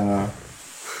Rangers I know.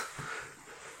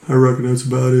 I reckon that's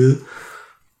about it.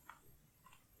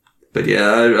 But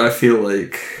yeah, I feel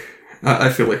like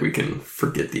we can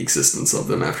forget the existence of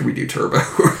them after we do Turbo.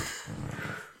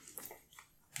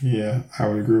 Yeah, I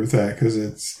would agree with that because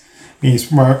it's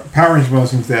Power Rangers one of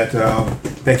those things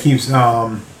that keeps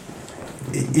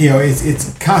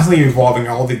it's constantly evolving.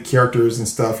 All the characters and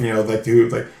stuff,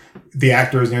 like the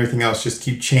actors and everything else just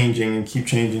keep changing.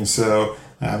 So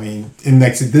I mean, and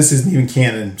this isn't even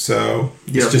canon, so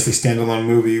it's just a standalone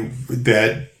movie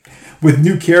that with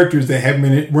new characters that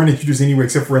weren't introduced anywhere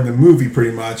except for in the movie, pretty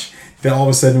much. Then all of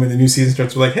a sudden, when the new season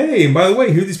starts, we're like, hey, and by the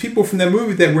way, here are these people from that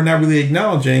movie that we're not really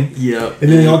acknowledging. Yeah. And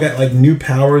then they all got like new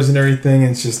powers and everything, and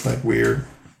it's just like weird.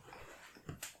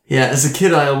 Yeah, as a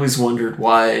kid, I always wondered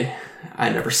why I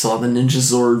never saw the Ninja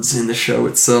Zords in the show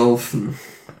itself.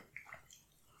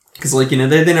 Because,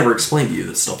 they never explain to you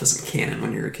that stuff isn't canon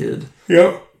when you're a kid.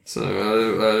 Yep.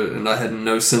 So, and I had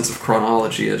no sense of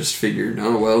chronology. I just figured,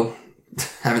 oh, well,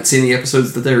 haven't seen the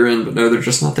episodes that they're in, but no, they're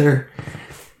just not there.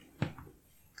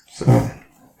 So,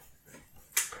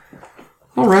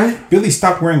 all right. Billy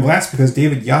stopped wearing glasses because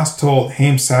David Yost told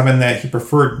Haim Saban that he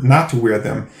preferred not to wear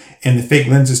them, and the fake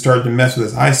lenses started to mess with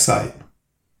his eyesight.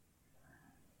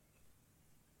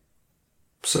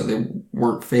 So they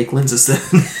weren't fake lenses then.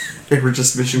 They were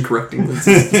just vision correcting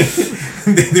lenses.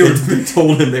 they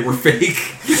told him they were fake.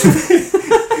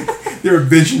 They were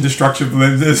vision destructive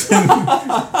lenses.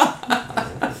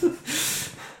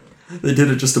 They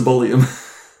did it just to bully him.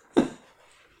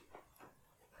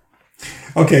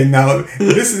 Okay, now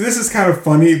this is kind of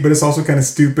funny, but it's also kind of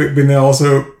stupid, but then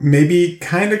also maybe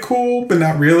kind of cool, but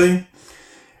not really.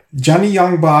 Johnny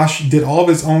Young Bosch did all of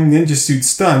his own ninja suit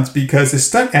stunts because his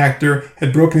stunt actor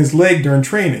had broken his leg during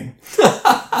training.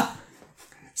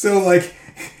 So, like,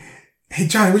 hey,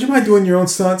 Johnny, would you mind doing your own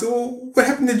stunts? Oh, what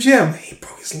happened to Jim? He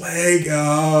broke his leg.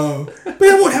 Oh, but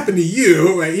that won't happen to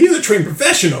you. Right? You're a trained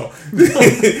professional.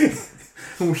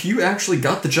 Well, you actually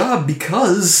got the job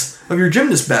because of your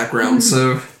gymnast background,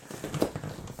 so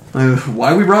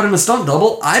why we brought in a stunt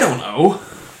double, I don't know.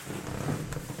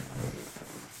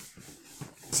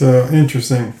 So,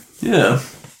 interesting. Yeah.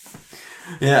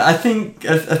 Yeah, I think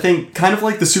kind of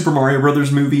like the Super Mario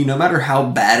Brothers movie, no matter how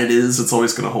bad it is, it's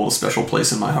always going to hold a special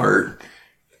place in my heart.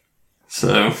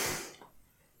 So,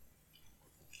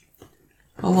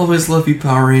 I'll always love you,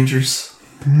 Power Rangers.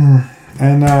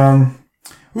 And,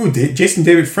 Jason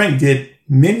David Frank did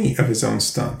many of his own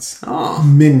stunts. Oh.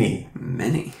 Many.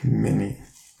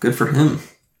 Good for him.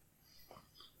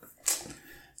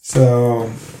 So,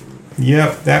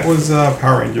 yep, that was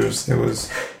Power Rangers. It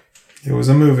was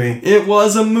a movie. It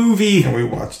was a movie. And we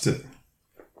watched it.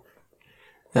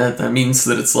 That means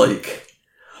that it's like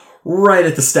right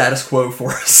at the status quo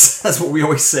for us. That's what we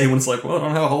always say when it's like, well, I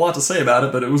don't have a whole lot to say about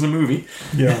it, but it was a movie.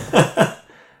 Yeah.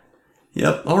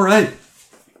 Yep, alright.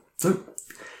 So,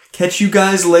 catch you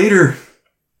guys later.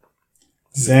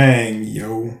 Zang,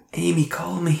 yo. Amy,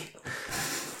 call me.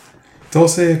 Don't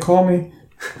say it, call me.